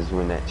 90s is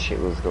when that shit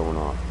was going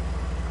on.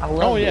 I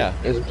loved it.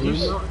 It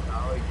was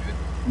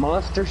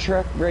monster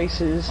truck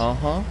races.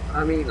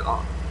 I mean,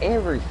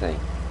 everything.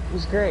 It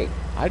was great.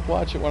 I'd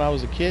watch it when I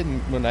was a kid,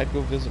 and when I'd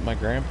go visit my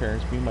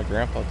grandparents, me and my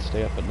grandpa would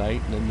stay up at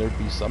night, and then there'd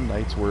be some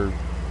nights where,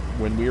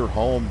 when we were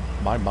home,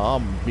 my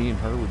mom, me and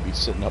her would be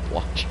sitting up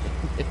watching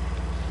it.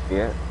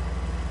 Yeah.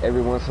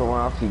 Every once in a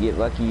while, if you get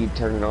lucky, you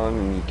turn it on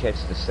and you catch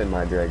the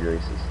semi-drag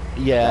races.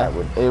 Yeah,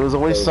 it was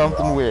always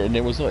something weird, and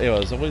it was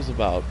always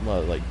about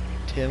like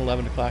 10,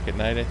 11 o'clock at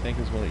night, I think,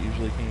 is when it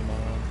usually came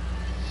on.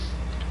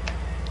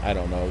 I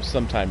don't know,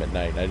 sometime at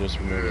night. I just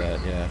remember that.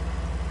 Yeah.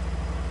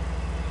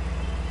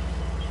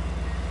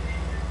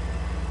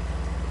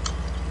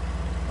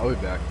 I'll be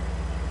back.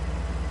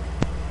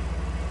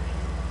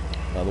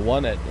 Now the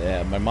one that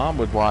my mom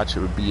would watch, it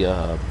would be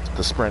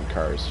the sprint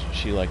cars.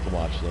 She liked to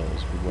watch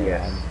those.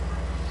 Yes.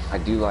 I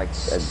do like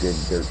a good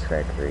dirt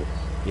track race.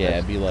 Yeah,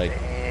 it'd be like.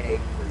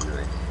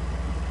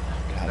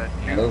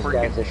 Those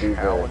guys that do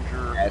the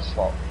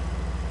asphalt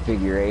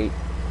figure eight,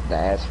 the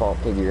asphalt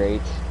figure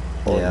eights,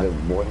 or the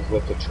ones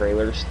with the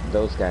trailers,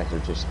 those guys are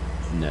just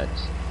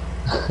nuts.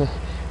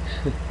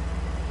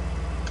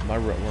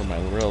 Where my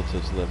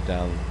relatives live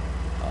down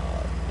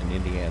in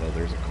Indiana,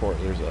 there's a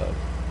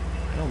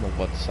I don't know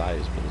what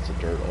size, but it's a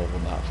dirt oval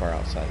not far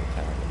outside of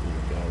town that we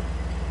would go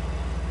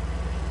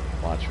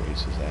watch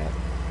races at.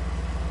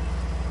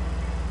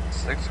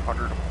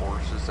 600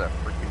 horses, that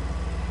freaking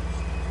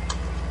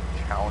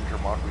Challenger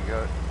mod we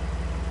got.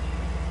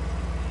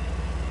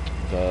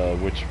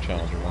 Which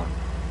Challenger one?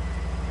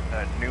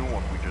 That new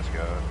one we just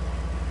got.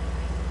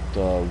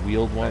 The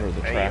wheeled one or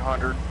the track?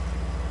 800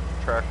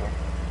 track one.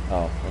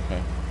 Oh,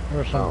 okay.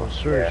 There's something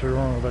seriously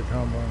wrong with that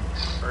combine.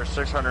 Or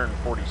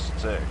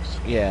 646.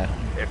 Yeah.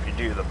 If you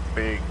do the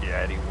big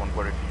daddy one,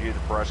 but if you do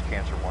the breast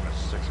cancer one, it's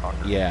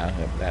 600. Yeah,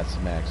 that's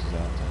maxes out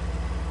then.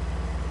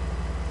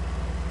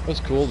 It was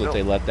cool that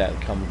they let that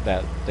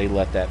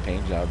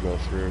paint job go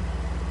through.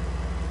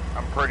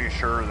 I'm pretty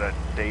sure that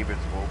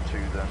David's will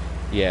too then.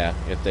 Yeah,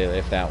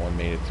 if that one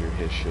made it through,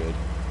 his should.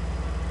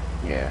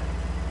 Yeah.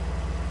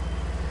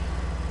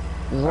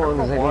 As long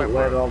as they don't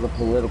let all the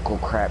political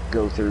crap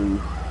go through.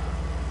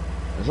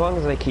 As long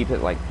as they keep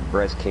it like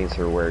breast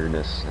cancer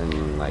awareness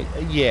and like.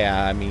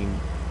 Yeah, I mean,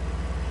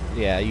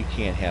 yeah, you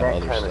can't have that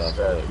other kind of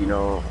stuff. You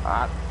know,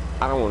 I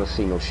don't want to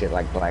see no shit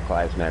like Black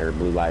Lives Matter,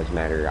 Blue Lives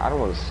Matter. I don't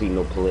want to see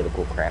no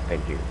political crap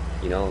in here.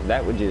 You know,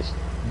 that would just,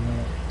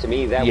 to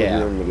me, that would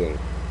ruin the game.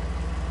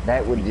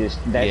 That would just,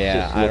 that's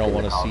just I don't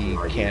want to see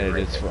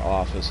candidates for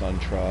office on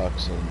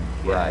trucks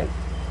and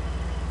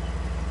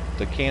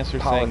the cancer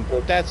thing.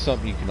 That's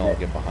something you can all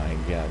get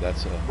behind. Yeah,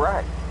 that's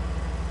a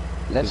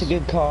That's a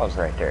good cause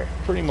right there.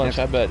 Pretty much,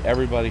 I bet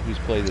everybody who's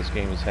played this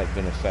game has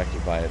been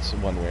affected by it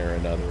one way or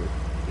another.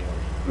 You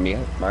know.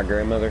 Yeah, my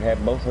grandmother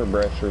had both her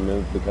breasts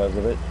removed because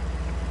of it.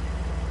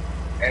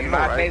 And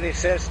my baby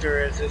sister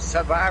is a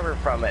survivor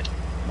from it.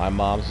 My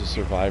mom's a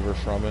survivor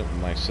from it,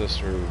 and my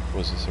sister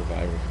was a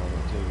survivor from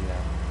it too. Yeah.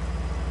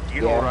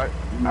 You know what?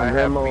 My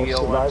grandma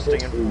survived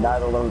it and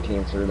died of lung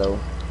cancer, though.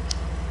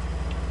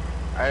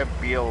 I have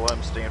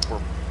BLM stand for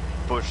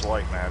Bush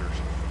Light Matters.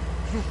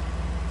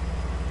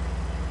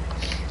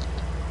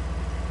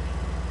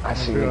 I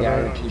seen a guy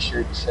in a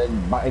t-shirt that said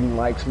Biden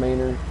likes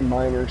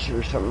minors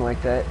or something like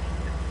that.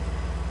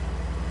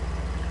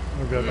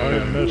 I've got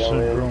IMS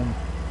syndrome.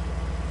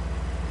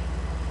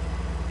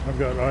 I've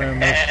got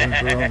IMS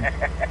syndrome.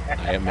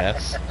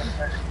 IMS?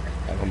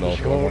 I don't know.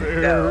 It's called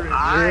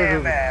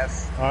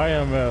IMS.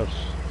 IMS.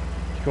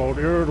 It's called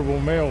irritable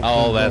male syndrome.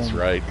 Oh, that's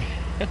right.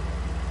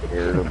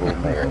 Irritable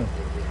male.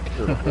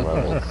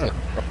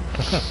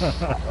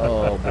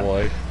 Oh,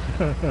 boy.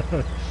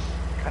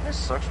 Kind of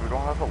sucks we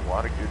don't have a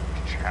lot of good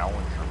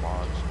Challenger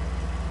mods.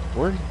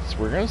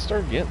 We're gonna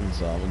start getting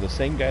some. And the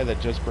same guy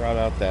that just brought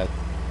out that,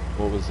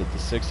 what was it, the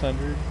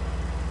 600?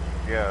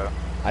 Yeah.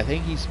 I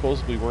think he's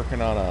supposed to be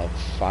working on a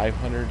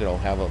 500 that'll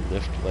have a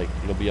lift, like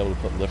you'll be able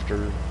to put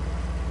lifter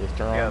arms.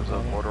 Yeah, the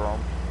loader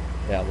arm.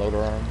 Yeah, loader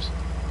arms.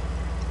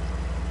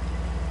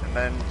 And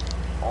then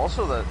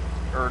also that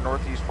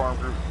Northeast Farm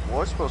Group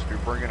was supposed to be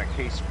bringing a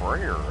case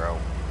sprayer out.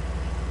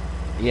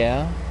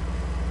 Yeah,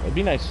 it'd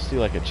be nice to see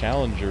like a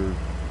Challenger.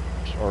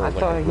 Or I like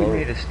thought he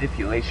made a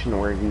stipulation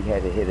where he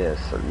had to hit a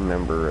certain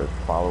number of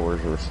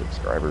followers or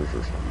subscribers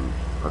or something.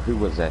 Or who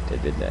was that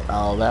did that?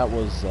 Oh, that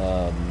was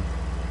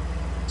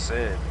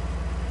Sid.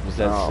 Was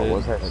that Sid?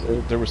 Was that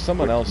Sid? There was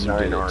someone else who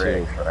did it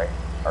too. Right?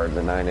 Or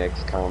the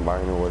 9X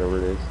Combine or whatever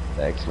it is.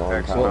 The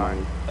X9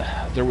 Combine.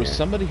 There was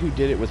somebody who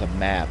did it with a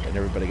map and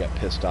everybody got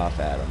pissed off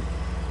at him.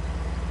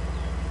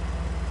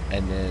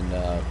 And then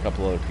a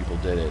couple other people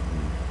did it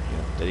and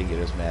they didn't get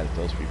as mad at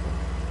those people.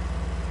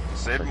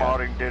 Sid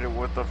Modding did it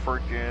with the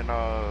freaking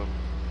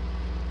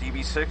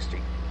DB60.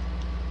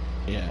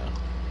 Yeah.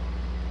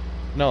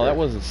 No, that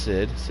wasn't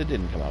Sid. Sid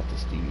didn't come out with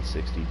this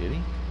DB60, did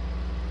he?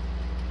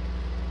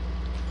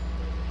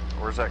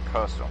 Or is that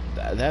custom?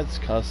 That's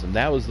custom.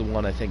 That was the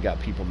one I think got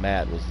people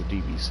mad, was the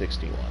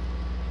DB60 one.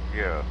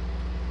 Yeah.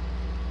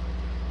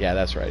 Yeah,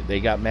 that's right. They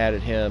got mad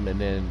at him, and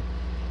then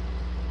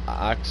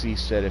Oxy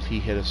said if he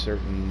hit a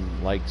certain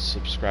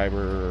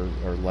subscriber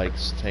or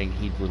likes thing,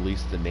 he'd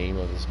release the name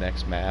of his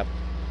next map.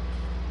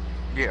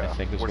 Yeah, I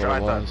think is which what I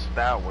it was. thought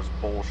that was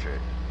bullshit.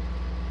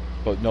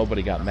 But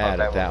nobody got mad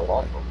at that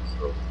one.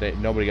 So.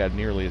 Nobody got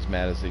nearly as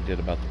mad as they did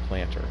about the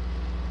planter.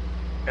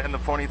 And the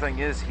funny thing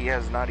is, he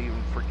has not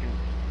even freaking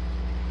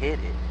hit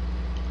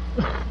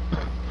it.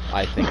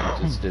 I think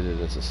he just did it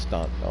as a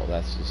stunt, though.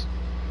 That's just...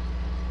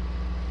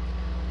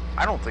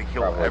 I don't think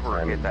he'll Probably ever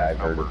trying to get that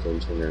divert number.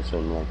 attention or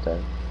something like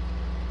that.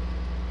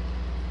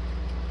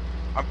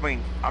 I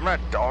mean, I'm not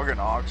dogging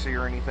Oxy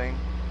or anything.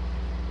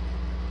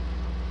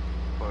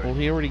 But Well,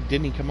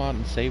 didn't he come out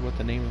and say what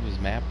the name of his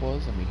map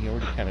was? I mean, he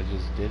already kind of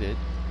just did it.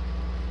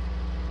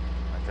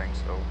 I think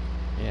so.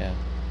 Yeah.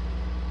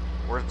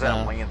 Where's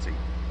that No. Lancey?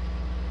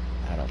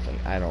 I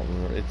don't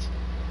remember.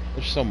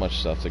 There's so much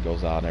stuff that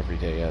goes on every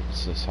day.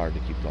 It's just hard to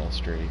keep it all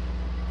straight.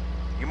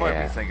 You might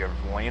Yeah. be thinking of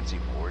Lancey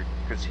Boy,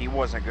 because he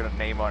wasn't going to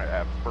name on it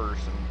at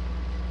first, and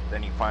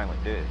then he finally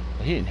did.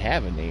 Well, he didn't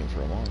have a name for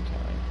a long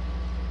time.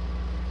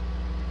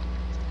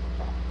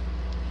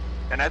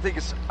 And I think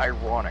it's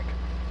ironic.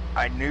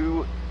 I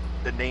knew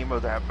the name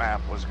of that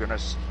map was going to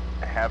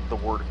have the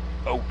word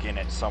oak in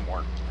it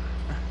somewhere.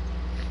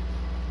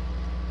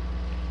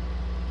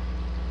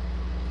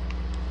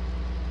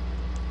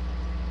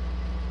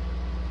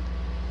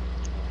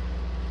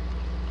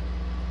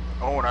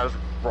 Oh, and I was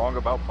wrong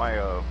about my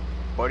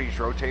buddy's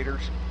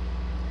rotators.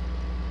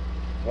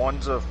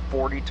 One's a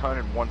 40-ton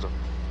and one's a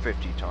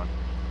 50-ton.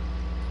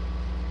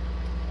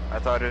 I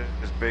thought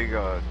his big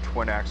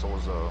twin axle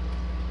was a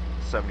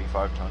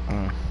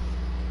 75-ton.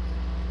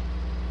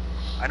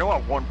 I know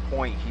at one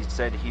point he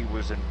said he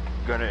was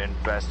going to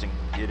invest in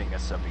getting a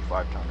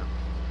 75-tonner.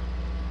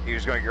 He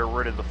was going to get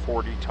rid of the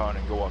 40-ton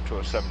and go up to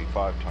a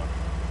 75-ton.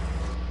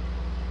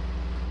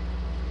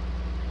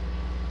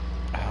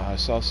 I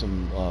saw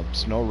some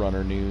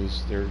SnowRunner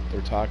news. They're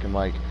talking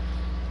like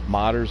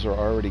modders are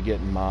already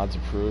getting mods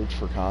approved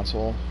for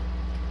console.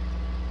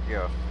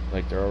 Yeah.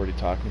 Like they're already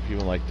talking to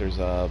people. Like there's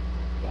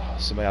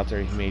somebody out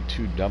there. He made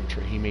two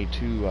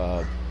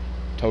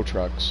tow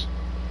trucks,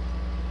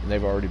 and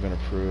they've already been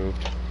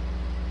approved.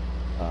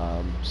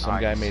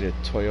 Some guy made a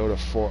Toyota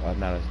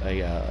not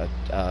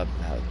a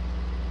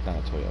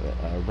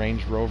Toyota, a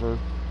Range Rover.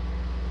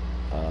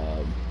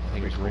 I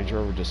think it was Range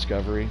Rover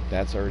Discovery.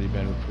 That's already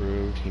been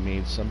approved. He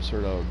made some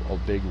sort of a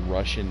big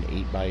Russian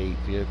 8x8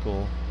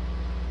 vehicle.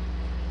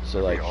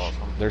 So That'd like be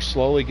awesome. they're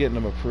slowly getting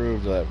them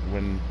approved that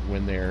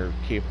when they're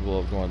capable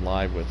of going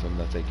live with them,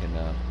 that they can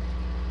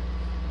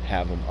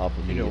have them up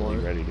immediately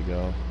ready to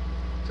go.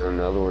 So in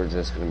other words,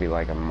 it's going to be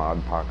like a mod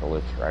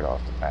apocalypse right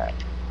off the bat.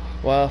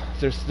 Well,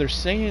 they're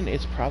saying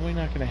it's probably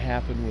not going to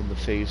happen when the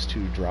Phase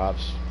 2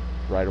 drops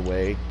right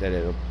away, that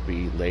it'll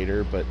be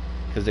later, but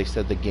because they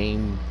said the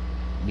game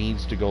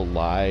needs to go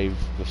live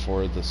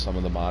before some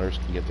of the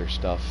modders can get their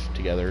stuff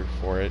together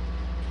for it.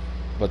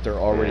 But they're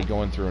already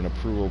going through an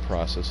approval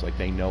process, like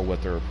they know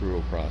what their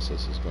approval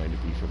process is going to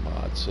be for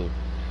mods. So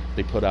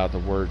they put out the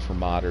word for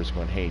modders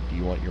going, hey, do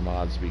you want your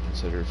mods to be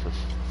considered for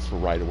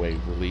right away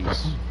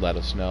release? Let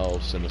us know,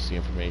 send us the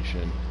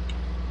information.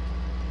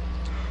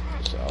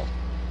 So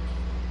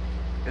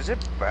Is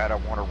it bad I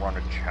want to run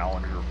a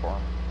Challenger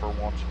farm for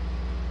once?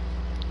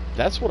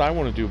 that's what I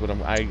want to do, but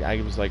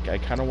I was like, I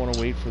kind of want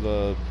to wait for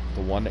the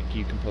one that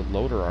you can put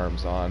loader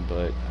arms on,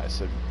 but I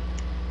said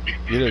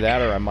either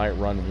that or I might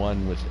run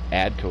one with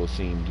ADCO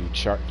theme, do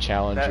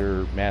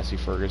Challenger, Massey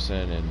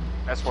Ferguson, and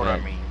That's what I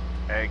mean.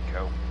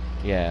 Eggco.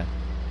 Yeah.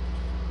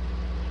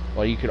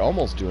 Well, you could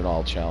almost do an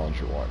all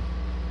Challenger one.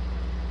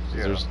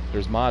 Yeah.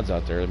 There's mods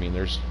out there. I mean,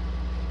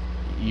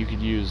 you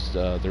could use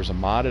there's a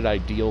modded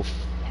ideal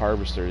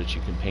harvester that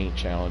you can paint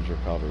Challenger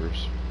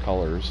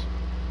colors.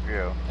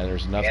 Yeah. And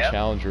there's enough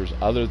Challengers,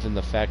 other than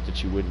the fact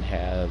that you wouldn't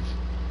have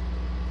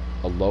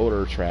a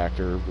loader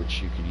tractor,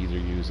 which you could either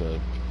use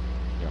a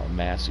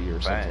Massey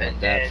or something like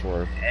that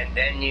for. And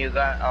then you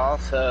got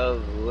also,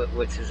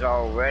 which is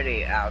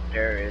already out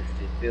there, is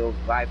the Field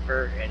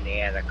Viper and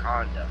the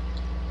Anaconda.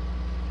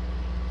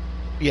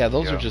 Yeah,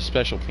 those are just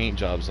special paint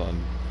jobs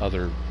on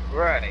other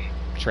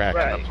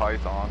tractors. And a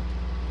Python.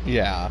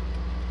 Yeah.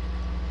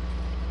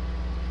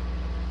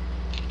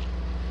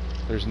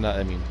 There's not.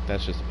 I mean,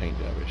 that's just a paint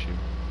job issue.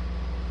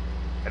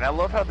 And I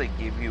love how they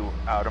give you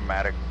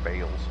automatic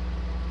bales.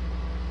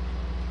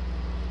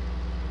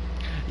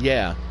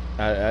 Yeah.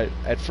 I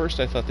at first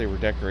I thought they were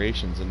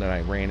decorations, and then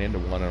I ran into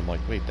one, and I'm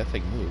like, wait, that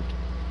thing moved.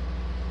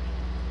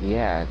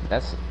 Yeah,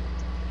 that's.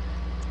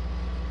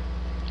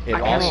 It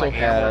also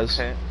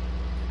has.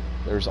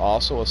 There's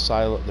also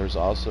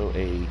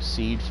a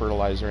seed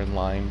fertilizer and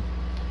lime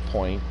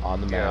point on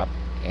the map,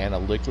 and a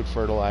liquid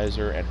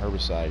fertilizer and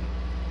herbicide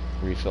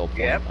refill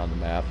point on the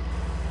map.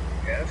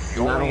 Yes.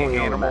 The only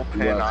animal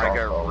pen I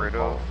got rid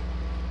of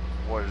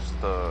was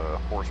the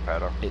horse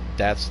paddock.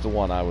 That's the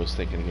one I was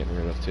thinking of getting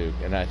rid of too,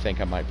 and I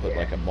think I might put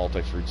like a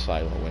multi-fruit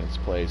silo in its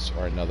place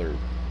or another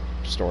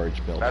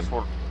storage building.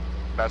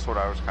 That's what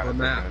I was kind of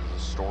thinking as a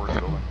storage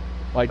building.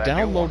 Well, I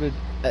downloaded.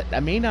 I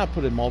may not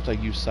put a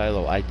multi-use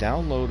silo. I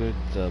downloaded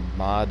the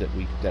mod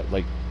that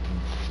like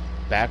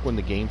back when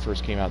the game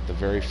first came out, the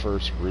very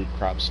first root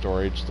crop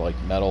storage, like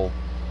metal,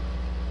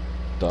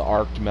 the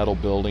arced metal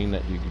building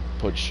that you could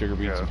put sugar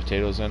beets and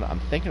potatoes in. I'm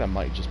thinking I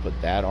might just put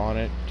that on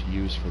it to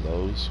use for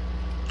those.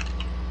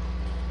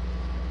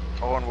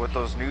 Oh, and with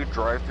those new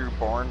drive-through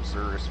barns,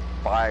 there's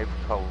 5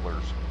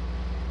 colors.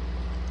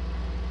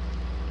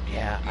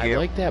 Yeah, I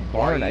like that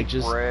barn. White, I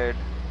just, red,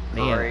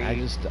 man, gray,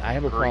 I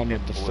have a problem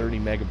with the blue. 30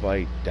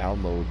 megabyte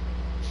download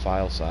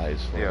file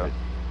size for it.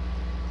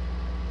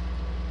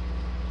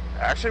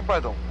 Actually, by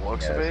the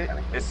looks of it,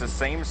 it's the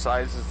same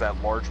size as that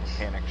large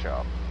mechanic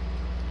shop.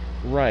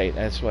 Right,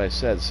 that's why I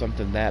said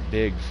something that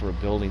big for a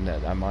building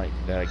that I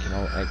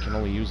can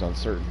only use on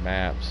certain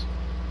maps.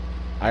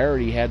 I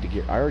already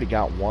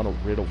got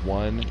rid of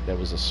one that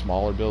was a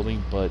smaller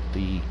building, but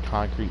the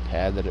concrete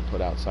pad that it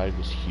put outside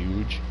was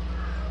huge.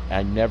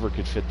 I never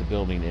could fit the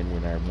building in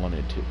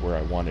where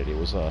I wanted.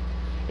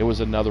 It was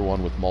another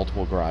one with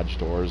multiple garage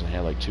doors and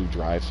had like 2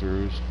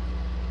 drive-throughs.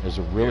 It was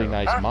a really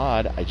nice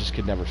mod. I just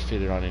could never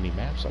fit it on any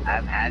maps. I've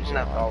had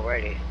enough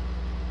already.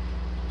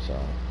 So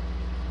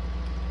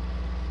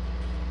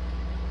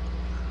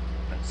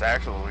It's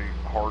actually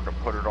hard to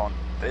put it on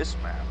this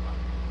map.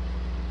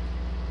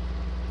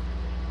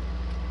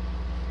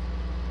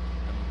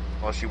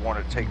 Unless you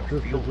want to take a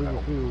field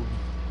out.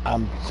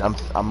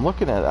 I'm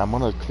looking at. I'm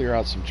gonna clear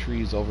out some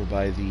trees over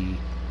by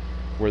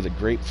where the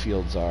grape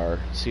fields are.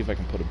 See if I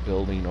can put a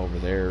building over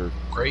there.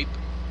 Grape.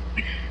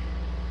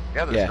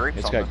 Yeah, there's grapes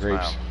it's on got this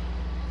grapes. map.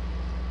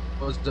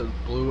 Was the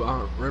Blue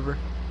River?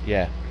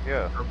 Yeah.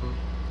 Yeah. Or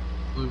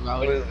Blue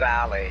Valley. Blue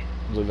Valley.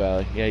 Blue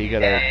Valley. Yeah, you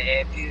gotta.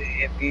 And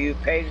if you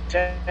paid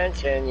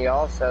attention, you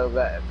also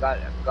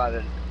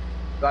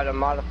got a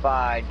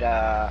modified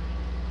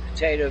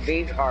potato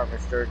beet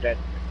harvester that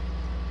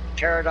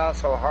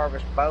Pterodos will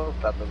harvest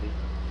both of them.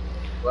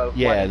 Well,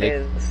 yeah,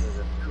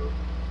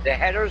 the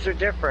headers are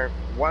different.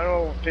 One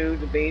will do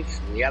the beets,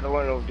 and the other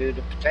one will do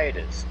the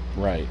potatoes.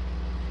 Right.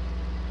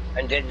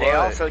 And then they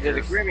also did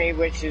the Grimmy,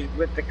 which is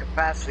with the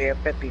capacity of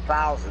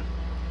 50,000.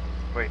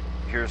 Wait,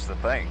 here's the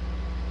thing.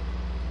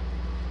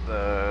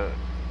 The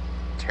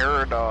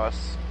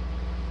Pterodos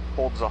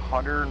holds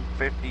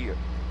 150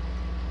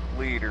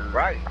 liters,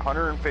 right?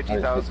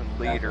 150,000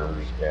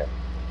 liters,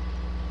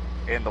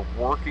 and the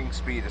working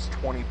speed is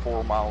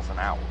 24 miles an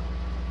hour.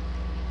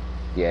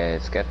 Yeah,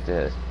 it's got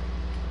the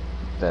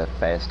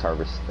fast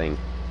harvest thing.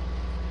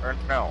 Or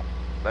no,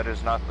 that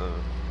is not the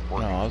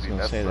working No, I was speed.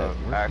 gonna That's say the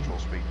that actual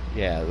speed.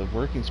 Yeah, the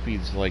working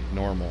speed's like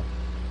normal.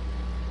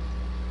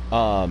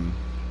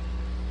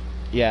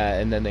 Yeah,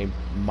 and then they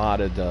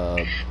modded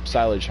the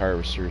silage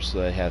harvesters so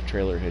they have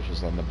trailer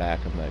hitches on the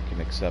back of them that can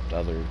accept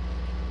other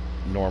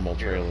normal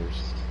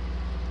trailers.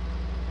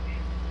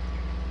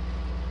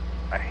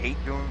 I hate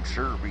doing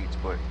sugar beets,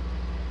 but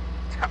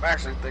I'm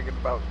actually thinking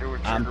about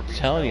doing sugar beets. I'm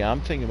telling you,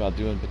 I'm thinking about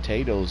doing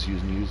potatoes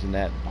using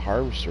that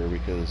harvester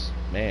because,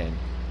 man.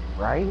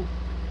 Right?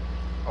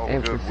 Oh,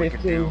 and good, for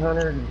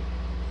 1,500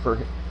 for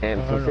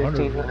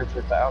 1,500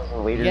 per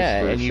 1,000 liters.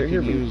 Yeah, for and you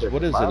can use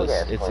what is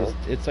it?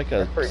 It's like a.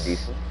 That's pretty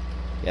decent.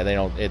 Yeah, they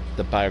don't.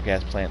 The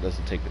biogas plant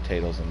doesn't take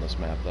potatoes on this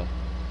map though.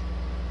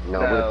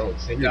 No,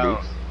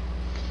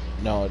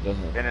 No, it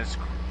doesn't. And it's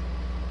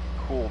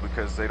cool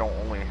because they don't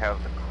only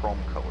have the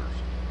chrome colors.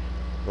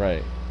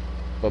 Right.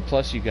 But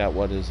plus you got,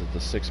 what is it, the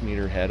 6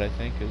 meter head, I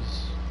think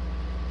is.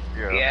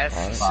 Yeah. Yes,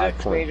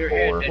 6 meter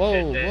head.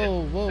 Whoa,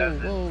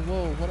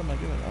 what am I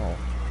doing? Oh.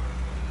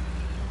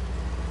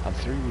 I'm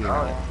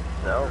 3-wheeling.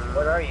 No,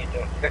 what are you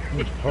doing?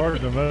 It's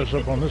hard to mess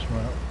up on this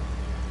map.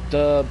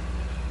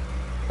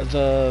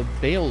 The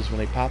bales, when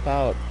they pop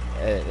out,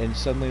 and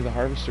suddenly the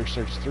harvester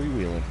starts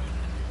 3-wheeling.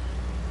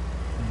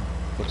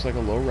 Looks like a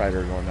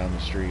lowrider going down the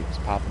street. It's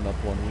popping up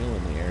one wheel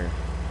in the air.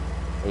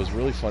 It was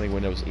really funny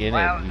when it was in it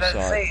and you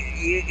saw it.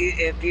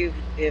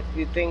 If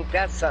you think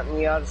that's something,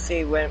 you ought to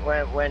see when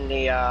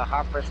the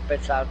hopper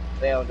spits out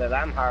the bale that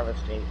I'm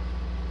harvesting.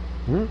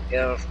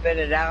 It'll spit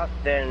it out,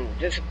 then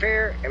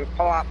disappear and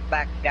plop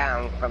back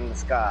down from the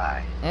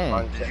sky.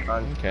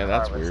 Okay,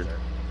 that's weird.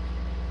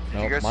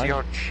 Did you guys see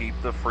how cheap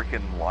the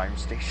freaking lime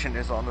station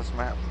is on this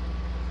map?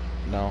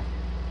 No.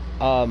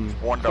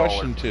 $1.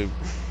 Question to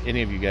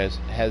any of you guys: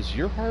 has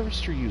your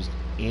harvester used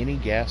any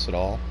gas at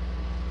all?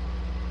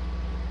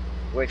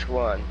 Which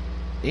one?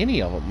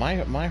 Any of them.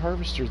 My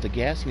harvester, the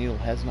gas needle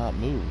has not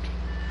moved.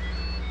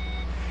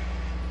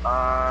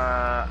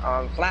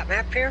 On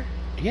flatmap here?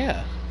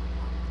 Yeah.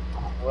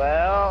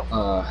 Well,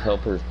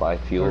 helpers buy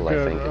fuel.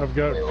 I think I've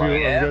got fuel.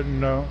 Yeah.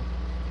 I've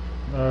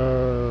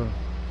got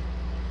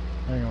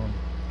hang on.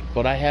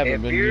 But I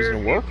haven't been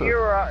using a worker.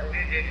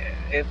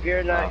 If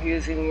you're not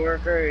using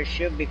worker, it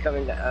should be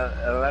coming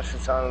unless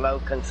it's on low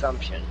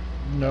consumption.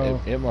 No,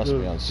 it must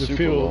be on super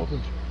fuel, low.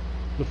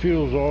 The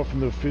fuel's off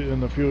and the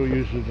fuel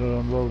usage is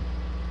on low.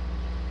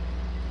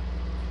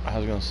 I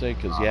was gonna say,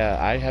 because yeah,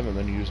 I haven't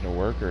been using a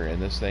worker,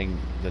 and this thing,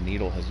 the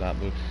needle has not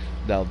moved.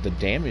 Now the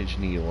damage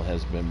needle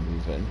has been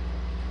moving,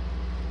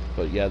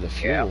 but yeah, the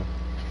fuel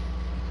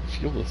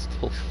is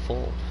still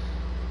full.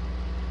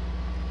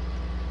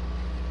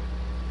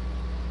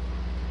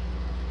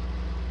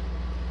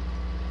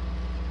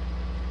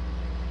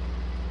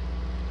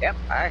 Yep,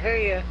 I hear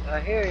you. I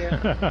hear you.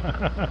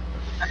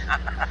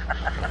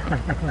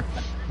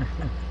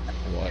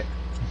 What?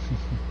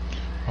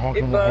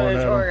 He's blowing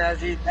his horn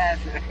as he's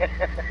passing.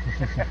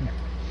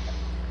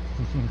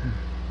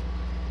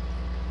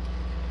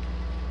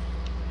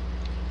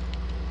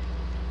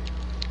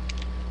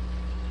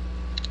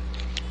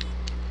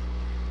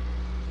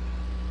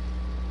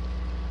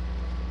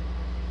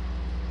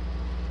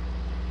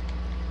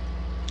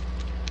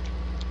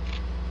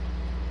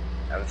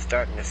 I'm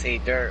starting to see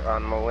dirt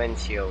on my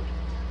windshield.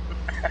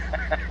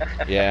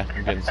 Yeah,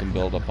 I'm getting some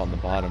buildup on the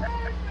bottom.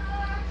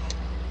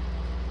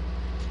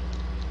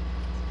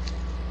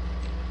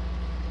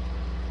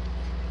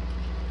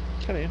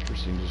 It's kind of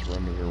interesting just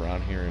running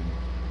around here in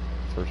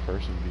first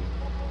person view.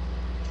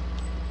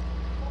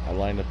 I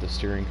lined up the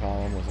steering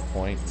column with a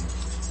point and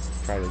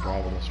try to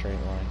drive in a straight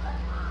line.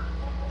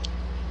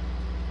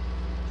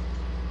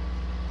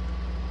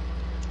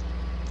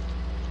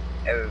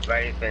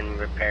 Everybody's been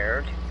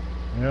repaired.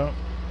 Yep.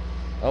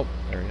 Oh,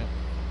 there we go.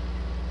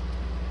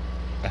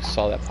 I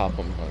saw that pop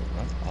up.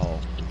 Oh.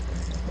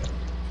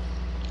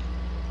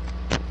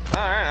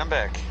 Alright, I'm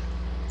back.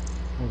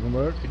 Welcome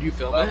back. Did you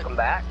film Welcome it?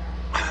 back.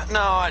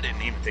 No, I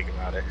didn't even think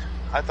about it.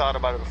 I thought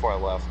about it before I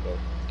left, but...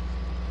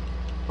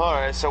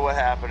 Alright, so what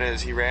happened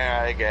is he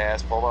ran out of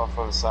gas, pulled off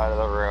on the side of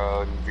the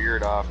road, and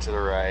veered off to the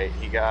right.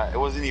 It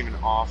wasn't even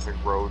off the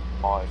road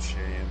much,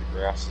 and the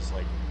grass was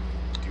like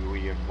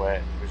dewy and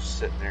wet. It was just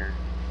sitting there.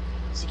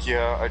 It's like,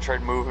 yeah, I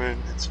tried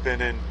moving and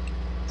spinning.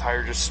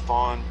 Tire just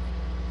spun.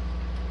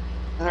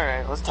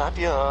 Alright, let's top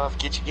you off,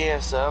 get your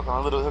gas up. And I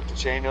literally hooked the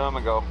chain to him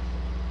and go.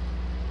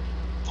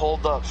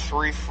 Pulled up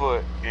 3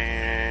 foot,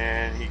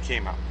 and he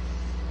came out.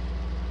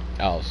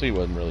 Oh, so he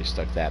wasn't really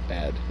stuck that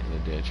bad in the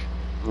ditch.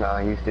 No,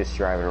 he's just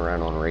driving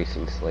around on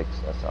racing slicks,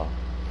 that's all.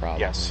 Probably.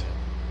 Yes.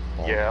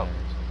 Ball Yeah. tires.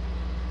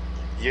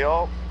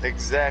 Yep,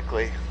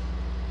 exactly.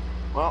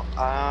 Well,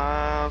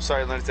 I'm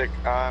sorry, Lunatic.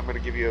 I'm going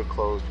to give you a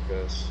close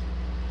because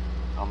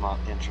I'm not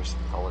interested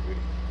in Call of Duty.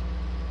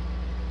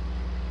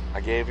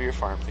 I gave you your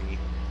farm thingy.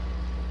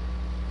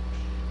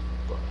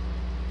 But,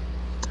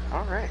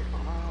 alright,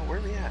 where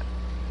are we at?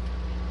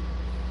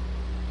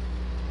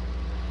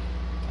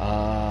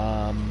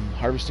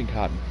 Harvesting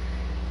cotton.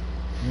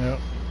 Yep.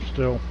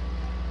 Still.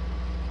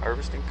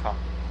 Harvesting cotton.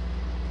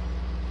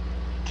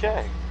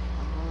 Okay.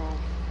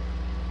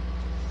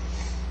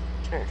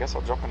 Okay, I guess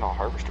I'll jump into a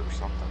harvester or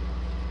something.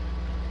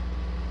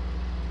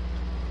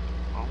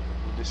 Well,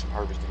 we'll do some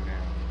harvesting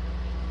now.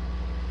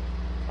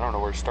 I don't know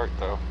where to start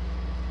though.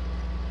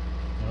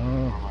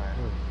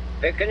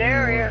 Pick an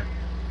area.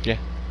 Yeah,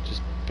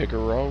 just pick a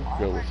row,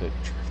 go with it.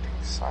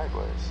 Drifting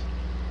sideways.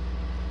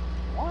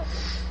 What?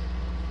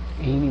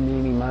 Eeny,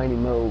 meeny, miny,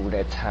 mo,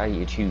 that's how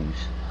you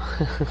choose.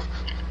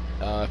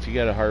 If you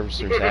got a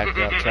harvester's act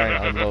up, try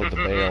and unload the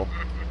bale.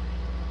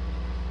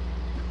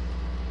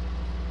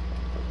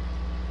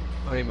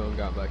 Honeymoon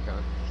got back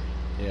on.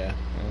 Yeah.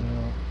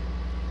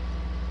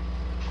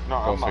 No,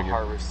 I'm gonna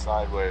harvest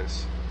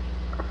sideways.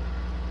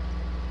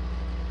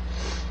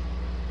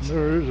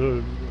 There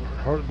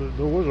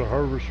was a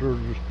harvester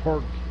just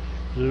parked.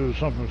 There was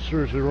something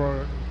seriously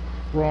wrong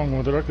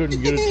with it. I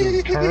couldn't get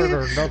it to turn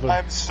or nothing.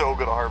 I'm so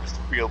gonna harvest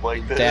a field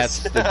like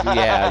this. That's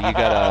yeah. You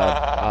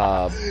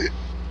gotta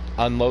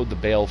unload the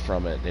bale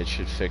from it. It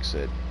should fix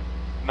it.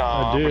 No,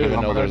 I did.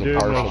 Even though there's a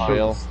partial no.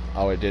 bale.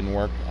 Oh, it didn't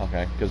work.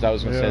 Okay, because I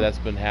was gonna say that's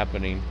been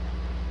happening.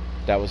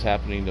 That was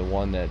happening to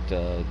one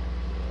that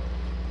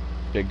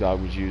Big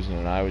Dog was using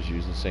and I was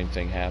using. The same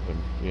thing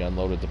happened. We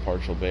unloaded the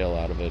partial bale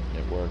out of it and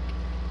it worked.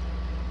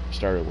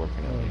 Started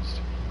working at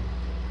least.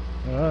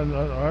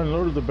 I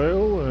unloaded the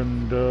bale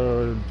and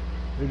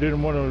it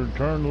didn't want to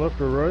turn left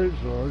or right,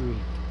 so I just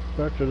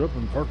backed it up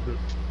and parked it.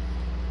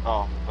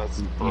 Oh, that's...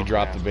 You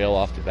dropped the bale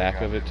off the back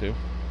of it too?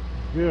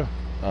 Yeah.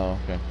 Oh,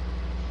 okay.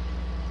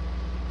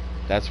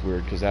 That's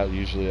weird, because that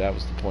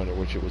was the point at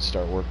which it would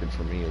start working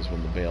for me, is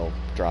when the bale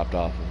dropped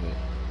off of it.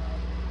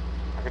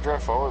 I can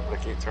drive forward, but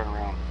I can't turn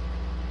around.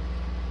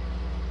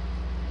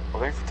 I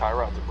think the tie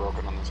rods are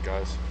broken on those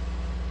guys.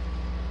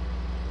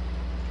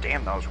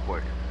 Damn, that was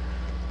quick.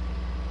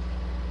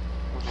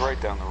 It was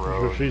right down the That's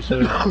road. what she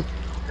said.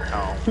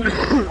 And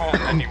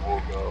then he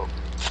woke up.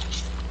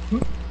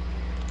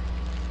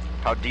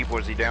 How deep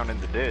was he down in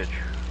the ditch?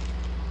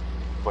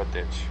 What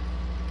ditch?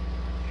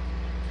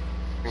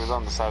 He was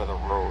on the side of the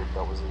road.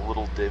 That was a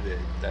little divot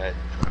that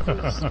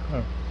was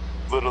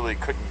literally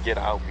couldn't get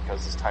out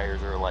because his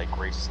tires are like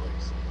race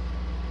slicks.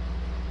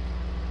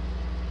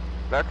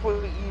 That's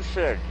what you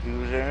said. He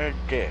was in a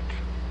ditch.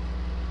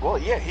 Well,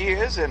 yeah, he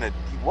was in a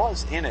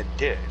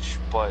ditch,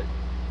 but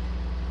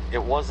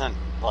it wasn't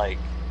like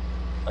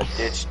a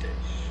ditch.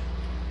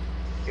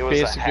 It was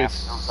Basically, it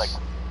was like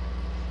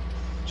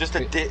Just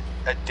a divot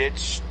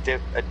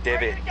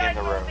in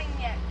the road.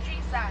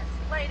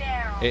 Lay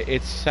down.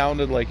 It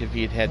sounded like if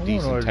he had had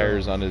decent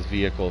tires down. on his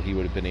vehicle, he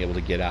would have been able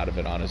to get out of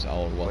it on his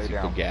own once he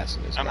put gas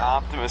in his car. An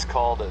Optimus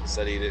called it and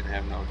said he didn't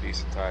have no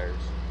decent tires.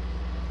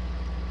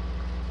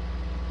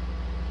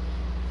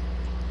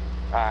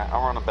 Alright,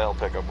 I'm running a bale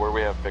pickup. Where we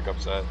have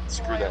pickups at?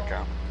 Screw that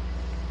count.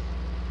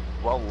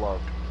 Well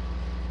loved.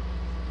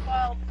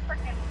 Well,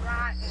 freaking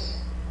rotten.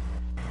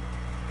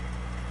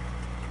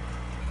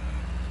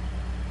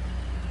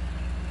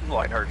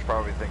 Lightheart's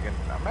probably thinking,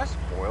 I'm not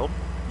spoiled.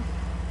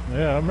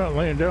 Yeah, I'm not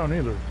laying down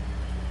either.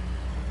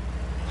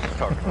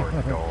 Talking to our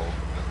dog.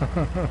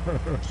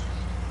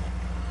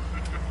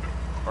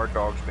 Our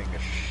dog's being a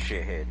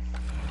shithead.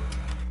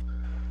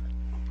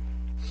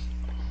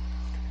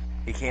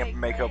 He can't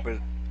make up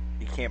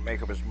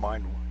his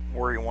mind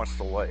where he wants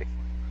to lay.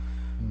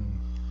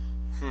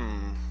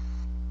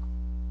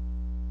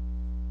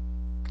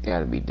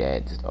 Gotta be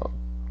Dad's dog.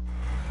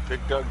 Big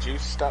Doug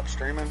Juice stop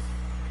streaming?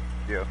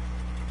 Yeah.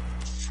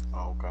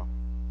 Oh, okay.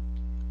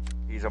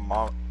 He's a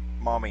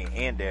mommy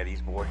and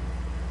daddy's boy.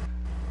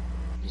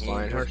 Is He ain't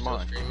Lionheart just still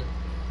mine. streaming?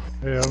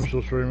 Yeah, I'm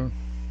still streaming.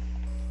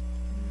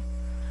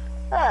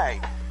 Hey!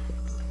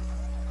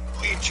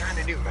 What are you trying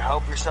to do?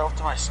 Help yourself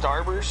to my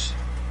Starburst?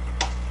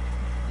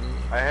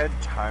 I had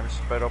time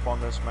sped up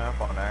on this map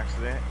on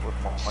accident with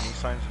my money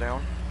signs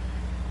down.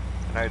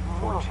 And I had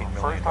 $14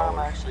 million. First time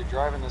actually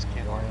driving this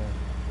Kenworth.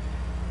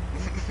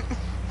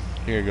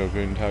 Here you go,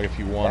 Guten if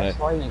you want That's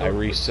it. why you I don't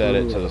reset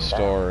it to the put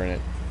store and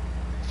it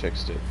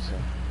fixed it.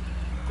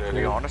 So. To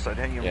be honest, I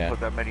didn't even Yeah. put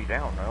that many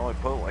down. I only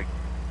put like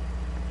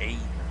 8.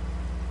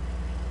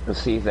 Well,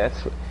 see, that's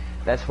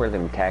where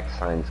them tax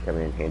signs come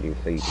in handy,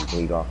 so you can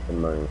bleed off the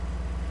money.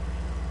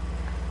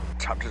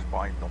 I'm just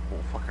buying the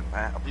whole fucking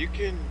map. You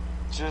can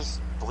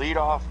just bleed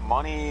off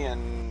money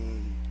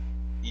in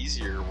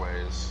easier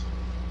ways.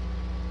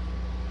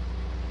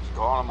 Just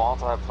go on a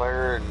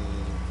multiplayer and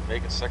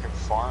make a second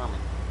farm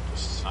and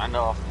just send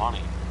off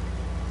money.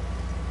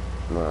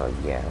 Well,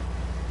 yeah.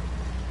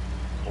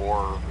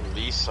 Or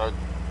lease a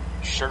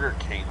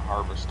sugarcane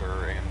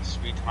harvester and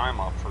speed time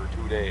up for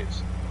 2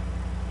 days.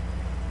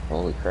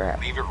 Holy crap.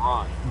 Leave it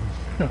run.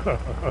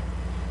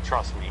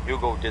 Trust me,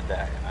 Hugo did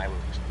that, and I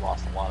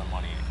lost a lot of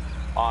money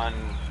on.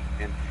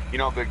 And you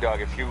know, Big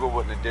Dog, if Hugo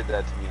wouldn't have did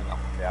that to me on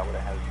that day, I would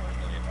have had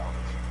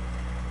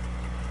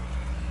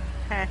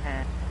 $1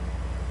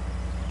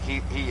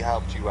 million. He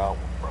helped you out,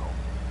 bro.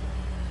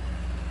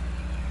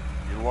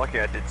 You're lucky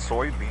I did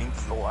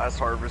soybeans the last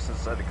harvest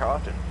instead of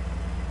cotton.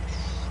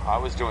 I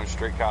was doing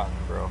straight cotton,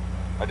 bro.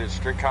 I did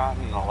straight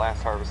cotton, and the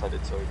last harvest I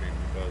did soybean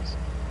because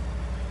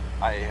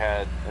I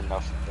had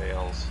enough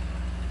bales.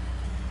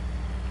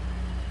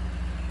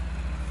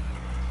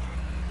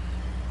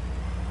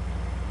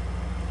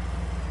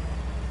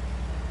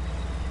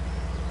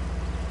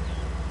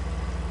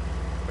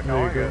 But There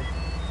now you go.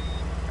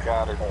 I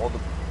got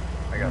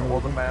all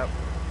the map,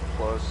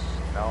 plus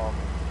now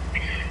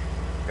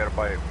gotta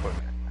buy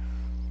equipment.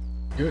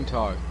 Guten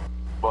Tag.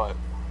 But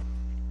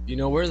You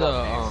know where What's the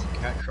up,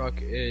 Nate? cat truck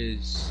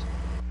is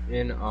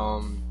in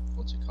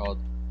what's it called?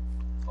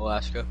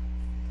 Alaska?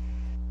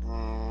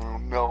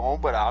 No,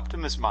 but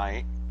Optimus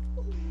might.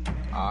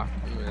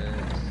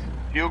 Optimus.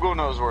 Hugo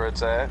knows where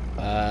it's at.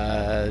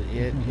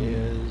 It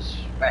is.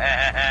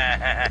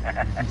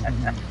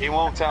 He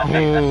won't tell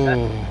me.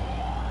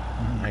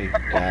 Oh,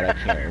 God, I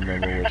can't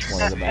remember which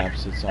one of the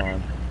maps it's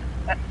on.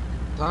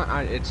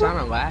 It's on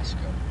Alaska.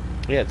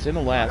 Yeah, it's in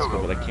Alaska,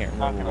 but I can't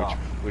Knock it remember off.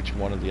 which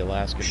one of the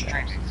Alaskan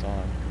maps it's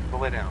on. Go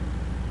lay down.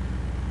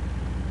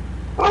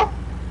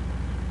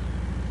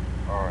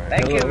 Alright.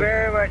 Thank you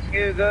very much,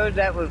 Hugo.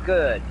 That was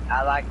good.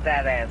 I like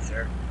that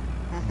answer.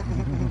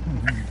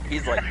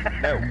 He's like,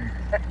 no.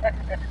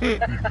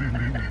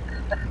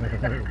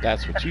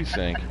 That's what you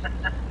think.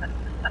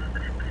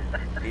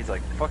 He's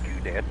like, fuck you,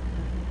 Dad.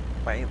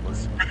 I ain't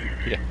listening.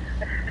 Yeah.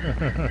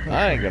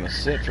 I ain't gonna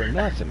sit for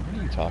nothing. What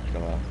are you talking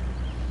about?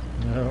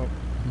 No.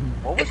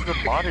 What was the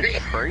modded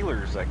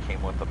trailers that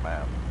came with the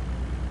map?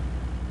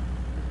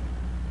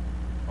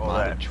 Oh,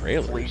 Modded that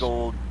trailers?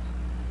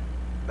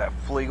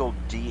 Flegel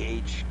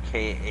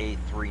DHKA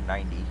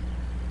 390.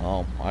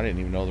 Oh, I didn't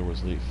even know there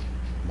was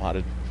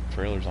modded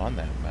trailers on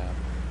that map.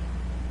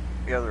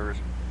 Yeah, there's.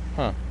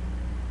 Huh.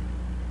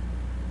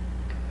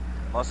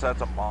 Unless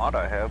that's a mod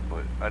I have,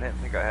 but I didn't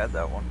think I had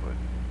that one. But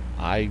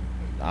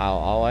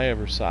All I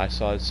ever saw, it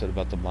said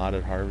about the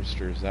modded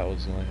harvesters. That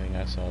was the only thing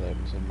I saw that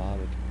was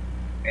modded.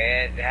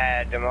 It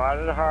had the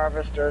modded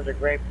harvester, the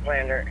grape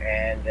planter,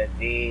 and the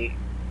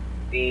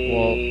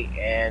D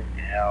and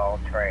L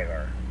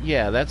trailer.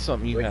 Yeah, that's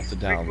something you have to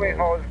Frequently download.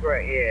 holds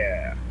great,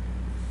 yeah.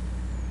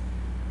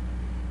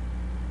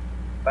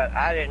 But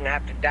I didn't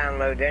have to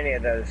download any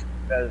of those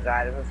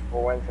items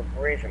for one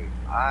simple reason.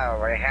 I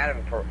already had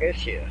them for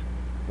issue.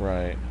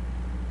 Right.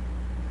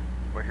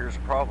 But here's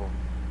the problem.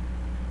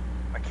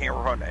 I can't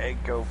run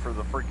Eggco for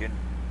the freaking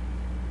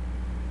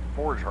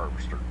forage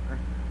harvester.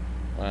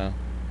 Well,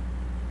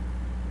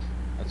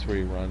 that's where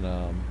you run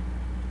I'll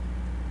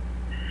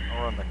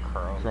run the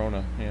Chrome.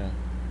 Krona, yeah.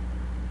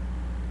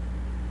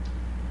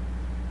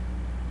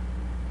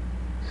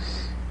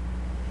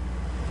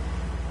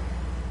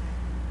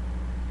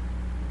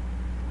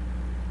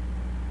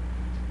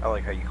 I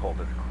like how you called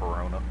it a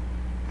Corona.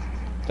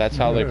 That's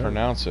how they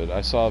pronounce it.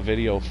 I saw a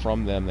video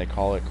from them. They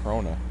call it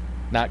Corona,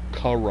 not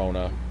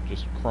Corona,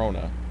 just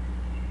Corona.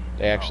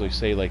 They actually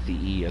say like the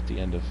E at the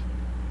end of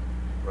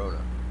Rhoda.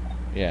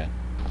 Yeah.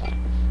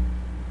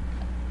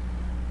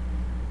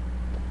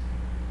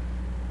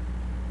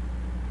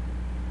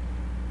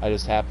 I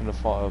just happened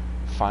to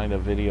find a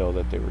video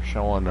that they were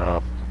showing.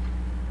 I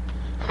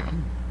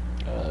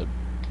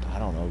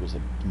don't know. It was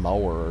a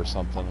mower or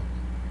something.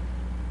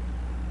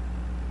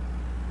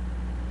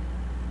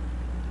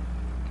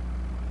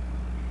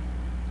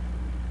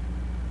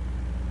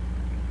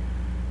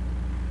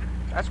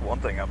 That's one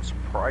thing I'm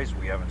surprised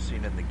we haven't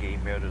seen in the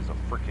game yet is a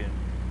freaking...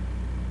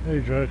 Hey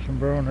Jackson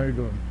Brown, how you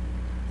doing?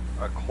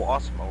 A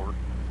Kloss mower.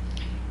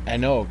 I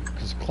know,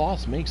 because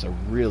Kloss makes a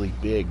really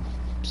big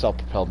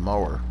self-propelled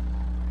mower.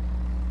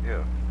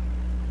 Yeah.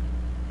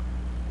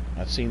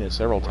 I've seen it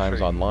several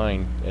times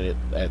online, and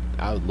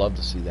I would love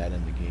to see that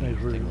in the game.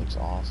 Thanks, The thing looks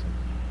awesome.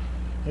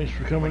 Thanks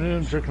for coming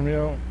in, checking me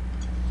out.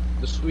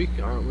 This week,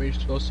 aren't we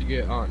supposed to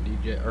get on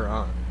DJ, or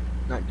on,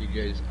 not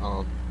DJ's,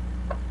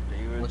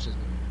 David? what's his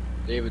name?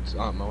 David's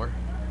mower.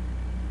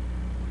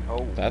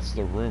 Oh. That's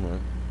the rumor.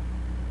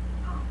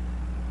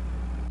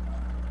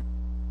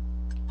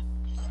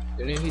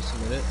 Didn't he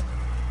submit it?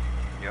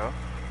 Yeah.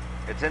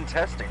 It's in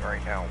testing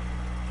right now.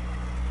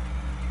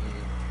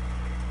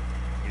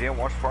 You didn't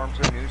watch Farm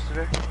Sim News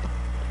today?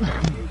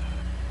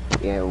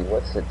 Yeah,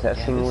 what's the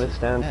testing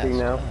list down to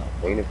now?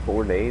 8 to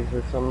 4 days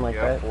or something like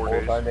that? 4 or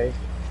days. 5 days?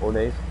 4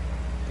 days?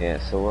 Yeah,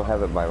 so we'll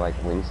have it by like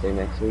Wednesday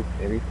next week,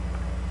 maybe?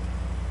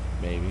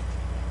 Maybe.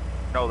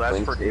 No, that's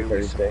for Wednesday, newly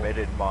Thursday.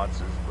 submitted mods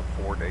is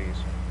the 4 days.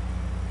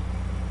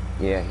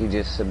 Yeah, he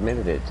just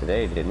submitted it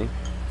today, didn't he?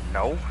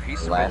 No, he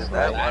submitted Last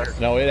that night?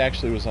 last... No, it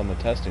actually was on the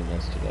testing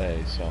list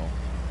today, so...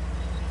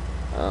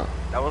 Oh.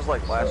 That was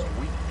like last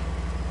week.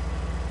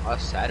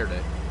 Last Saturday.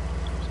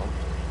 Or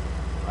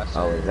something. Last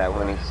Oh, Saturday. is that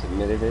when he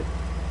submitted it?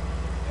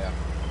 Yeah.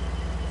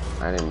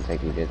 I didn't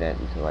think he did that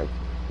until like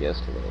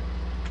yesterday.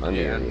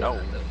 Monday Yeah, or no.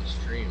 yesterday. End of the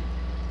stream.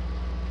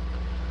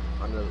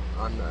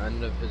 On the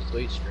end of his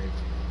late stream.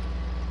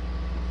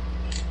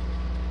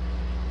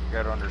 You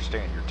gotta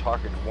understand, you're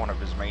talking to one of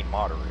his main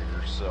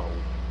moderators, so...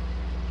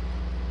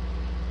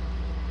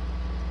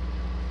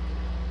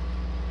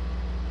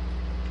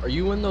 Are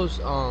you in those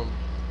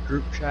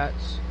group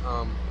chats?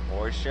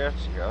 Voice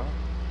chats, yeah.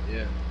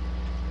 Yeah.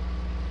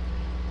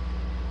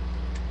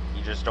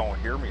 You just don't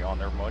hear me on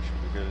there much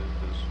because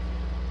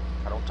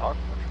I don't talk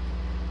much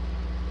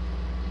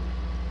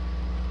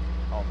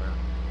on there.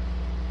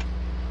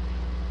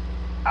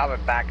 I'll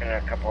be back in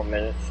a couple of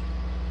minutes.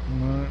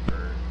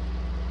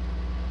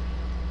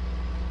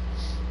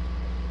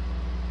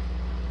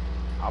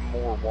 I'm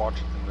more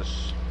watching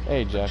this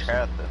Hey, the Jackson.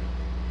 chat than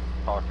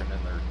talking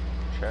in their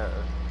chat.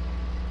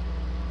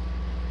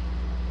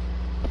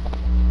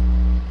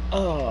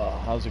 Oh,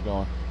 how's it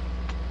going?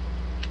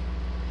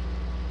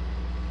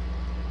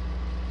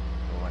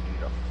 Oh, I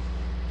need a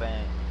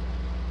fan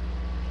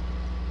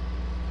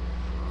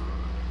for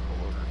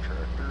a loader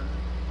tractor.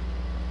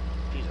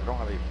 Geez, I don't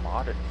have a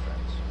modded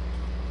fence.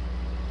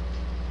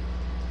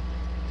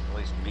 At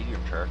least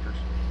medium tractors.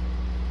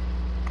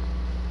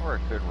 Or I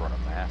could run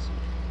a Massey.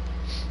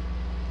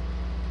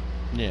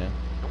 Yeah.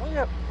 Don't we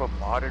have a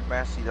modded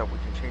Massey that we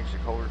can change the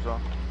colors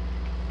on?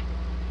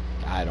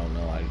 I don't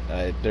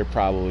know. There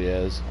probably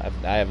is.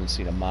 I haven't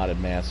seen a modded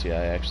Massey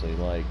I actually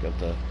like of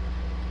the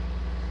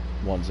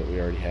ones that we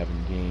already have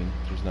in game.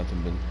 There's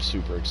nothing been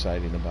super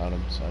exciting about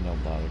them, so I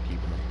don't bother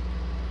keeping them.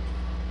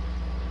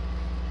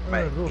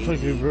 Alright, well,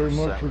 thank you very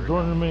much for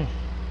joining me.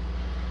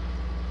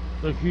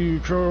 Thank you,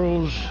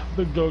 Charles,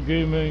 Big Dog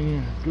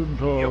Gaming, Guten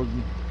Tag,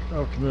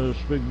 Optimus,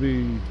 Big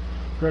B,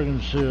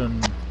 Dragon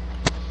Sin,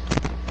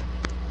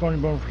 Funny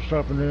Bone for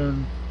stopping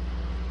in,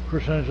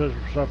 Chris Sanchez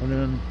for stopping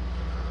in.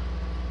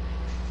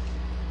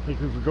 Thank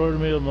you for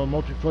joining me on the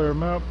multiplayer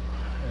map,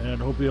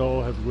 and hope you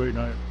all have a great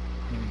night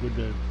and a good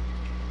day.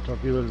 Talk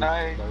to you later.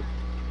 Night. Bye.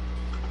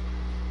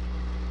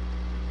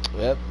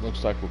 Yep,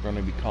 looks like we're going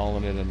to be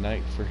calling it a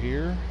night for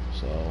here.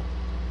 So,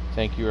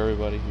 thank you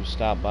everybody who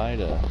stopped by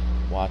to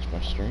watch my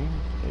stream,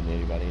 and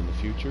anybody in the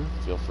future,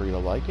 feel free to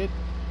like it.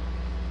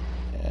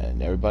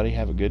 And everybody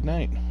have a good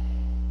night.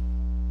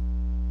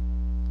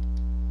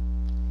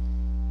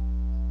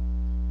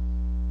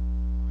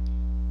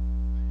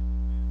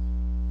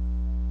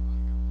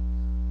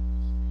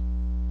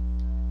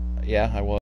 Yeah, I was.